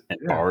cafes and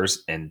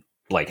bars and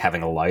like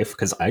having a life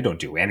because I don't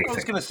do anything. I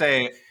was gonna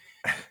say,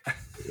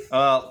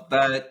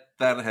 that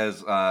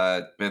has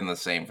been the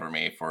same for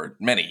me for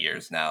many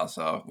years now.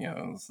 So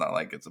it's not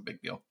like it's a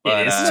big deal.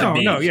 But, it is to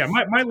me. Yeah,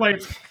 my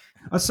life,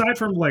 aside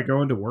from like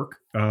going to work,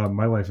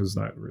 my life has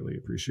not really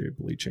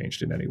appreciably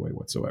changed in any way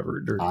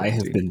whatsoever. I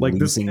have been like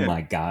losing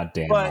my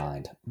goddamn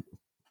mind.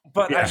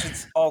 But I should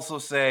also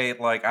say,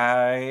 like,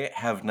 I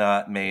have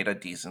not made a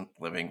decent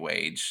living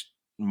wage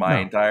my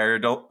entire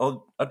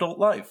adult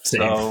life.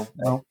 Same.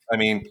 So, I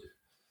mean,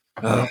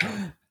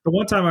 the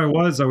one time I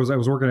was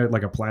working at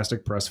like a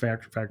plastic press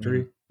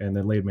factory, and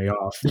then laid me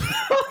off.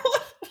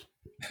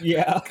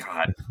 Yeah.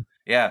 God.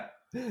 Yeah.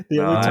 The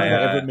only time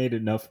I ever made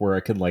enough where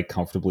I could like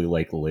comfortably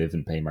like live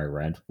and pay my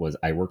rent was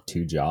I worked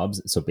 2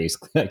 jobs. So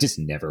basically I just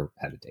never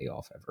had a day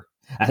off ever.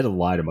 I had to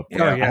lie to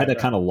I had to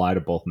kind of lie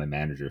to both my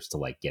managers to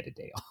like get a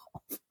day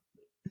off.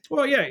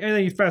 Well, yeah. And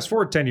then you fast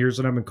forward 10 years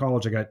and I'm in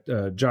college. I got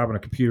a job in a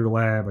computer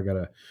lab. I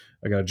got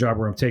a job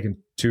where I'm taking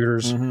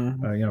tutors,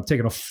 I'm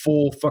taking a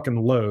full fucking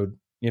load,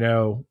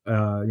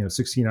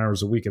 16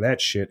 hours a week of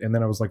that shit. And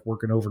then I was like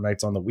working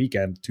overnights on the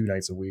weekend, 2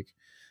 nights a week.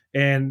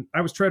 And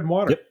I was treading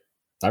water. Yep.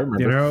 I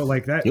remember,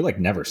 like that. You like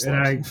never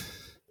slept.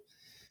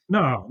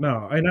 No.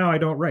 And now I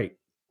don't write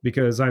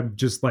because I'm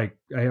just like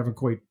I haven't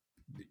quite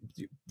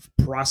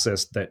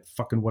processed that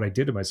fucking what I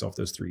did to myself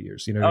those 3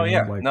 years.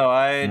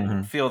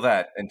 I feel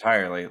that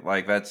entirely.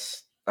 Like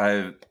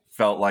I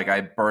felt like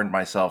I burned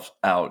myself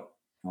out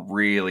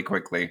really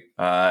quickly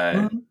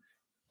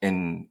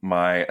in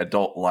my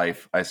adult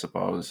life, I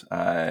suppose.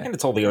 And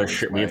it's all the other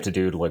shit we have to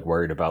do to like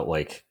worried about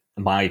like.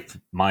 My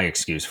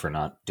excuse for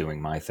not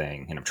doing my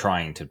thing, and I'm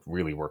trying to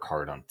really work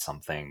hard on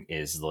something,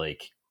 is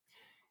like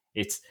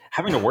it's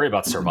having to worry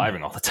about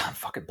surviving all the time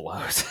fucking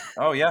blows.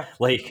 Oh yeah.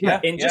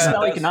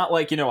 Not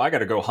like, I got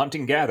to go hunt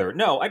and gather.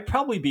 No, I'd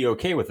probably be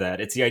okay with that.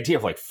 It's the idea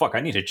of like, fuck,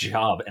 I need a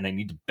job and I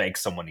need to beg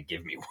someone to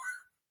give me one.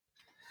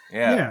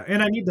 Yeah.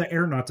 And I need the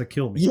air not to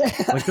kill me. Yeah.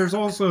 Like there's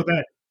also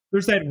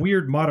there's that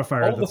weird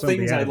modifier. All the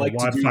things I like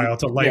to do,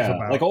 about.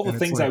 Like all the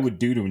things I would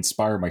do to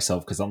inspire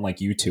myself, because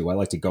unlike you two, I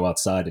like to go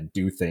outside and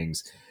do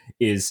things.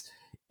 I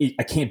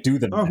can't do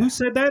them. Oh, who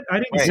said that? I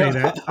didn't say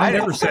that. I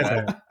never said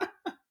that.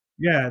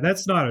 Yeah,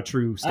 that's not a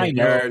true statement.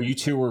 I know you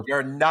two were.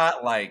 You're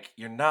not like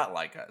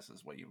us,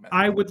 is what you meant.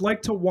 I would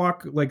like to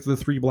walk like the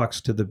 3 blocks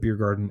to the beer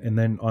garden, and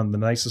then on the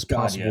nicest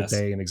possible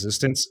day in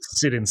existence,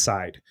 sit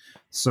inside.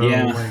 So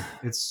like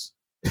it's.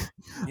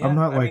 I'm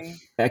not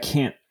I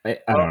can't. I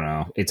don't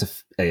know.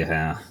 It's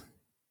the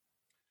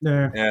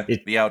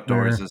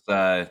outdoors is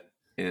I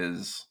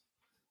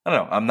don't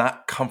know. I'm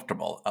not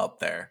comfortable out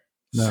there.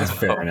 No, that's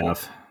fair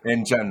enough.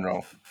 In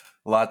general,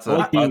 I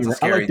like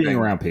being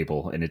around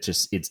people, and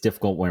it's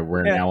difficult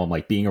where now I'm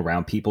like being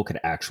around people could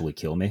actually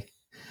kill me.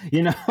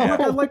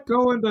 I like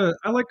going to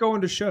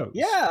shows.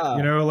 Yeah,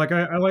 I like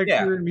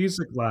hearing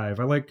music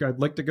live. I'd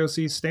like to go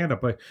see stand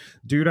up.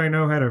 Dude I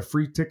know had a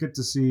free ticket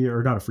to see,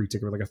 or not a free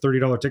ticket, but like a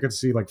 $30 ticket to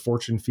see like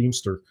Fortune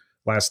Feimster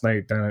last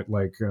night down at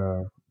like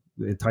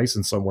in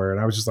Tyson somewhere, and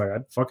I was just like,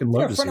 I'd fucking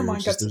love to see it.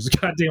 There's a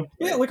goddamn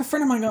like a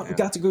friend of mine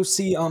got to go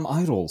see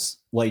Idols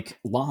like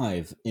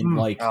live, and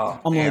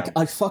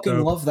I fucking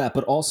love that,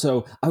 but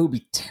also I would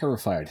be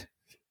terrified.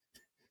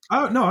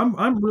 Oh no,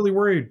 I'm really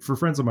worried for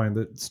friends of mine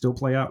that still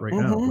play out right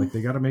now. Like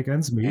they got to make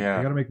ends meet, they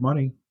got to make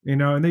money,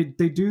 and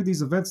they do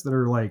these events that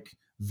are like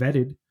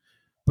vetted,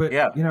 but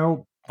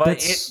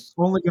it's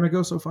only going to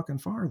go so fucking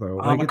far though.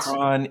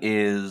 Omicron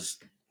is.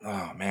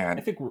 Oh man!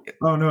 I think.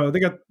 Oh no,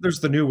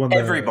 there's the new one.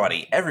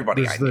 Everybody.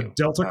 There's the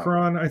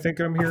Deltacron. I think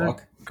I'm hearing.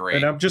 Great.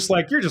 And I'm just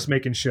like, you're just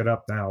making shit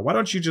up now. Why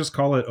don't you just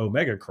call it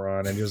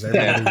Omegacron and just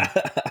everybody?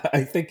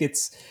 I think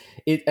it's.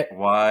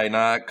 Why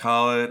not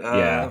call it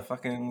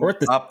fucking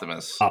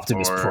Optimus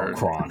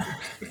Procron?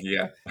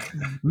 Yeah,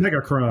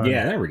 Megacron.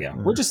 Yeah, there we go.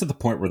 We're just at the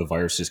point where the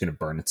virus is going to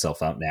burn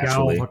itself out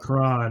naturally,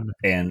 Galvacron,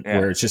 and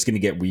where it's just going to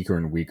get weaker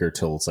and weaker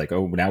till it's like,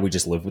 oh, now we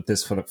just live with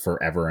this for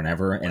forever and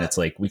ever, and it's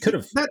like we could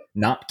have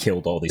not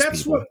killed all these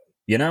people.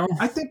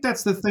 I think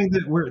that's the thing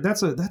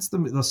that's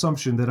the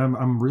assumption that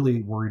I'm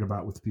really worried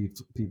about with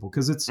people,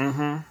 because it's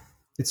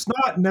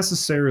not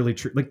necessarily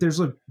true. Like there's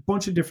a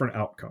bunch of different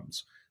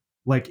outcomes.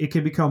 like it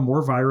can become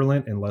more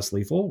virulent and less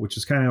lethal, which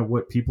is kind of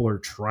what people are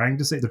trying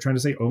to say. They're trying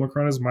to say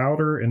Omicron is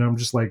milder, and I'm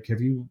just like, have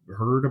you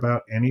heard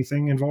about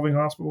anything involving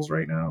hospitals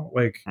right now?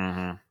 Like,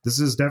 this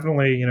is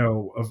definitely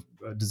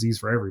a disease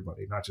for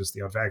everybody, not just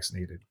the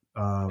unvaccinated.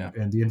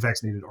 And the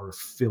unvaccinated are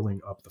filling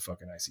up the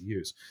fucking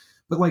ICUs.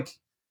 But like,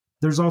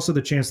 there's also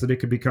the chance that it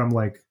could become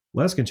like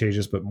less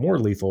contagious but more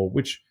lethal,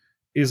 which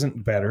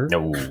isn't better.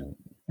 No.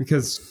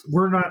 Because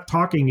we're not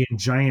talking in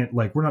giant,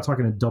 like we're not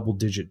talking in double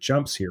digit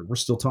jumps here. We're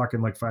still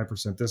talking like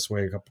 5% this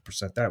way, a couple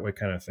percent that way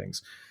kind of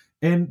things.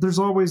 And there's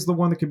always the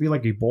one that could be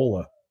like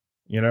Ebola,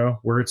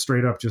 where it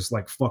straight up just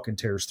like fucking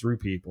tears through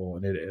people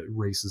and it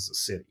erases a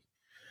city.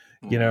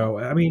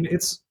 I mean,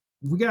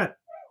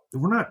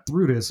 we're not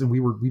through this, and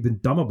we've been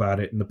dumb about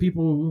it. And the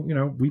people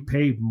we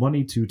pay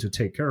money to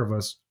take care of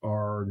us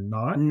are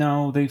not.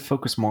 No, they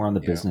focus more on the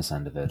business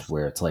end of it,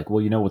 where it's like,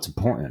 well, what's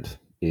important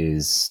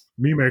is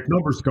me make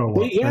numbers go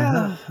up.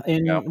 Yeah,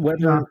 and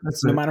whether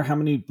no matter how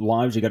many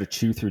lives you got to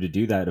chew through to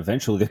do that,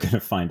 eventually they're going to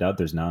find out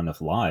there's not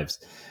enough lives,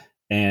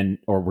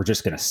 or we're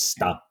just going to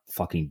stop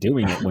fucking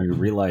doing it when we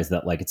realize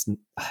that like it's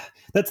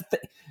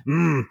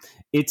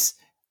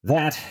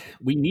that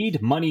we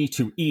need money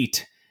to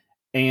eat,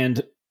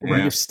 and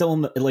we're still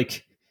in the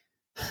like.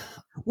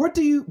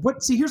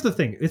 See, here's the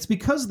thing. It's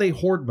because they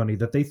hoard money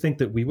that they think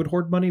that we would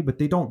hoard money, but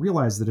they don't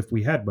realize that if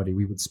we had money,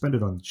 we would spend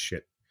it on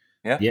shit.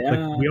 Yeah.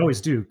 Like we always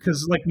do,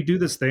 because like we do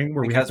this thing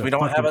where we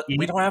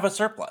don't have a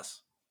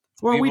surplus.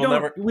 Well, we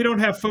don't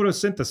have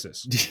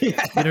photosynthesis. You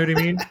know what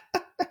I mean?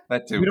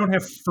 That too. We don't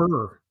have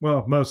fur.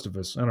 Well, most of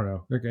us. I don't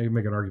know. I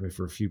make an argument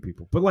for a few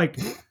people, but like,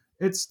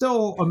 it's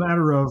still a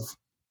matter of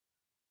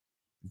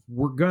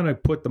we're gonna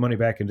put the money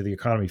back into the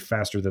economy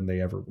faster than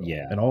they ever will.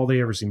 Yeah. And all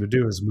they ever seem to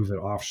do is move it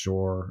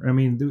offshore. I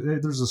mean,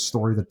 there's a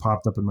story that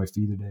popped up in my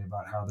feed today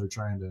about how they're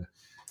trying to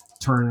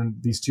turn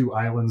these two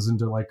islands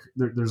into like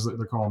they're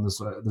calling this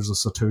there's a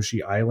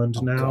Satoshi Island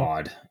now.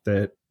 God,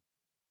 that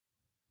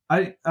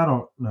I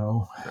don't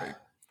know. Right.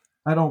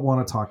 I don't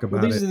want to talk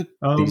about these it.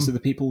 These are the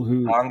people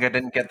who Tonga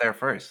didn't get there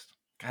first.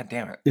 God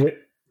damn it!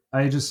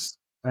 I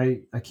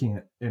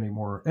can't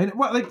anymore. And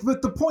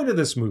the point of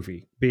this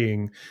movie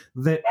being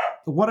that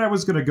what I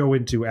was going to go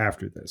into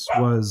after this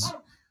was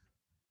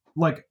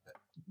like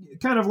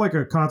kind of like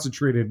a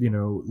concentrated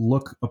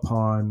look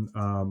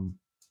upon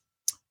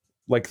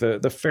like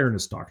the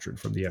fairness doctrine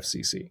from the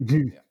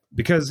FCC.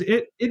 Because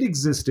it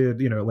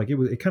existed, like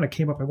it kind of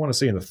came up, I want to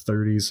say in the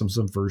 30s,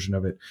 some version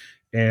of it.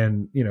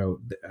 And,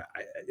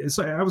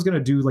 so I was going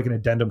to do like an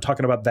addendum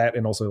talking about that,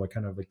 and also like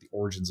kind of like the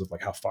origins of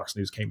like how Fox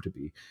News came to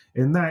be.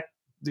 And that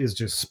is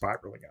just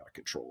spiraling out of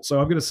control. So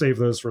I'm going to save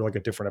those for like a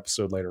different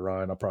episode later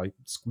on. I'll probably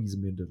squeeze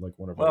them into like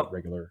one of our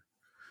regular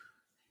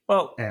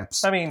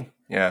apps. I mean,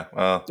 yeah,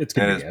 well, it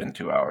has been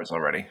 2 hours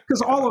already.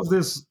 Because all of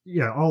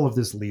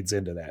this leads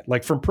into that.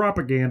 Like from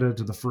propaganda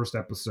to the first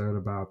episode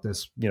about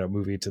this,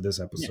 movie to this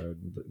episode,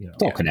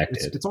 it's all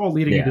connected. It's all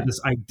leading into this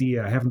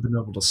idea. I haven't been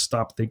able to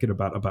stop thinking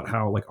about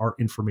how like our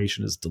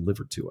information is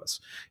delivered to us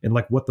and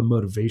like what the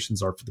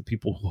motivations are for the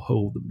people who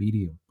hold the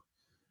medium.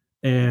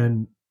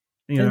 And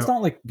it's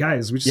not like,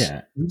 guys, we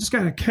just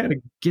gotta kind of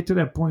get to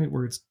that point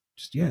where it's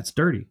just it's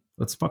dirty.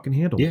 Let's fucking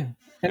handle it.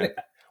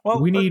 And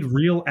we need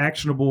real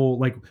actionable,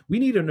 like we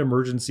need an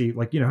emergency,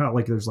 like how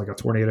like there's like a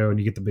tornado and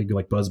you get the big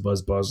like buzz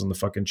and the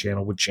fucking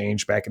channel would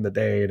change back in the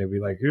day and it'd be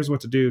like, here's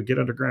what to do, get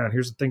underground,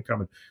 here's the thing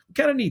coming. We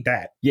kind of need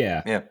that.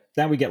 Yeah.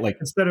 Then we get like,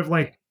 instead of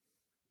like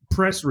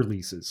press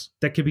releases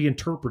that can be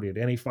interpreted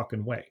any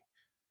fucking way.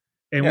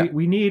 And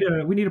we need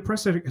a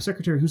press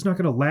secretary who's not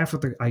going to laugh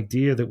at the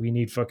idea that we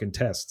need fucking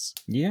tests.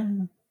 Yeah.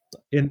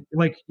 And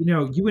like,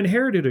 you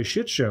inherited a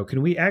shit show.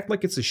 Can we act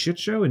like it's a shit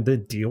show and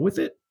then deal with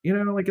it?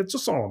 Like it's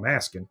just all I'm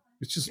asking.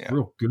 It's just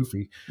real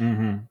goofy.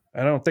 Mm-hmm.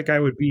 I don't think I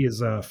would be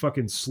as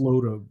fucking slow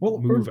to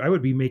move. I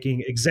would be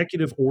making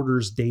executive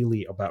orders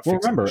daily about. Well,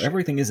 remember,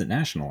 everything isn't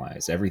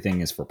nationalized.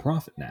 Everything is for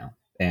profit now.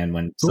 And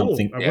when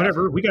something,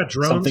 whatever, we got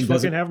drones.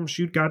 Fucking have them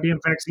shoot goddamn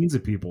vaccines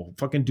at people.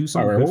 Fucking do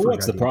something. All right,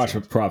 what's the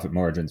profit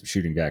margins of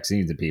shooting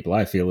vaccines at people?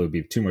 I feel it would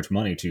be too much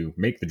money to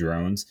make the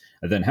drones.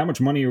 And then how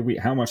much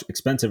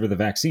expensive are the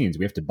vaccines?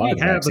 We have to buy. We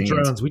have the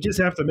drones. We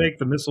just have to make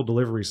the missile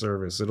delivery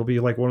service. It'll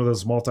be like one of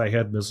those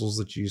multi-head missiles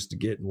that you used to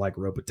get in like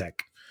Robotech.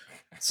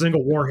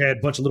 Single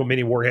warhead, bunch of little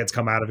mini warheads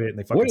come out of it, and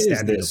they fucking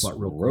stab you in the butt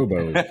real quick.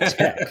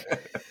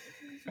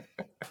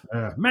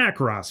 Robotech?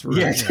 Macross.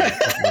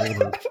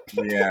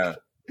 Yeah.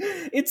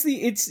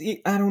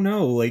 I don't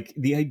know, like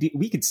the idea,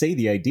 we could say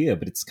the idea,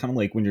 but it's kind of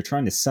like when you're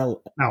trying to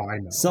sell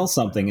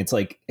something, it's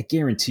like, I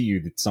guarantee you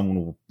that someone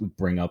will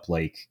bring up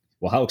like,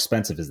 well, how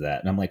expensive is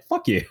that? And I'm like,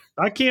 fuck you.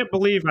 I can't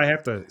believe I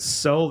have to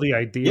sell the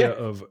idea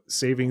of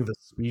saving the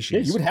species. Yeah,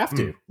 you would have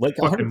to, like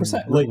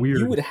 100%. Like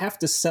you would have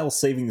to sell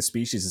saving the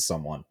species to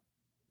someone.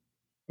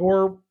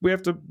 Or we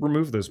have to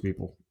remove those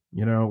people,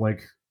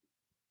 like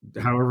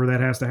however that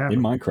has to happen.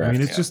 In Minecraft. I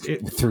mean, it's just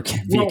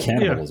via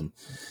cannibalism.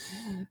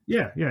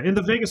 Yeah. In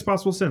the vaguest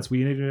possible sense,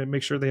 we need to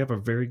make sure they have a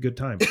very good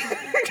time.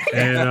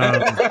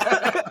 And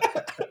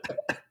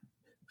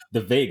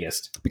the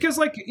vaguest, because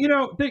like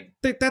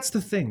that's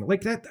the thing.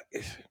 Like that,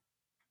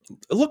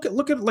 look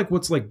at like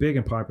what's like big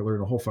and popular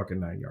in the whole fucking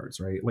 9 yards,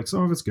 right? Like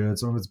some of it's good,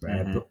 some of it's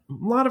bad, but a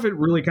lot of it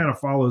really kind of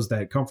follows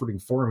that comforting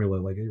formula,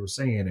 like you were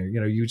saying. Or,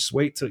 you just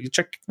wait till you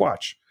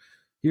watch.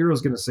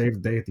 Hero's going to save the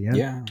day at the end.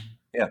 Yeah.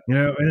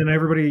 And then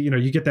everybody,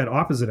 you get that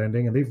opposite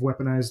ending, and they've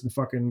weaponized and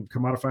fucking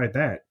commodified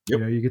that. Yep.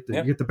 You get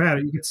the bad,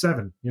 you get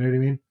 7. You know what I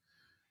mean?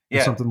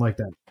 Yeah, or something like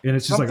that. And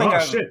it's just something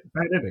like, shit,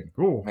 bad ending,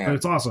 cool, but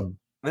it's awesome.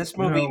 This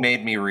movie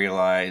made me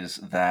realize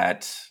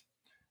that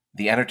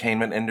the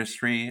entertainment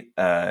industry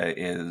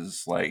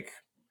is like,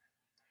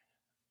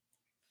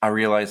 I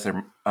realize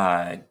they're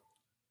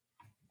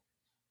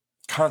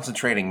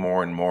concentrating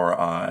more and more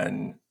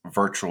on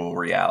virtual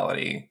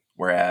reality,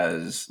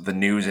 whereas the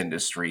news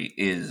industry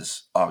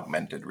is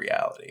augmented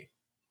reality.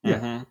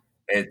 Yeah.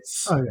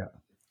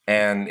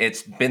 And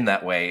it's been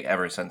that way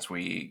ever since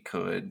we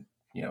could,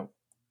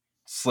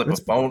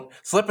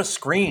 slip a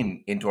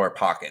screen into our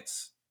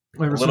pockets.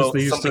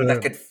 Something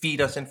that could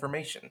feed us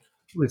information.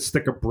 They'd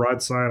stick a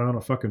broadside on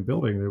a fucking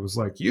building that was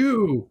like,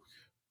 "You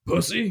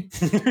pussy,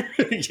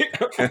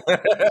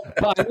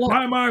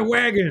 buy my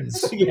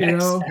wagons."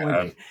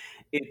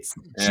 It's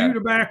chew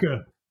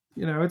tobacco.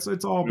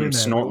 It's all been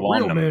snort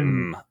real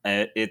men.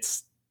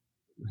 It's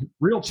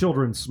real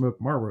children smoke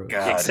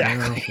Marlboros.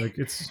 Exactly. Like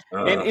it's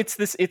and it's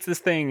this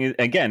thing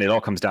again. It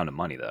all comes down to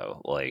money,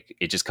 though. Like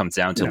it just comes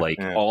down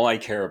to all I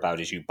care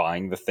about is you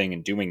buying the thing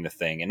and doing the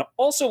thing, and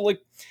also like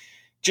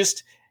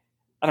just.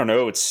 I don't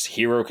know. It's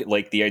hero,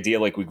 like the idea,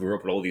 like we grew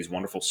up with all these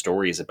wonderful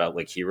stories about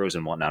like heroes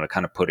and whatnot. It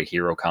kind of put a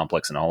hero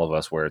complex in all of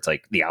us, where it's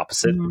like the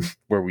opposite,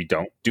 where we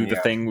don't do the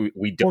thing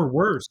we don't, or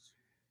worse.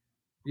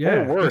 Yeah,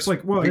 or worse. It's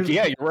like, well, you're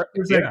right.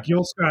 There's that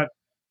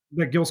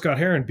Gil Scott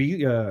Heron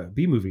B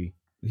movie.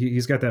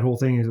 He's got that whole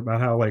thing about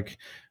how like,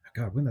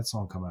 God, when did that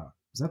song come out?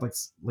 Was that like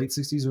late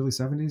 60s, early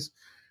 70s?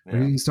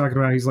 Yeah. He's talking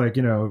about, he's like,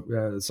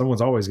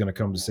 someone's always going to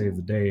come to save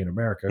the day in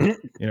America.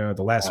 At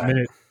the last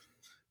minute.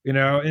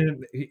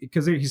 And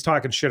because he's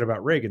talking shit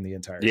about Reagan the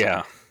entire time.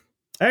 Yeah.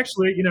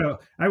 Actually,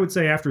 I would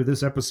say after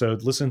this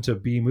episode, listen to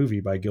B Movie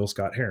by Gil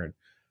Scott Heron.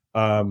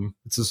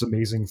 It's this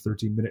amazing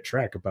 13-minute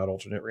track about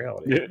alternate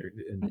reality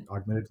and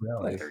augmented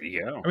reality. There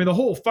you go. I mean, the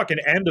whole fucking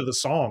end of the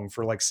song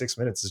for like 6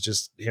 minutes is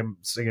just him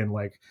singing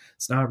like,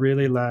 "It's not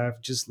really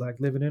life, just like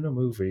living in a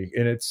movie,"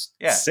 and it's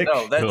sick.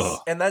 No,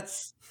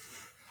 that's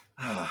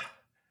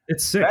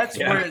it's sick. That's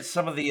where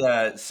some of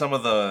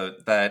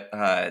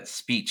that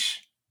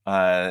speech.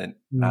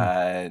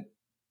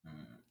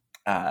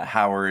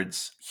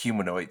 Howard's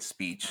humanoid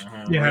speech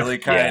really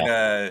kind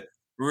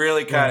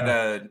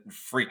of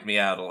freaked me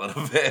out a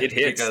little bit. It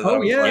hits.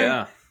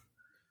 The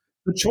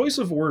choice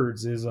of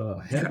words is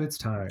ahead of its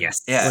time.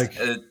 Yes.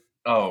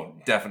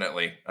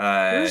 Definitely.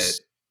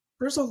 There's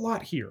a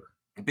lot here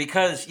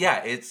because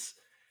it's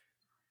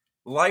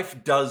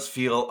life does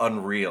feel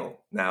unreal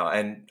now,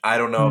 and I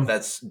don't know if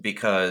that's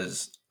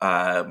because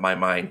my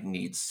mind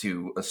needs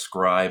to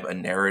ascribe a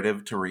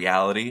narrative to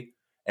reality,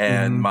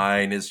 and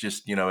mine is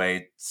just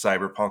a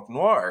cyberpunk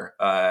noir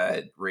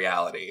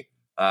reality.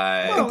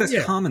 I think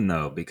that's common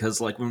though,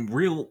 because like when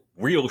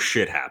real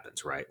shit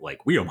happens, right?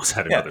 Like we almost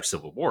had another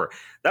civil war.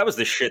 That was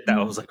the shit that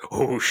I was like,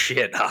 oh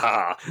shit,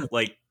 haha!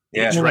 Like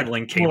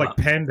adrenaline came more like up.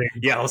 pending.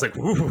 Yeah, I was like,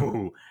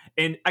 ooh.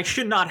 And I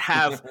should not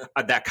have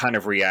that kind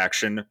of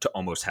reaction to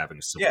almost having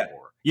a civil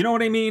war. You know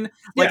what I mean?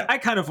 Like, I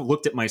kind of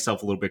looked at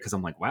myself a little bit because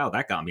I'm like, wow,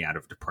 that got me out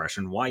of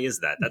depression. Why is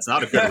that? That's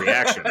not a good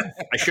reaction.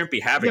 I shouldn't be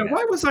having that.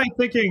 Why was I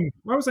thinking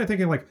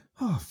like,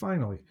 oh,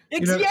 finally?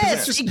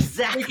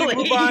 Exactly.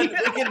 We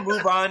can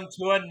move on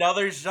to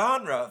another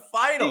genre.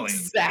 Finally.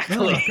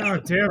 Exactly. Oh,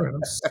 God damn it.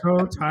 I'm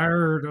so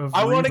tired of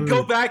I want to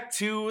go back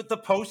to the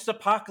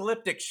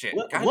post-apocalyptic shit.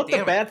 Let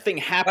the bad thing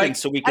happen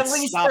so we can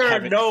stop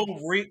having... At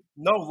least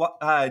there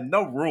are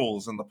no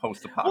rules in the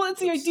post-apocalyptic. Well, it's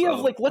the idea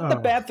of like, let the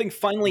bad thing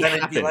finally happen.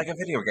 It'd be like a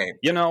video game.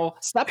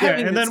 Stop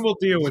having and then we'll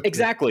deal with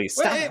exactly.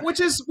 Which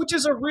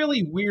is a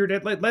really weird.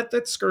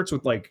 That skirts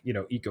with like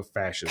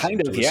eco-fascism.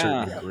 Kind of,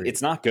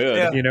 it's not good.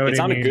 Yeah. It's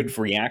not a good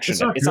reaction.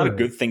 It's not a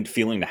good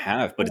feeling to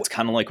have. But it's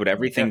kind of like with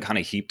everything kind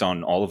of heaped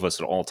on all of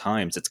us at all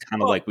times. It's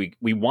kind of like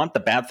we want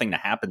the bad thing to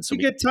happen. So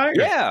we get tired.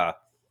 Yeah.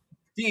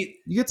 You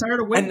get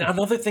tired of waiting. And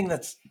another thing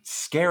that's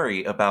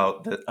scary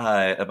about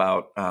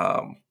God,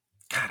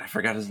 I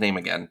forgot his name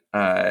again.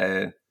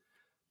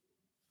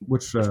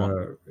 Which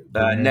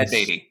Ned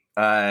Beatty.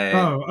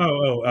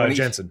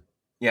 Jensen.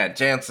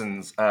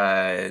 Jensen's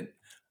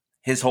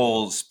his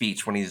whole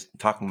speech when he's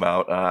talking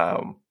about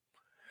I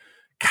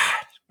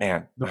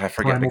forget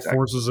primal exactly.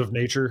 forces of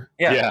nature.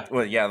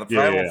 The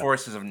primal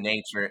forces of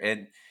nature,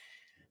 and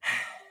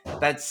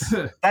that's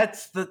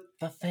the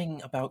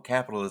thing about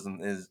capitalism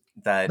is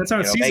that's how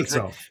it sees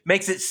itself.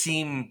 Makes it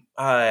seem,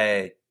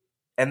 and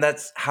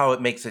that's how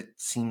it makes it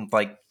seem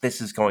like this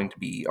is going to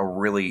be a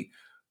really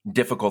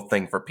difficult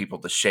thing for people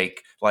to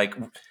shake. Like,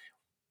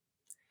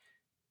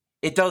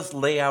 it does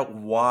lay out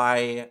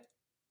why.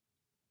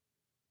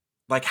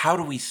 Like, how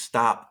do we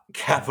stop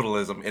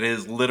capitalism? It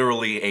is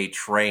literally a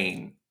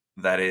train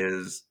that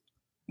is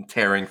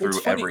tearing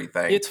through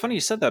everything. It's funny you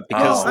said that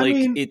because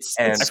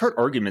I've heard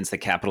arguments that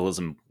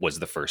capitalism was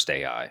the first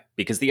AI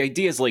because the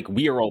idea is like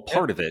we are all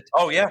part of it.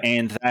 Oh yeah,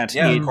 and that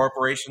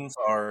corporations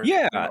are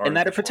and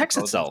that it protects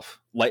itself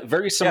like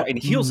very similar and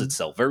heals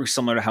itself very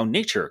similar to how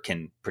nature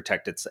can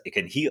protect itself. It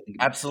can heal,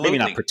 absolutely,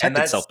 maybe not protect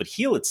itself, but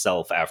heal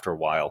itself after a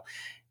while.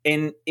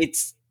 And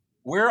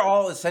we're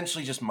all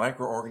essentially just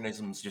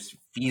microorganisms just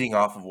feeding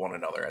off of one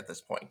another at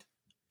this point.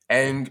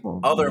 And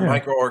other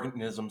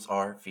microorganisms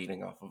are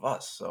feeding off of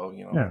us, so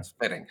it's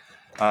fitting.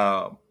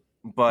 But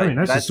I mean,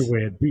 that's just the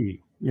way it'd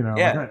be, Like,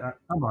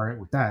 I'm all right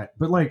with that.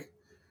 But like,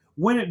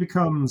 when it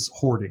becomes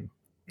hoarding,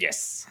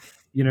 yes,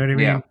 you know what I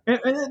mean. Yeah.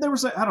 And there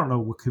was I don't know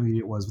what comedian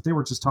it was, but they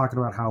were just talking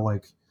about how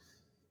like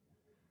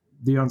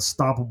the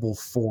unstoppable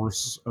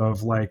force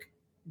of like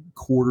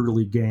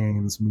quarterly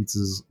gains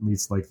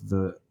meets like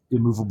the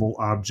immovable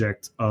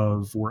object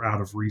of we're out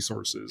of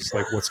resources.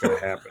 Like, what's going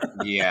to happen?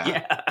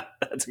 Yeah.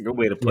 That's a good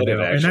way to put it,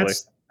 actually. And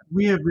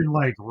we have been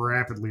like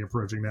rapidly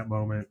approaching that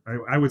moment.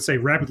 I would say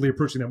rapidly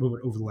approaching that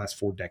moment over the last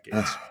 4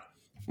 decades.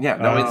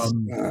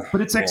 But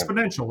it's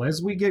exponential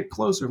as we get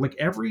closer. Like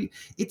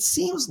it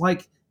seems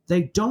like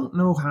they don't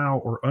know how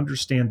or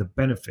understand the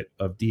benefit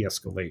of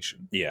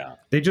de-escalation. Yeah.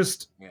 They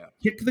just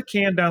kick the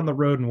can down the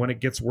road, and when it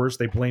gets worse,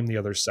 they blame the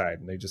other side,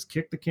 and they just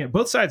kick the can.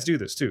 Both sides do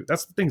this too.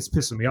 That's the thing that's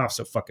pissing me off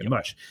so fucking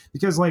much.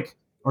 Because like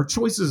our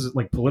choices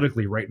like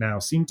politically right now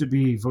seem to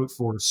be vote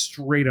for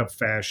straight up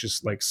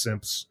fascist like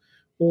simps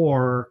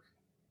or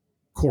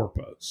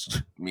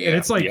corpos. Yeah. And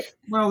it's like,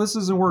 well, this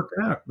isn't working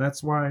out.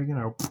 That's why,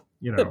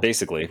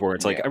 basically where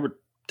it's like I would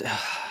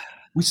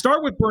we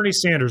start with Bernie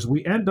Sanders.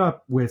 We end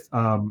up with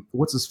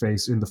what's his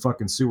face in the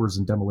fucking sewers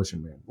in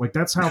Demolition Man. Like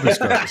that's how this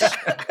goes.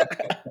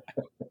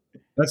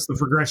 That's the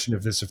progression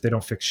of this if they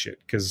don't fix shit.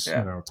 Because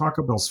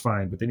Taco Bell's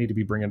fine, but they need to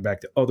be bringing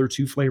back the other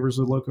 2 flavors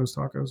of Locos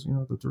Tacos.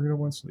 The Dorito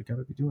ones. So they got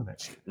to be doing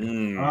that shit.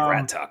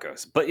 Rat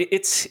tacos, but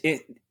it's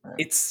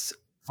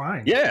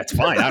fine. Yeah, it's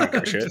fine. I don't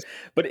give a shit.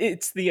 But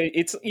the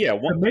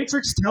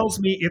Matrix tells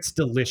me it's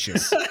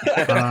delicious.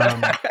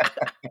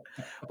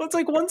 Well, it's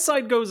like one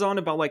side goes on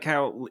about like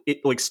how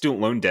like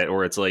student loan debt,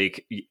 or it's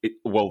like,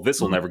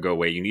 this will never go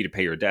away. You need to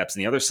pay your debts,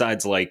 and the other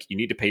side's like, you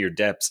need to pay your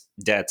debts.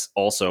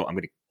 Also, I'm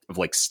going to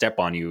like step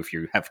on you if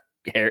you have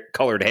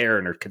colored hair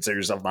and or consider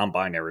yourself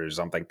non-binary or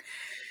something.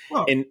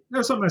 Well, and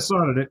there's something I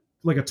saw today,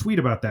 like a tweet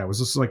about that. It was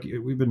just like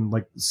we've been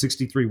like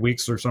 63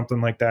 weeks or something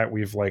like that.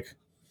 We've like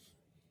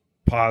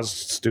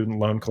paused student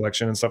loan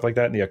collection and stuff like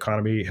that, and the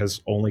economy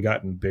has only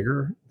gotten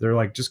bigger. They're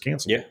like, just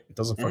cancel it. It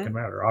doesn't fucking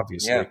matter,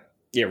 obviously. Yeah,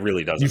 it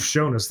really doesn't. You've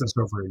shown us this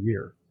over a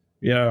year.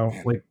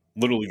 Like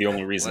literally the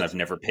only reason I've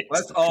never paid.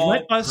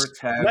 Let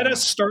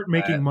us start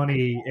making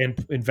money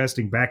and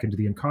investing back into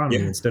the economy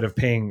instead of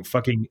paying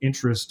fucking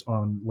interest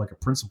on like a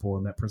principal,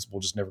 and that principal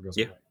just never goes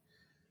away.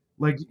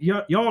 Like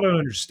y'all don't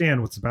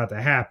understand what's about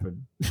to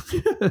happen.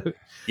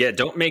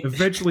 Don't make.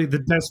 Eventually, the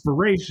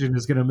desperation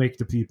is going to make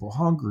the people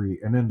hungry,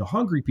 and then the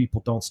hungry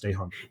people don't stay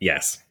hungry.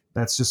 Yes,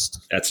 that's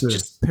just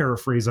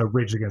paraphrase a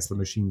Rage Against the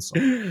Machine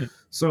song.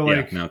 So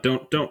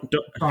don't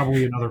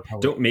probably another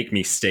poet. Don't make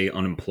me stay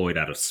unemployed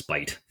out of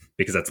spite,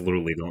 because that's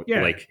literally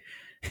like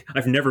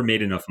I've never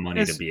made enough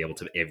money to be able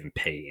to even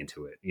pay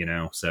into it,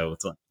 So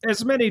it's like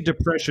as many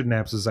depression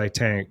naps as I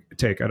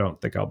take, I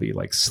don't think I'll be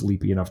like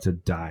sleepy enough to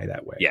die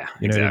that way. Yeah,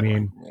 you know what I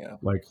mean? Yeah.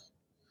 Like,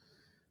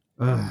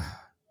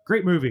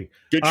 great movie.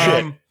 Good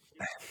shit.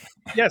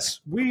 Yes,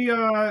 we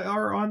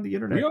are on the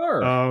internet. We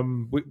are.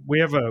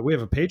 We have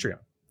a Patreon,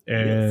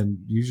 and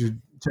you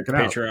should check it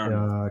out.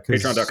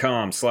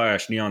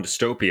 Patreon.com/Neon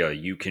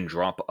Dystopia. You can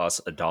drop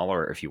us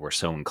 $1 if you are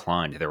so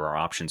inclined. There are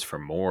options for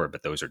more,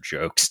 but those are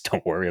jokes.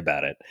 Don't worry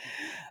about it.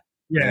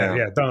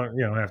 Yeah.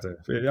 Don't have to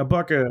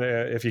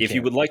 $1 if you. If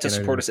you would like to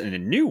support us in a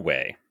new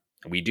way,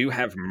 we do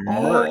have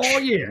merch. Oh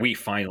yeah, we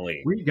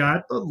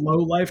got the Low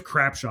Life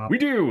Crap Shop. We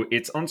do.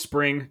 It's on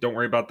Spring. Don't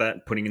worry about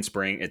that. Putting in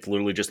Spring. It's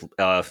literally just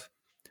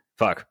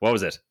fuck. What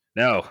was it?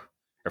 No,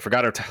 I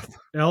forgot our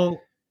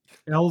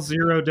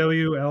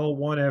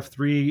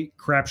L0WL1F3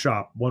 crap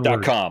shop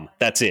 .com.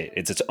 That's it.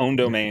 It's its own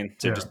domain.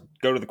 So just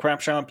go to the crap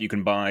shop. You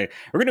can buy.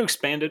 We're going to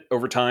expand it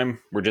over time.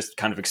 We're just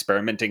kind of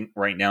experimenting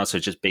right now. So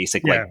it's just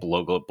basic like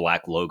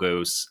black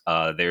logos.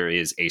 There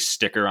is a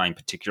sticker I'm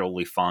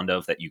particularly fond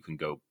of that you can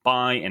go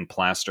buy and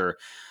plaster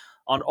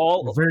on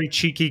all. A very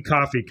cheeky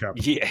coffee cup.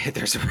 Yeah,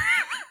 there's.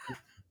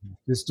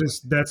 It's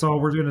just that's all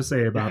we're going to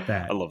say about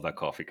that. I love that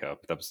coffee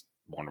cup. That was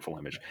a wonderful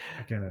image.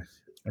 I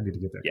need to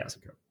get that coffee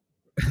cup.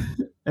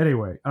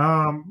 Anyway,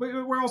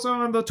 we're also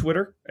on the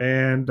Twitter,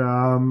 and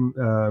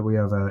we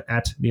have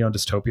at Neon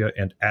Dystopia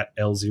and at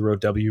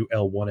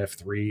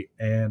L0WL1F3.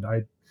 And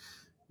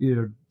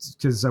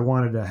because I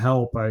wanted to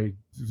help, I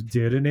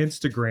did an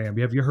Instagram.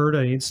 Have you heard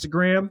of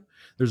Instagram?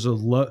 There's a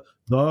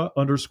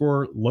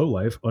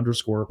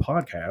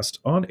 _lowlife_podcast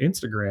on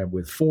Instagram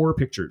with 4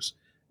 pictures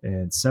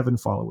and 7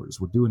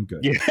 followers. We're doing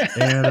good.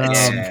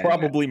 And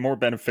probably more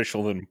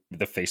beneficial than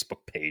the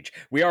Facebook page.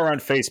 We are on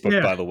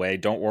Facebook, by the way.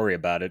 Don't worry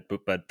about it.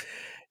 But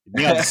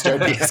Neon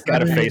Dystopia's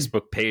got a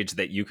Facebook page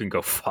that you can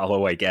go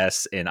follow, I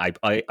guess, and I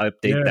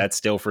update that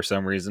still for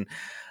some reason.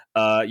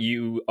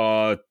 Neon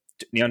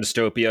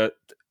Dystopia.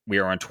 We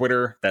are on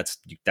Twitter. That's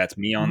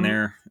me on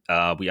there.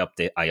 I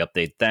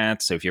update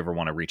that. So if you ever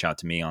want to reach out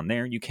to me on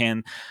there, you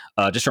can.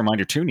 Just a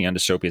reminder too, Neon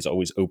Dystopia is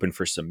always open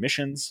for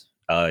submissions.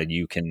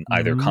 You can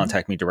either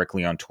contact me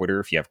directly on Twitter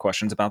if you have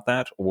questions about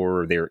that,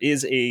 or there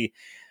is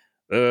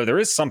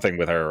something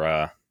with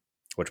our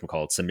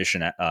whatchamacallit,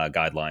 submission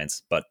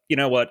guidelines. But you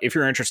know what? If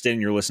you're interested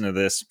and you're listening to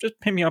this, just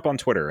pin me up on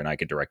Twitter and I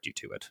could direct you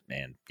to it.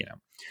 And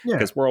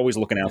because we're always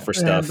looking out for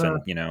stuff, and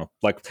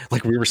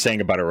like we were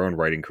saying about our own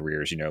writing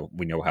careers,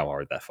 we know how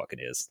hard that fucking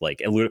is.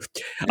 Like, I'm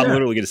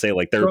literally going to say,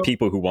 like, there are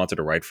people who wanted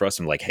to write for us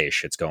and like, hey,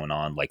 shit's going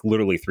on. Like,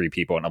 literally 3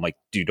 people, and I'm like,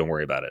 dude, don't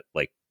worry about it.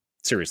 Like,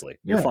 seriously,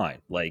 you're fine.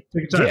 Like,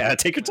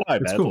 take your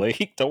time, man. Cool.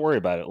 Like, don't worry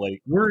about it.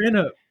 Like, we're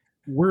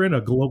in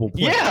a global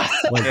place. Yeah.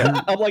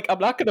 I'm like, I'm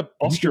not gonna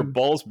bust your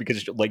balls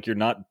because like you're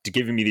not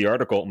giving me the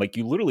article. I'm like,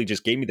 you literally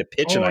just gave me the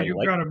pitch, and you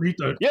gotta meet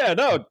the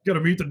gotta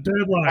meet the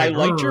deadline. I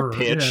liked your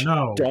pitch.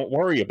 Don't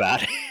worry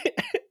about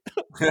it.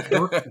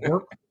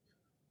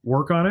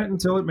 work on it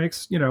until it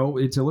makes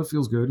until it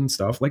feels good and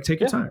stuff. Like, take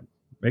your time.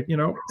 Make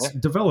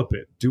develop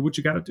it. Do what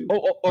you got to do.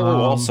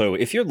 Also,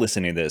 if you're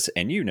listening to this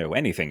and you know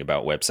anything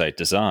about website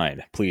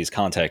design, please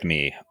contact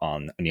me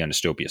on Neon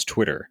Dystopia's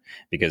Twitter,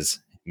 because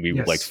we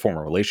would like to form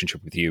a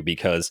relationship with you,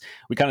 because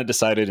we kind of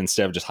decided,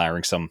 instead of just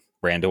hiring some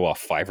rando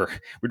off Fiverr,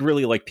 we'd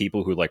really like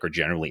people who like are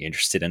generally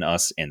interested in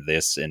us and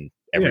this and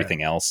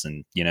everything else.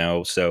 And,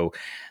 so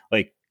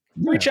like,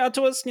 reach out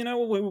to us,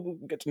 we'll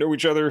get to know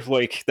each other.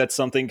 Like, that's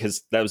something,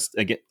 because that was,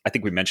 again, I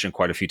think we mentioned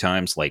quite a few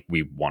times, like,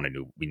 we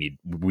need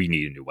a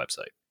new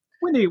website.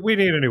 We need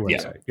a new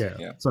website.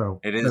 Yeah.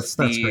 So it is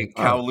the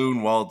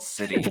Kowloon Walled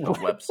City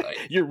website.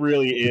 It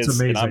really is. It's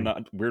amazing.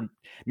 And we're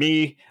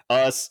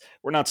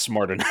not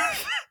smart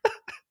enough.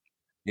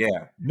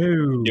 Yeah.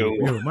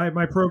 No.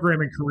 My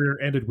programming career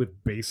ended with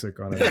BASIC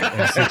on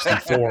a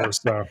 64.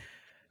 So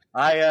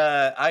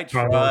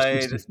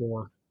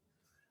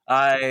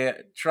I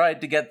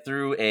tried to get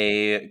through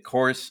a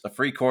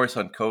free course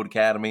on Code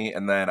Academy,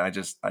 and then I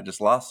just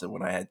lost it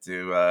when I had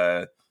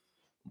to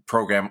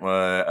program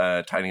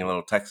a tiny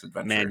little text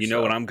adventure. Man, you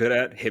know what I'm good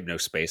at?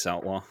 Hypnospace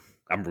Outlaw.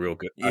 I'm real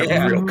good.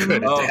 I'm real good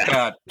at that.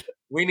 God,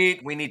 we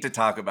need to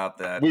talk about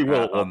that. We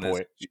will.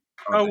 We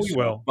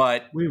will.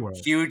 But we will.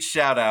 Huge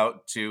shout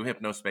out to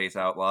Hypnospace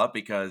Outlaw,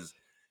 because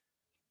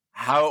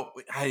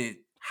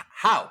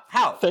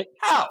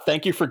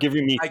Thank you for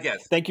giving me. I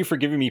guess. Thank you for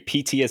giving me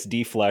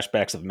PTSD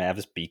flashbacks of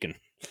Mavis Beacon.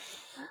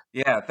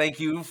 Yeah, thank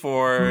you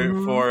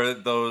for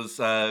those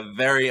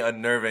very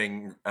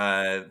unnerving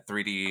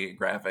 3D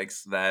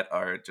graphics that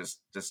are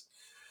just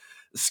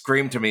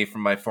scream to me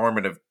from my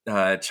formative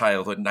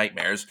childhood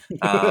nightmares.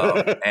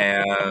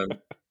 And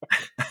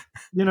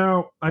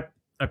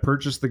I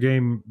purchased the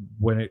game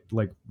when it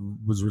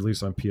was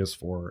released on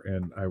PS4,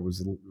 and I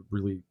was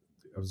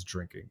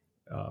drinking.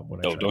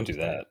 Don't do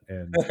that.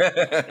 And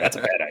that's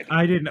a bad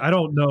idea. I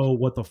don't know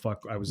what the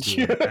fuck I was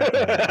doing.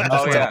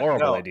 That's a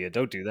horrible idea.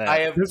 Don't do that.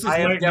 I have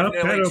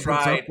definitely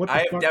tried.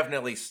 I have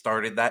definitely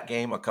started that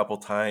game a couple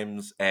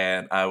times,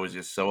 and I was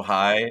just so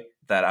high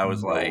that I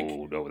was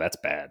no, that's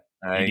bad.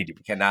 I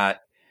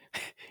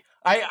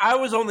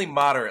was only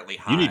moderately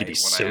high. You need to be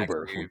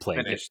sober when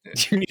playing it.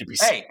 You need to be.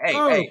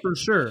 Hey, for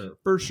sure.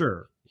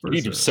 You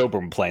need to be sober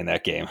when playing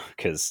that game,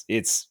 because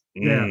it's.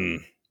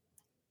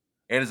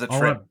 It is a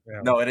trip.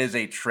 No, it is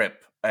a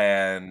trip,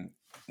 and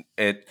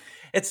it's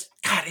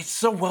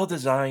so well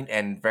designed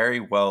and very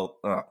well.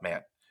 Oh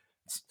man,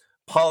 it's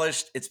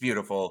polished. It's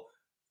beautiful.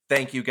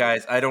 Thank you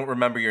guys. I don't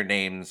remember your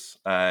names,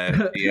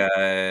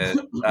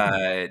 the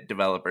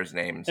developers'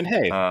 names. And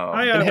hey,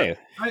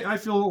 I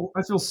feel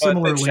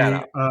similarly.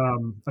 I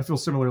feel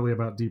similarly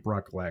about Deep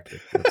Rock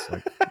Galactic. It's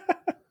like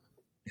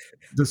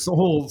this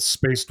whole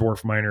Space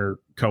Dwarf Miner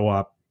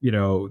co-op.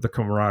 The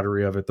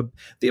camaraderie of it,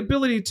 the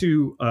ability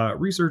to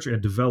research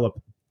and develop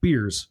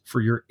beers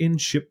for your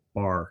in-ship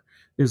bar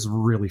is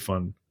really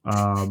fun.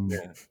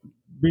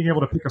 Being able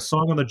to pick a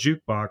song on the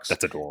jukebox,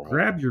 that's adorable.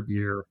 Grab your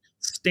beer,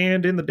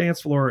 stand in the dance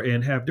floor,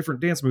 and have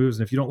different dance moves.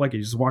 And if you don't like it,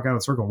 you just walk out of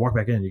the circle and walk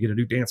back in. You get a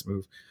new dance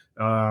move.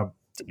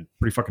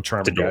 Pretty fucking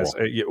charming, guys.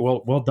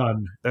 Well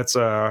done. That's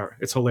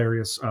it's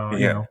hilarious.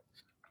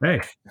 Hey,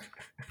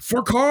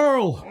 for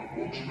Carl.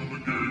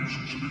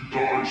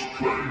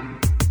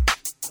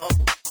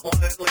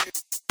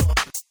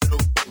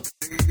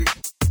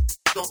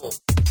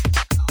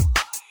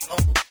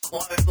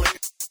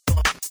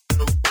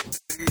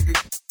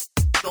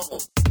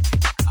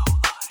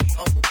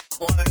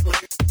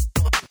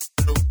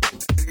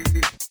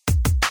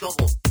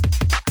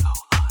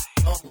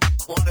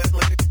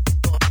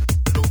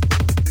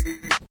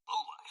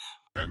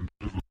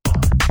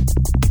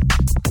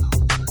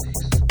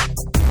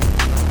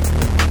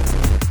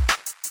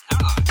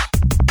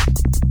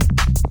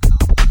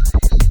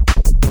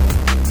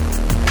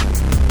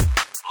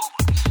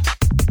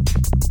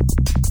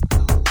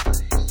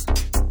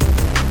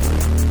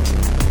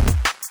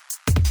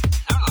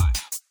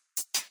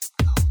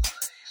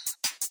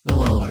 The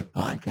Low Life.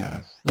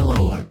 Podcast, the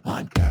Low Art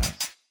Podcast.